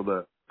like, you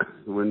know,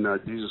 when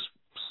Jesus,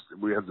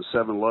 we have the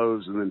 7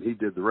 loaves and then he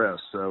did the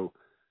rest. So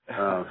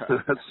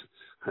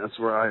that's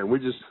where I am. We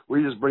just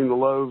bring the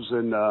loaves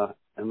and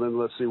then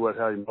let's see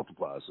how he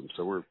multiplies them.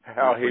 So we're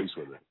pleased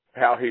with it.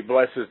 How he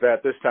blesses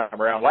that this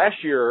time around.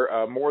 Last year,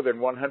 more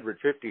than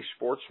 150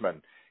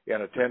 sportsmen in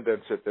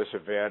attendance at this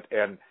event,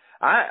 and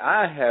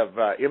I have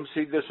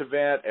emceed this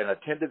event and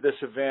attended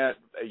this event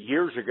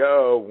years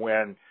ago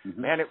when,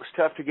 man, it was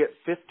tough to get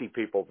 50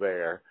 people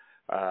there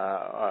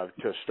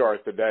to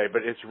start the day,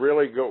 but it's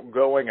really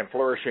going and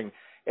flourishing,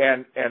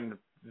 and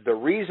the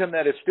reason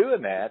that it's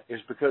doing that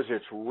is because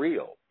it's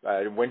real.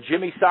 When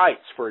Jimmy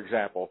Seitz, for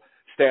example,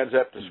 stands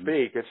up to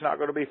speak, it's not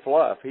going to be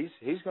fluff.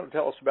 He's going to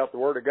tell us about the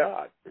Word of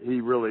God.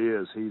 He really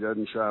is. He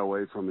doesn't shy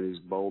away from it. He's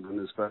bold in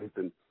his faith,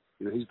 and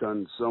he's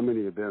done so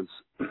many events.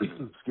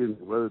 excuse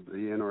me, whether the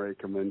NRA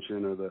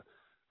convention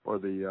or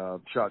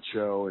the SHOT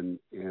Show, and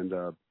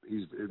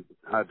he's in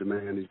high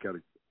demand. He's got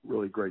a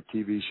really great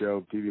TV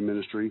show, TV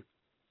ministry.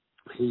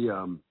 He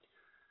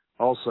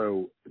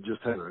also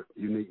just had a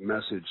unique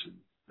message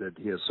that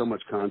he has so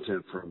much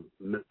content from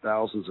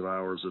thousands of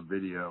hours of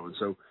video, and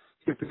so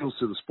he appeals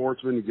to the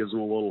sportsman. He gives them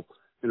a little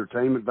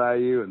entertainment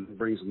value and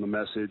brings them the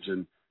message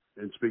and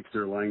speaks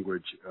their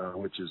language,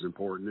 which is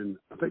important. And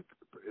I think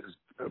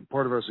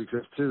part of our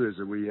success too is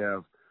that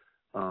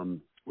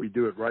we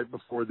do it right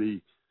before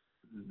the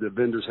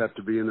vendors have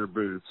to be in their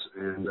booths,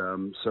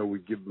 and so we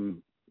give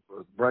them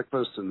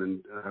breakfast and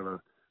then have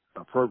a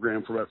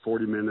program for about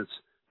 40 minutes,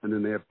 and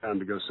then they have time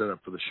to go set up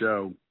for the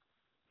show.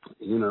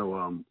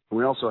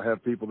 We also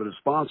have people that have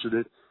sponsored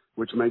it,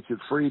 which makes it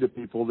free to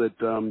people that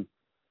don't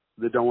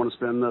want to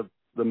spend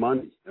the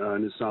money,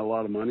 and it's not a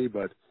lot of money,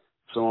 but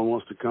if someone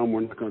wants to come,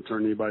 we're not going to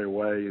turn anybody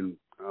away. And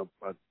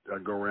I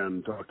go around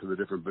and talk to the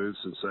different booths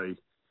and say,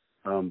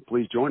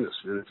 please join us.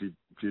 And if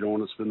you don't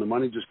want to spend the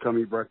money, just come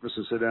eat breakfast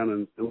and sit down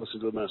and listen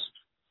to the message.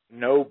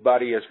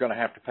 Nobody is going to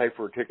have to pay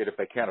for a ticket if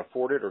they can't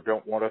afford it or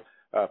don't want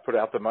to put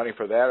out the money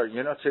for that. Or,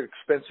 it's an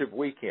expensive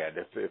weekend.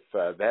 If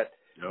that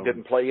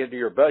didn't play into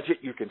your budget,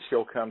 you can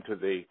still come to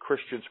the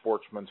Christian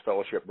Sportsman's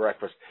Fellowship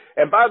Breakfast.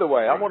 And by the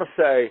way, I want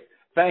to say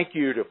thank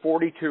you to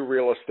 42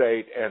 Real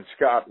Estate and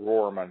Scott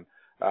Rohrman.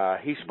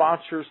 He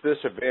sponsors this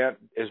event,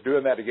 is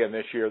doing that again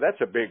this year.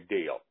 That's a big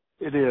deal.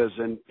 It is,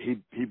 and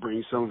he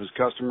brings some of his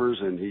customers,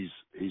 and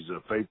he's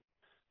a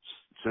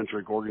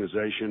faith-centric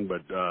organization,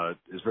 but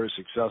is very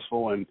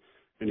successful, and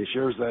he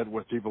shares that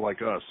with people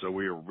like us. So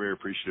we are very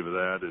appreciative of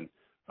that, and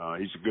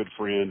he's a good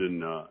friend,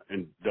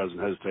 and doesn't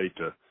hesitate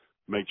to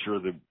make sure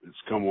that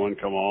it's come one,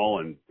 come all,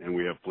 and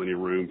we have plenty of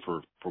room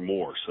for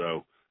more.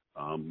 So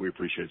we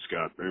appreciate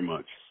Scott very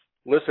much.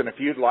 Listen, if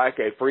you'd like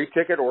a free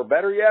ticket, or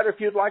better yet, if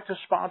you'd like to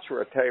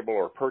sponsor a table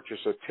or purchase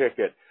a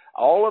ticket,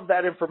 all of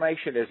that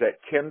information is at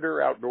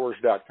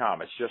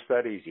kinderoutdoors.com. It's just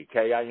that easy.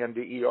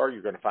 KINDER.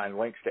 You're going to find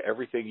links to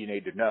everything you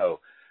need to know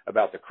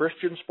about the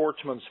Christian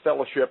Sportsman's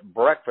Fellowship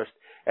Breakfast,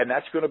 and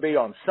that's going to be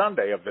on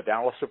Sunday of the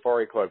Dallas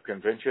Safari Club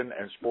Convention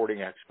and Sporting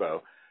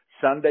Expo,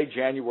 Sunday,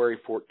 January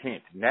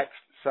 14th, next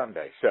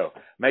Sunday. So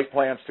make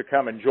plans to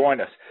come and join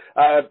us.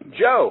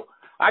 Joe,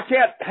 I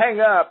can't hang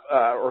up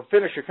or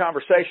finish a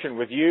conversation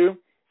with you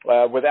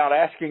without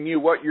asking you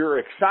what you're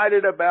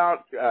excited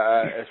about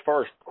as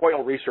far as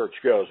quail research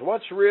goes.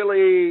 What's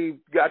really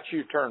got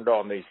you turned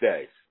on these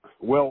days?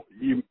 Well,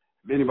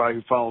 anybody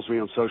who follows me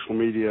on social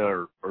media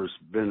or has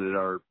been at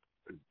our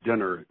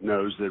dinner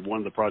knows that one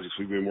of the projects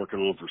we've been working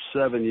on for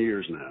 7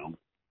 years now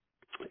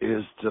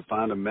is to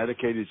find a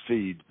medicated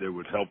feed that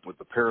would help with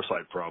the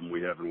parasite problem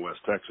we have in West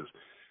Texas.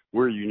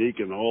 We're unique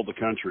in all the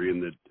country in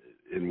that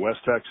in West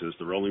Texas,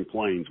 the Rolling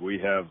Plains, we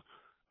have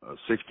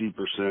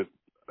 60%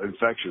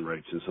 infection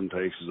rates, in some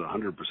cases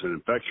 100%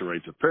 infection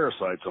rates of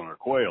parasites on our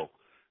quail.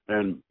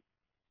 And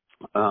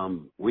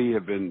we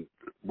have been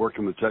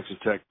working with Texas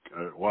Tech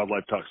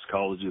Wildlife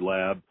Toxicology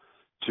Lab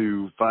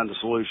to find a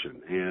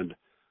solution.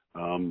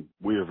 And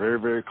we are very,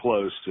 very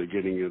close to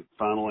getting a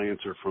final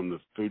answer from the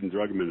Food and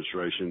Drug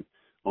Administration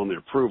on the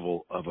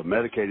approval of a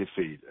medicated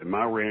feed. At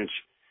my ranch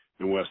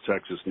in West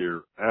Texas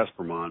near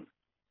Aspermont,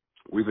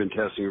 we've been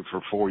testing it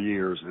for 4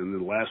 years. And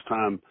the last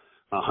time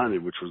I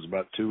hunted, which was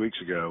about 2 weeks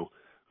ago,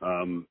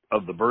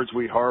 of the birds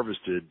we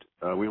harvested,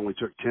 we only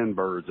took 10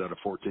 birds out of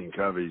 14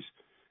 coveys.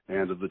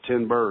 And of the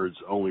 10 birds,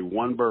 only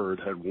one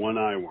bird had one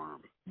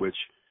eyeworm, which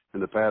in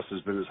the past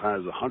has been as high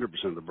as 100%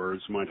 of the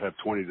birds might have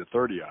 20 to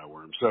 30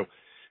 eyeworms. So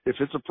if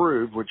it's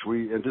approved, which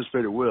we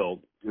anticipate it will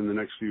in the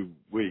next few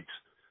weeks,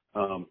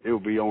 it will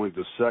be only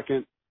the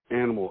second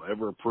animal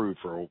ever approved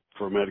for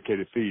a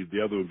medicated feed.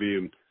 The other would be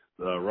in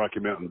Rocky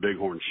Mountain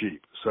Bighorn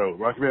sheep. So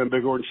Rocky Mountain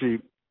Bighorn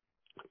sheep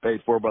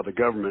paid for by the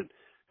government,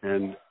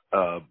 and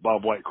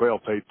Bob White quail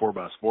paid for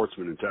by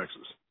sportsmen in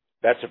Texas.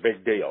 That's a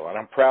big deal, and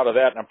I'm proud of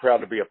that, and I'm proud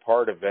to be a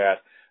part of that.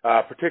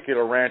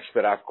 Particular ranch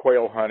that I've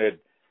quail hunted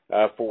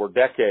for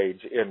decades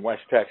in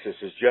West Texas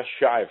is just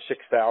shy of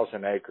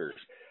 6,000 acres.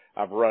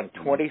 I've run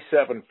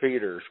 27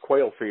 feeders,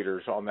 quail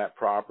feeders on that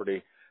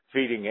property,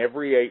 feeding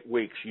every 8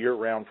 weeks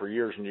year-round for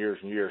years and years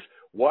and years.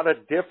 What a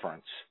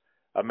difference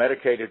a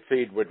medicated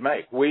feed would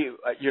make. We're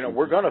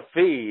going to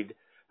feed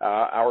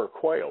our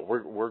quail.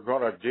 We're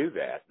going to do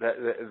that.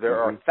 There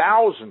are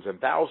thousands and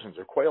thousands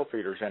of quail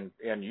feeders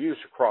in use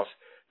across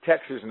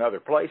Texas and other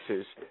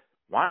places.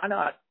 Why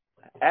not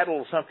add a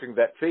little something to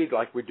that feed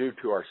like we do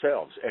to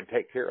ourselves and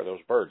take care of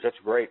those birds? That's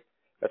great.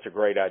 That's a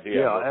great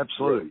idea. Yeah,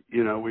 absolutely.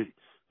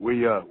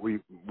 We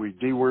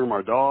deworm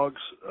our dogs,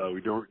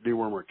 we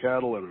deworm our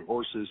cattle and our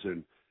horses,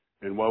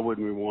 and why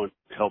wouldn't we want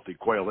healthy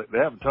quail? They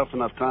have a tough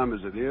enough time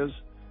as it is.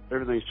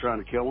 Everything's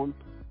trying to kill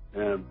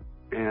them,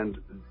 and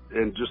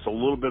just a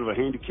little bit of a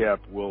handicap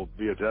will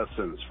be a death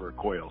sentence for a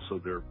quail. So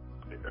they're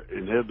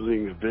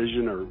inhibiting the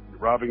vision or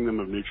robbing them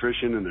of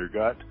nutrition in their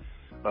gut.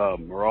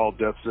 are all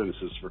death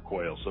sentences for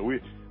quail. So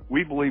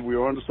we believe we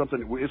are onto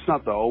something. It's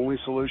not the only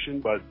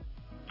solution, but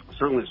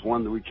certainly it's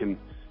one that we can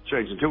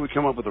change. Until we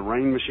come up with a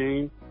rain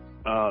machine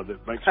that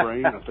makes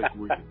rain, I think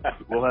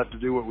we'll have to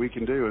do what we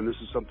can do, and this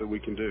is something we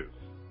can do.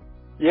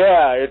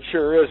 Yeah, it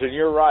sure is, and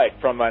you're right.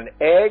 From an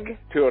egg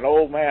to an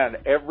old man,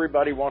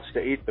 everybody wants to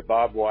eat the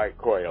bobwhite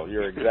quail.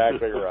 You're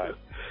exactly right.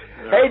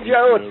 Hey,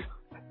 Joe, it's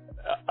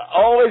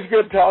always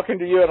good talking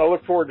to you, and I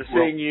look forward to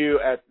seeing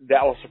you at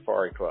Dallas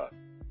Safari Club.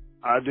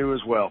 I do as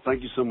well.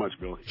 Thank you so much,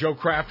 Billy. Joe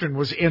Crafton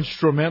was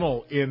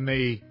instrumental in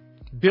the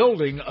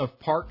building of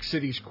Park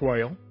Cities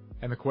Quail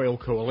and the Quail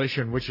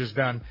Coalition, which has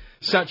done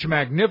such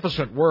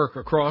magnificent work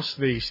across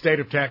the state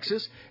of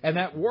Texas, and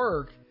that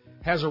work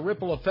has a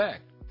ripple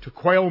effect to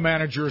quail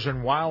managers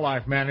and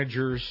wildlife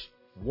managers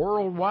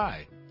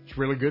worldwide. It's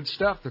really good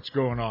stuff that's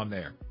going on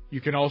there.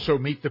 You can also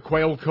meet the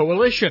Quail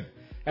Coalition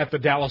at the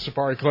Dallas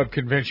Safari Club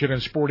Convention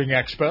and Sporting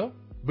Expo,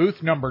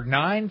 booth number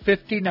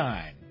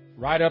 959,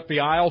 right up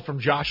the aisle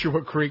from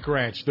Joshua Creek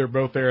Ranch. They're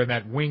both there in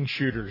that wing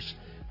shooters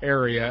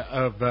area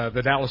of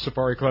the Dallas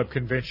Safari Club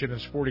Convention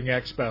and Sporting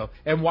Expo.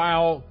 And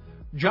while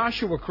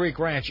Joshua Creek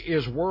Ranch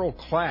is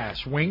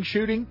world-class wing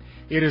shooting,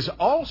 it is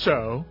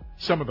also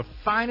some of the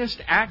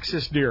finest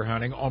axis deer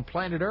hunting on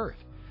planet Earth.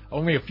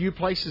 Only a few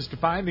places to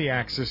find the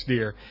axis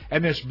deer,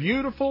 and this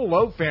beautiful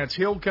low-fence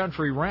hill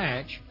country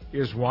ranch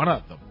is one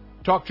of them.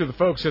 Talk to the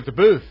folks at the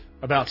booth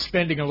about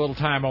spending a little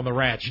time on the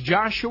ranch,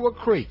 Joshua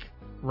Creek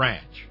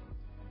Ranch.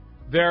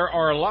 There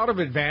are a lot of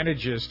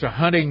advantages to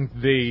hunting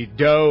the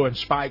doe and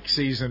spike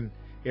season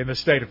in the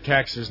state of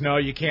Texas. No,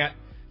 you can't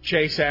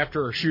chase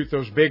after or shoot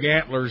those big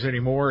antlers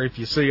anymore if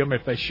you see them,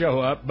 if they show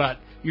up, but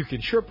you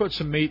can sure put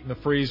some meat in the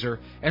freezer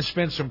and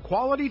spend some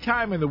quality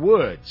time in the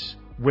woods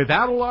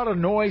without a lot of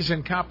noise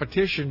and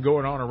competition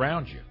going on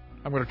around you.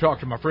 I'm going to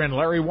talk to my friend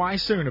Larry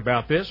Weissoon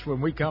about this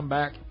when we come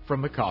back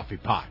from the coffee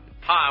pot.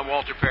 Hi, I'm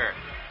Walter Parrott,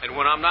 and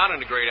when I'm not in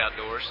the great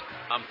outdoors,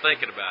 I'm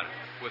thinking about it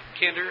with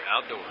Kinder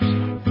Outdoors.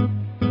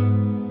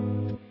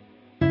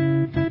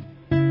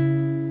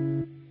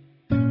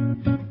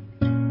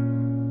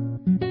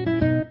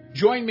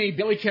 Join me,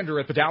 Billy Kinder,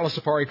 at the Dallas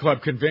Safari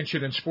Club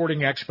Convention and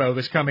Sporting Expo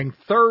this coming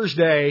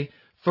Thursday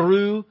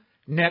through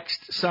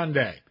next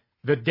Sunday.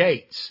 The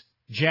dates,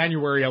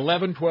 January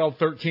 11, 12,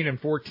 13, and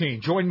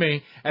 14. Join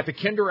me at the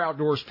Kinder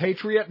Outdoors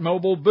Patriot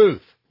Mobile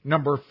booth,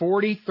 number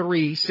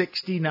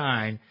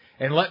 4369,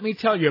 and let me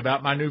tell you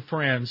about my new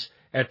friends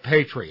at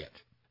Patriot.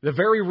 The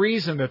very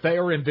reason that they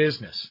are in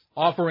business,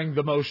 offering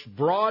the most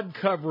broad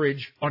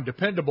coverage on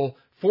dependable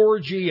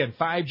 4G and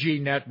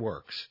 5G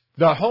networks.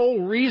 The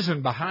whole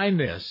reason behind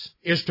this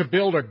is to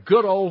build a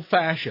good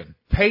old-fashioned,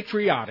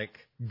 patriotic,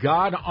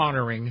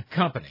 God-honoring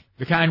company,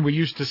 the kind we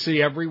used to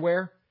see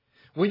everywhere.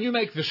 When you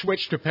make the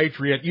switch to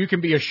Patriot, you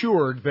can be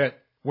assured that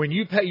when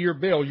you pay your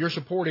bill, you're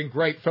supporting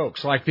great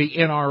folks like the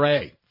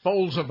NRA,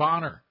 Folds of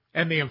Honor,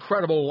 and the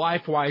incredible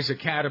LifeWise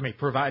Academy,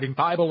 providing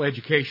Bible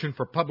education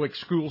for public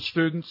school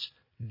students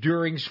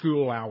during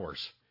school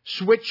hours.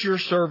 Switch your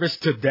service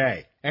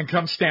today and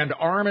come stand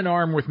arm in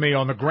arm with me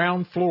on the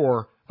ground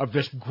floor of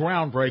this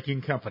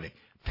groundbreaking company,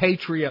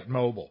 Patriot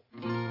Mobile.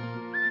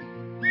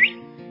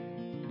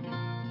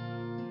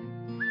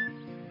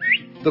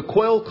 The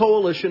Quail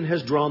Coalition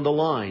has drawn the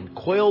line.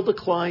 Quail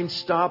decline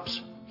stops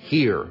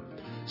here.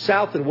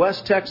 South and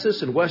West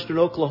Texas and Western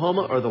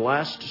Oklahoma are the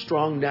last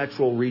strong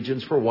natural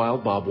regions for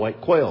wild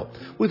bobwhite quail.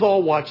 We've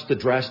all watched the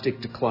drastic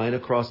decline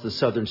across the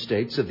southern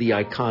states of the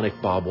iconic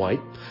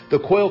bobwhite. The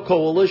Quail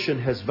Coalition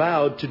has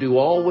vowed to do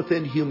all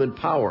within human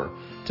power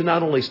to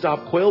not only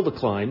stop quail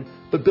decline,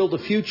 but build a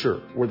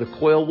future where the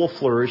quail will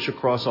flourish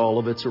across all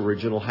of its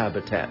original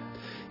habitat.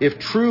 If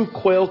true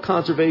quail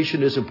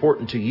conservation is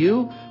important to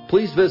you,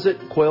 please visit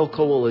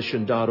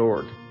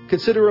quailcoalition.org.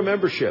 Consider a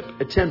membership,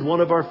 attend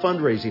one of our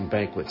fundraising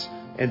banquets,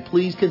 and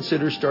please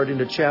consider starting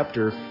a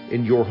chapter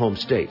in your home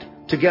state.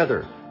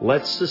 Together,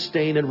 let's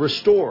sustain and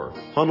restore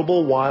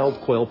huntable wild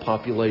quail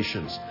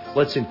populations.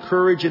 Let's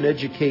encourage and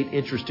educate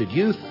interested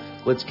youth.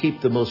 Let's keep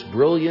the most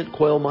brilliant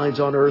quail minds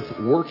on earth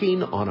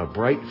working on a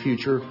bright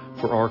future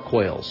for our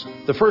quails.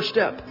 The first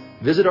step,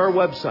 visit our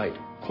website,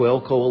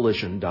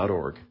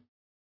 quailcoalition.org.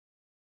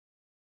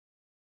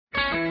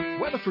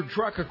 Weatherford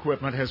Truck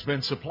Equipment has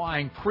been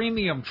supplying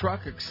premium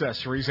truck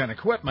accessories and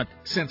equipment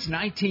since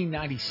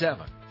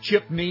 1997.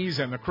 Chip Nees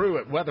and the crew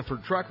at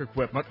Weatherford Truck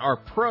Equipment are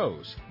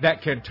pros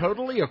that can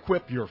totally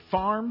equip your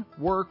farm,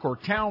 work, or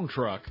town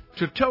truck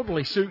to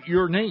totally suit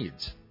your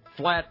needs.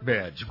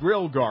 Flatbeds,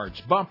 grill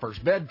guards, bumpers,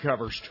 bed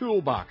covers,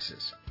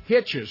 toolboxes,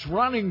 hitches,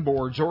 running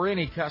boards, or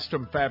any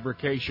custom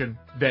fabrication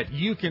that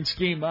you can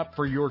scheme up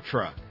for your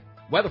truck.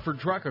 Weatherford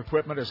Truck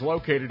Equipment is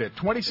located at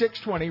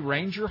 2620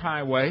 Ranger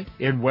Highway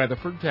in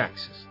Weatherford,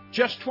 Texas,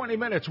 just 20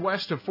 minutes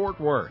west of Fort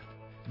Worth.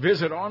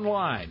 Visit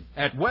online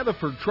at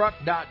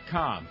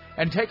weatherfordtruck.com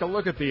and take a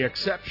look at the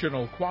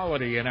exceptional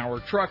quality in our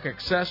truck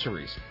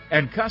accessories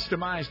and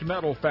customized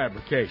metal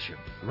fabrication.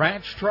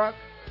 Ranch truck,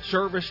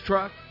 service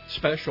truck,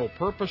 special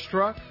purpose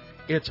truck,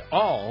 it's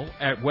all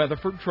at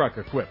Weatherford Truck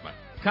Equipment.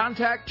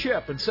 Contact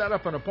Chip and set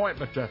up an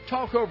appointment to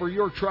talk over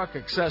your truck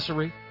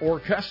accessory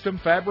or custom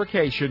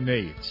fabrication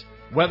needs.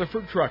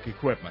 Weatherford Truck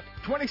Equipment,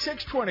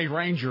 2620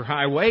 Ranger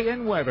Highway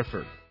in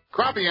Weatherford.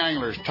 Crappie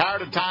anglers,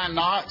 tired of tying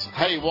knots?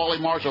 Hey, Wally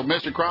Marshall,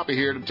 Mr. Crappie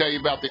here to tell you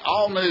about the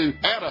all-new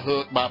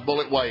Atta-Hook by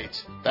Bullet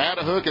Weights. The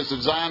Atta-Hook is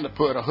designed to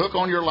put a hook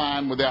on your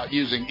line without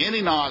using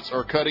any knots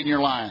or cutting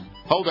your line.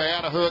 Hold the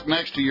Atta-Hook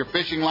next to your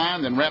fishing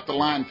line, then wrap the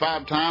line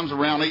 5 times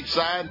around each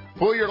side.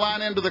 Pull your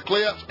line into the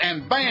clips,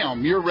 and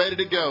bam, you're ready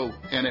to go,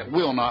 and it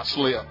will not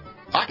slip.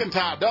 I can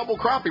tie a double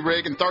crappie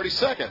rig in 30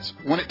 seconds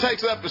when it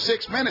takes up to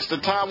 6 minutes to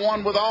tie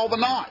one with all the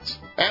knots.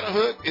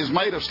 Atta-Hook is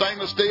made of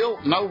stainless steel,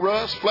 no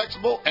rust,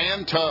 flexible,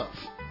 and tough.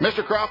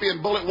 Mr. Crappie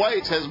and Bullet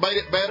Weights has made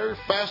it better,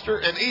 faster,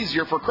 and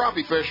easier for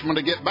crappie fishermen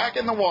to get back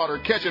in the water,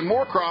 catching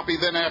more crappie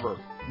than ever.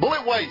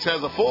 Bullet Weights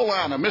has a full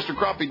line of Mr.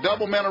 Crappie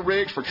double minnow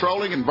rigs for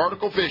trolling and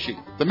vertical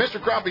fishing. The Mr.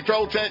 Crappie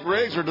Troll Tech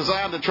rigs are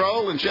designed to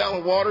troll in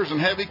shallow waters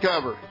and heavy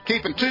cover,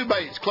 keeping 2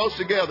 baits close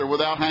together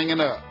without hanging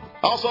up.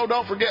 Also,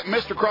 don't forget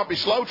Mr. Crappie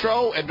Slow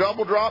Troll and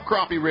Double Drop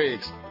Crappie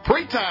rigs.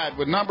 Pre-tied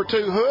with number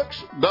 2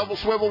 hooks, double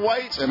swivel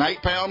weights, and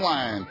 8-pound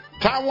line.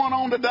 Tie one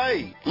on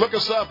today. Look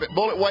us up at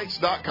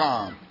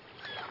bulletweights.com.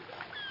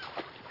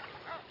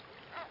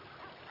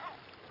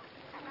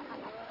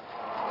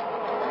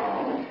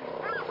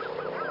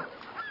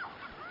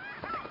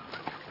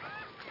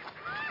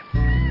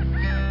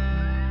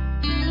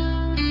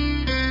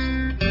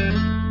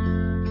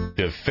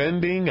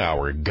 Defending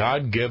our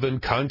God-given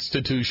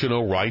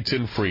constitutional rights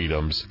and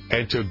freedoms,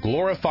 and to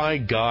glorify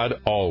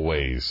God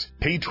always.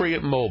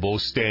 Patriot Mobile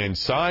stands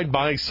side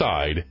by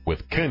side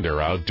with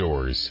Kinder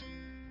Outdoors.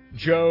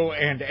 Joe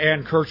and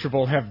Ann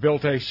Kercheval have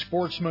built a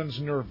sportsman's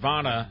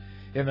nirvana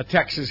in the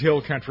Texas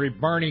Hill Country,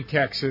 Boerne,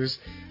 Texas.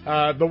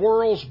 The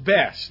world's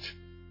best,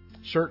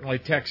 certainly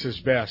Texas'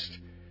 best,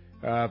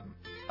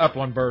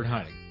 upland bird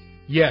hunting.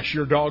 Yes,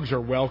 your dogs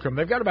are welcome.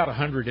 They've got about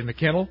 100 in the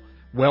kennel.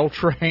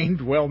 Well-trained,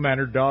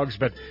 well-mannered dogs,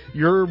 but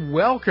you're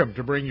welcome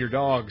to bring your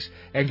dogs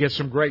and get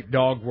some great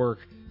dog work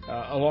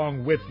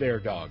along with their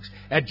dogs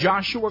at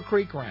Joshua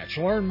Creek Ranch.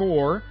 Learn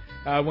more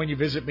when you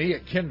visit me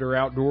at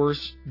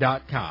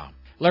kinderoutdoors.com.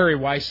 Larry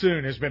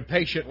Weissoon has been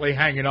patiently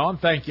hanging on.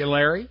 Thank you,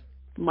 Larry.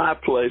 My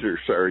pleasure,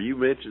 sir. You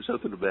mentioned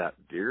something about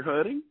deer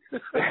hunting.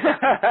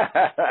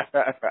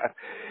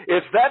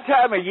 It's that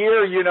time of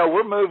year, you know,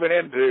 we're moving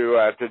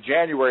into to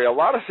January. A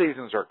lot of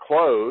seasons are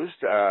closed.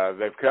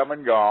 They've come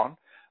and gone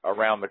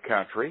around the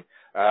country.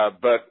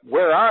 But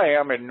where I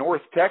am in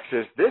North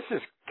Texas, this is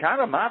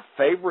kind of my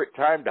favorite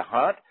time to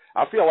hunt.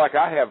 I feel like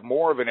I have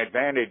more of an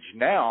advantage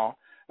now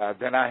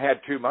than I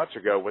had 2 months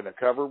ago when the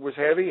cover was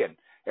heavy and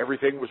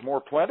everything was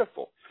more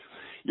plentiful.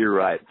 You're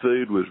right.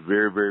 Food was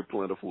very, very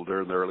plentiful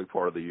during the early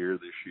part of the year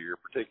this year,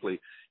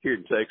 particularly here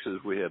in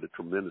Texas. We had a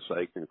tremendous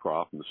acorn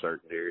crop in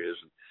certain areas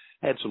and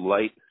had some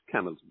late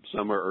kind of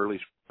summer,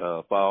 early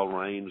fall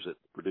rains that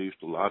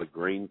produced a lot of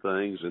green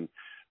things, and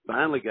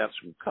finally got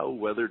some cold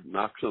weather to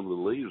knock some of the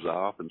leaves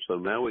off, and so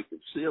now we can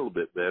see a little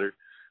bit better.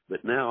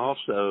 But now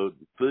also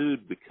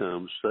food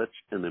becomes such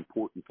an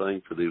important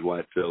thing for these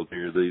white-tailed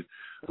deer. In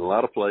a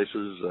lot of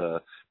places,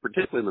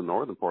 particularly in the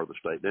northern part of the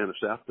state, down in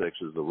South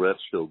Texas, the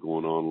rut's still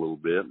going on a little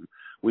bit. And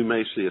we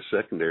may see a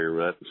secondary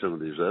rut in some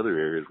of these other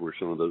areas where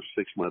some of those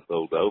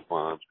 6-month-old doe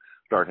fawns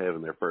start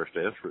having their first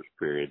estrus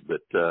period.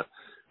 But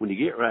when you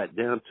get right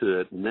down to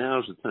it,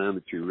 now's the time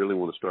that you really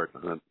want to start to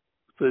hunt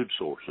food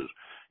sources.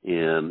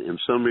 And in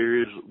some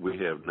areas, we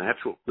have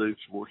natural food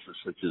sources,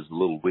 such as the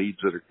little weeds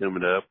that are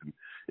coming up.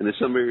 And in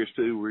some areas,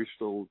 too,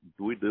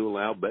 we do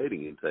allow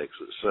baiting in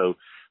Texas. So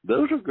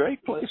those are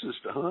great places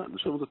to hunt, and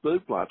some of the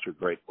food plots are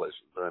great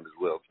places to hunt as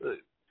well, too.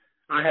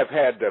 I have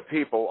had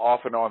people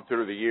off and on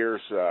through the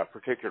years,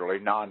 particularly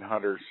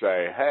non-hunters,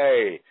 say,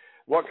 hey,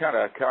 what kind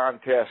of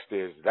contest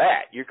is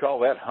that? You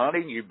call that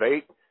hunting?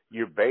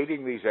 You're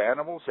baiting these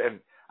animals? And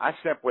I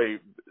simply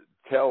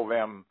tell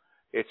them,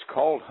 it's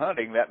called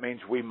hunting. That means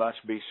we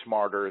must be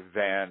smarter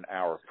than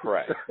our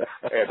prey.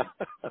 And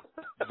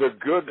the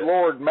good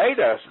Lord made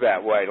us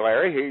that way,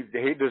 Larry.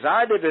 He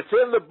designed it. It's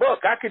in the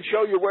book. I can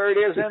show you where it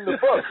is in the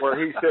book, where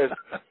he says,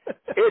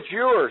 it's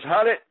yours.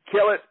 Hunt it,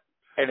 kill it,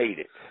 and eat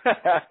it.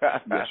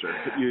 Yes, sir.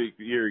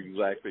 You're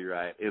exactly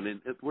right.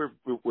 And we're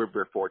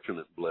very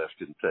fortunate and blessed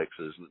in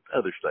Texas and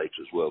other states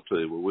as well,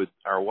 too, where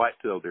our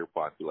white-tailed deer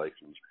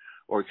populations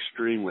are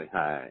extremely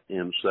high.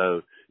 And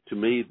so, to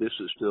me, this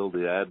is still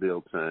the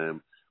ideal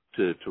time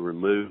to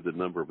remove the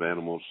number of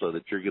animals so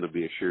that you're going to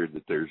be assured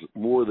that there's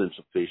more than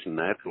sufficient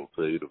natural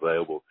food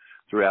available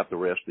throughout the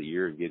rest of the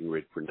year and getting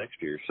ready for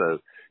next year. So,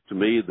 to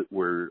me,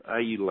 where I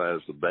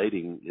utilize the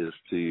baiting is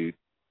to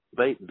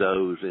bait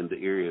does into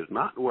areas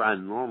not where I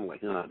normally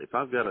hunt. If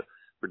I've got a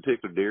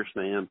particular deer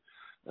stand,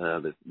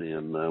 then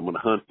I'm going to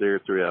hunt there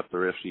throughout the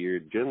rest of the year.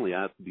 Generally,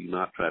 I do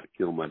not try to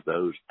kill my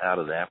does out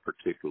of that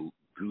particular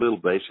little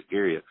basic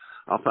area.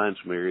 I'll find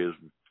some areas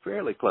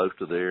fairly close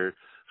to there,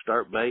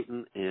 start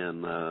baiting,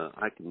 and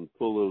I can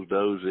pull those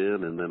does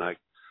in, and then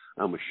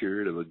I'm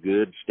assured of a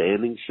good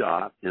standing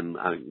shot, and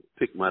I can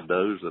pick my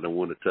does that I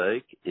want to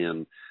take.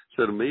 And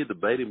So to me, the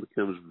baiting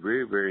becomes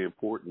very, very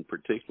important,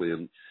 particularly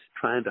in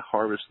trying to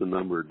harvest the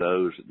number of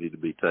does that need to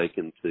be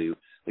taken to,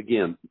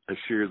 again,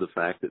 assure the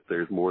fact that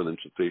there's more than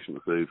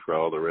sufficient food for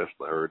all the rest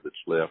of the herd that's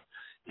left,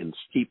 and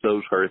keep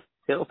those herds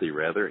healthy,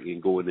 rather,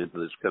 and going into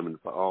this coming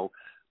fall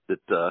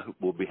that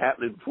will be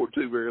happening before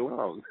too very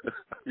long.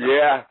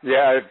 Yeah,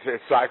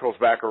 it cycles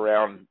back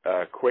around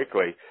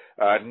quickly.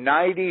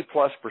 90+%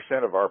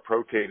 of our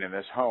protein in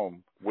this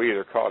home, we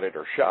either caught it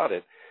or shot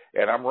it,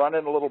 and I'm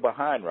running a little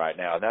behind right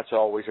now, and that's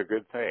always a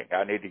good thing.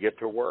 I need to get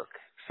to work,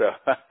 so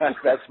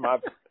that's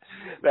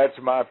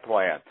my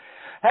plan.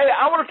 Hey,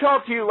 I want to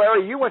talk to you,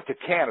 Larry. You went to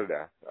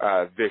Canada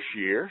this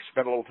year,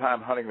 spent a little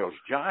time hunting those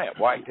giant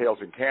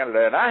whitetails in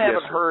Canada, and I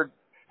haven't heard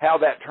how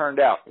that turned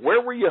out.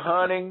 Where were you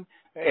hunting,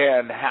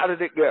 and how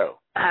did it go?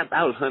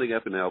 I was hunting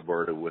up in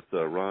Alberta with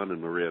Ron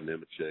and Maria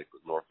Nemechek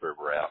with North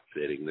River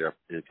Outfitting. They're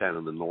in kind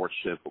of the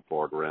north-central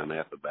part around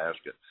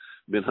Athabasca.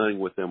 Been hunting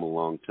with them a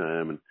long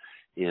time,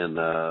 and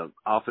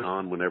off and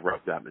on whenever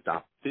I've gotten the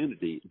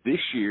opportunity. This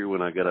year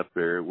when I got up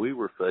there, we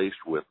were faced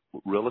with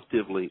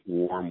relatively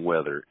warm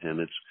weather, and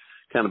it's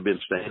kind of been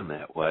staying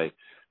that way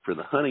for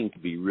the hunting to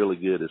be really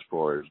good as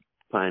far as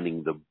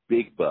finding the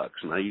big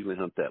bucks. And I usually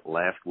hunt that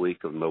last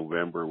week of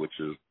November, which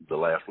is the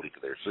last week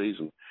of their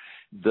season.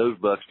 Those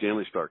bucks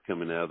generally start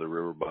coming out of the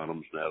river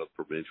bottoms and out of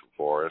the provincial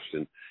forest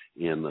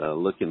and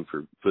looking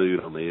for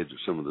food on the edge of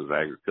some of those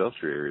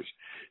agriculture areas.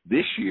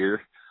 This year,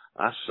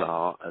 I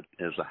saw,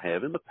 as I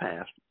have in the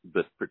past,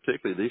 but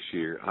particularly this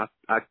year,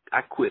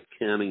 I quit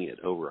counting at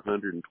over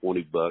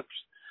 120 bucks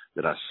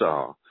that I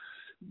saw.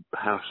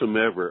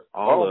 Howsoever,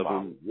 all of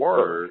them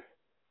were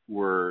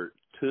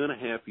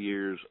 2.5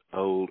 years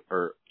old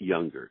or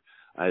younger.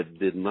 I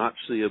did not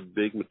see a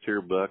big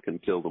mature buck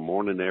until the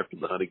morning after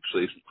the hunting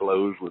season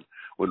closed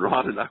when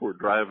Ron and I were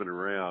driving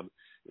around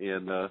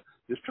and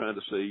just trying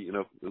to see,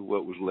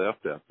 what was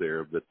left out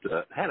there. But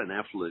had an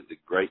absolutely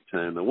great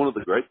time. Now, one of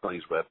the great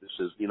things about this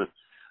is,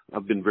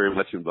 I've been very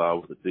much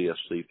involved with the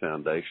DSC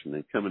Foundation,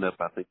 and coming up,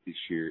 I think this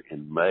year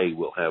in May,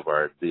 we'll have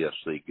our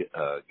DSC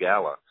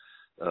gala.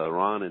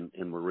 Ron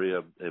and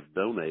Maria have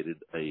donated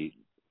a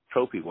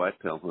trophy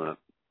whitetail hunt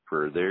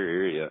for their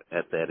area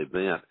at that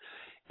event.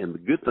 And the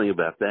good thing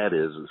about that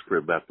is for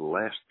about the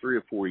last 3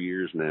 or 4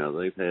 years now,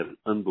 they've had an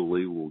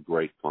unbelievable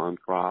great fawn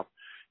crop.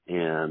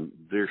 And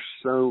there's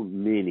so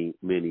many,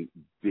 many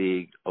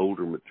big,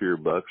 older, mature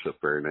bucks up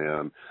there now.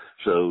 And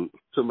so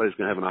somebody's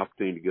going to have an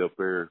opportunity to go up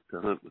there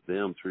to hunt with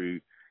them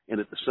and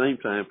at the same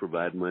time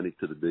provide money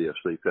to the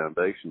DSC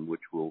Foundation,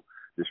 which will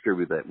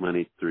distribute that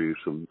money through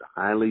some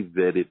highly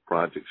vetted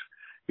projects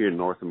here in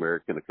North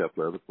America and a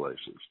couple other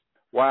places.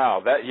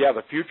 Wow,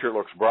 the future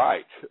looks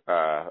bright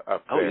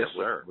up there. Oh, yes,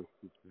 sir. With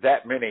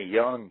that many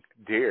young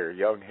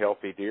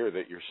healthy deer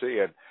that you're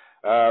seeing.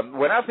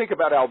 When I think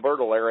about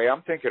Alberta, Larry,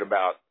 I'm thinking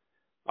about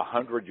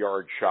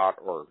 100-yard shot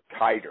or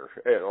tighter,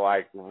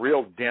 like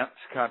real dense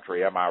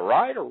country. Am I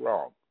right or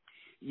wrong?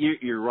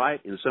 You're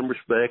right in some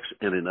respects,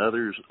 and in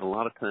others, a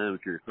lot of times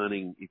if you're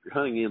hunting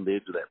in the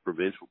edge of that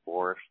provincial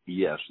forest,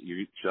 yes, your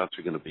shots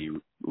are going to be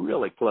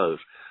really close.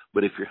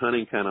 But if you're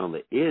hunting kind of on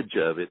the edge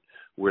of it,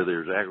 where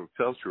there's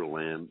agricultural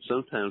land,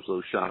 sometimes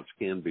those shots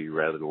can be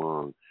rather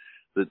long.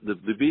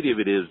 The beauty of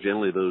it is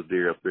generally those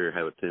deer up there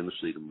have a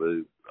tendency to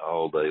move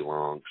all day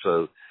long.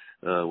 So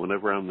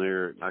whenever I'm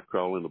there, I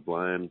crawl in the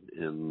blind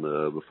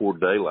before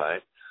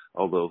daylight,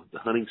 although the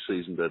hunting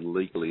season doesn't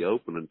legally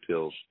open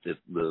until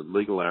the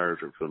legal hours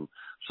are from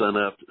sun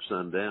up to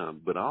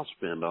sundown. But I'll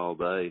spend all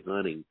day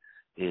hunting,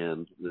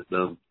 and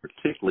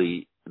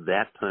particularly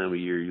that time of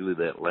year,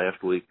 usually that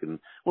last week, and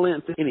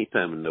any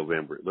time in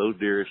November, those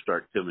deer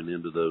start coming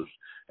into those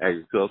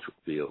agricultural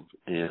fields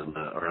and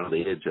are on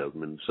the edge of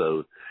them. And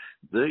so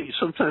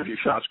sometimes your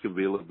shots can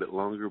be a little bit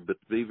longer, but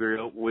to be very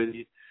open with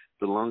you,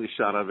 the longest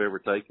shot I've ever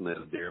taken at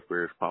a deer up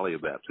there is probably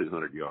about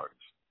 200 yards.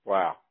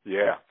 Wow,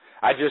 yeah.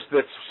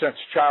 Since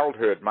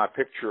childhood, my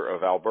picture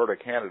of Alberta,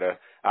 Canada,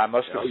 I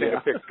must have seen a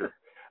picture.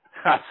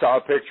 I saw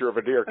a picture of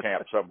a deer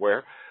camp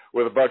somewhere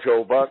with a bunch of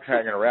old bucks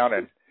hanging around,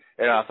 and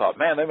I thought,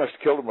 man, they must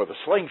have killed him with a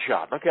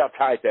slingshot. Look how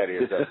tight that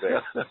is up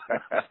there.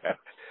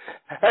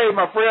 Hey,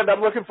 my friend,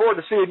 I'm looking forward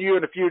to seeing you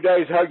in a few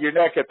days. Hug your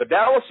neck at the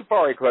Dallas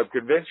Safari Club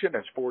Convention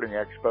and Sporting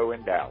Expo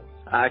in Dallas.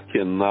 I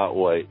cannot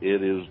wait.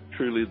 It is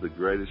truly the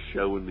greatest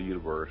show in the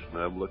universe,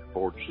 and I'm looking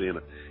forward to seeing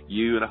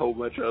you and a whole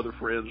bunch of other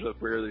friends up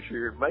there this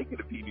year and making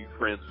a few new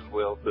friends as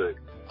well, too.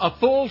 A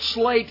full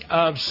slate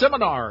of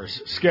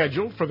seminars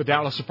scheduled for the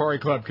Dallas Safari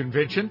Club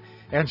Convention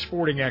and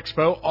Sporting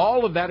Expo.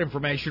 All of that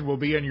information will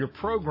be in your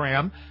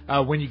program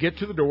when you get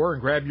to the door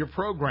and grab your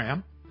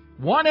program.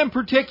 One in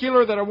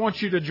particular that I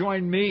want you to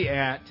join me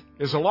at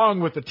is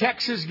along with the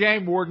Texas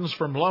Game Wardens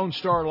from Lone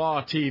Star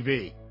Law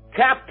TV.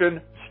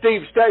 Captain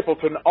Steve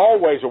Stapleton,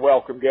 always a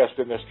welcome guest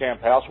in this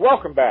camp house.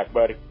 Welcome back,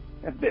 buddy.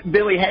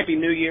 Billy, Happy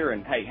New Year,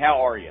 and hey,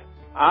 how are you?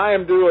 I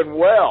am doing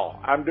well.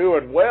 I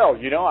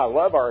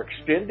love our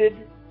extended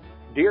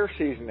deer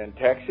season in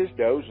Texas,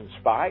 does and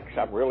spikes.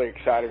 I'm really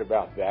excited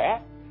about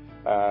that.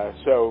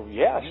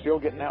 Still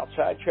getting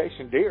outside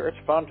chasing deer. It's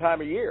a fun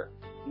time of year.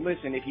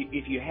 Listen,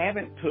 if you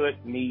haven't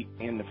put meat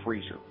in the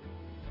freezer,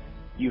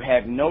 you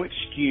have no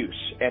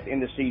excuse at the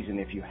end of the season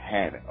if you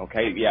haven't,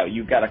 okay? Yeah,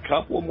 you've got a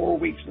couple more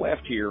weeks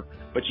left here,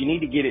 but you need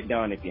to get it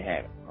done if you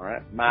haven't, all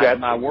right?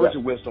 My words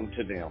of wisdom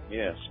to them.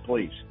 Yes,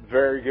 please.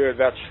 Very good.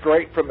 That's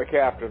straight from the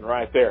captain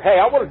right there. Hey,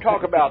 I want to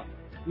talk about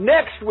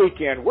next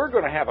weekend. We're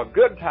going to have a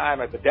good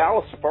time at the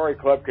Dallas Safari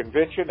Club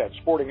Convention at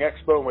Sporting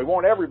Expo, and we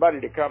want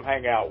everybody to come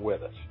hang out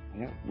with us.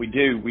 Yeah, we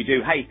do.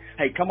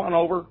 Hey, come on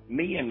over.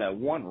 Me and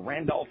one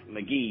Randolph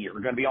McGee are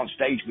going to be on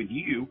stage with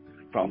you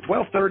from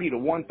 12:30 to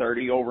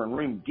 1:30 over in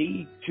room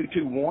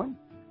D221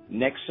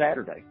 next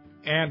Saturday.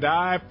 And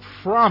I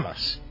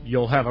promise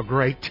you'll have a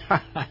great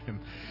time.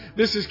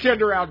 This is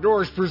Kinder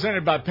Outdoors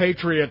presented by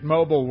Patriot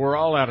Mobile. We're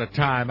all out of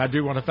time. I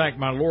do want to thank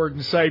my Lord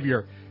and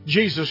Savior,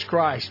 Jesus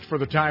Christ, for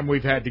the time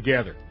we've had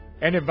together,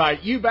 and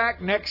invite you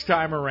back next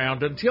time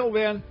around. Until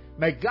then,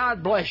 may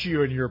God bless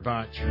you and your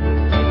bunch.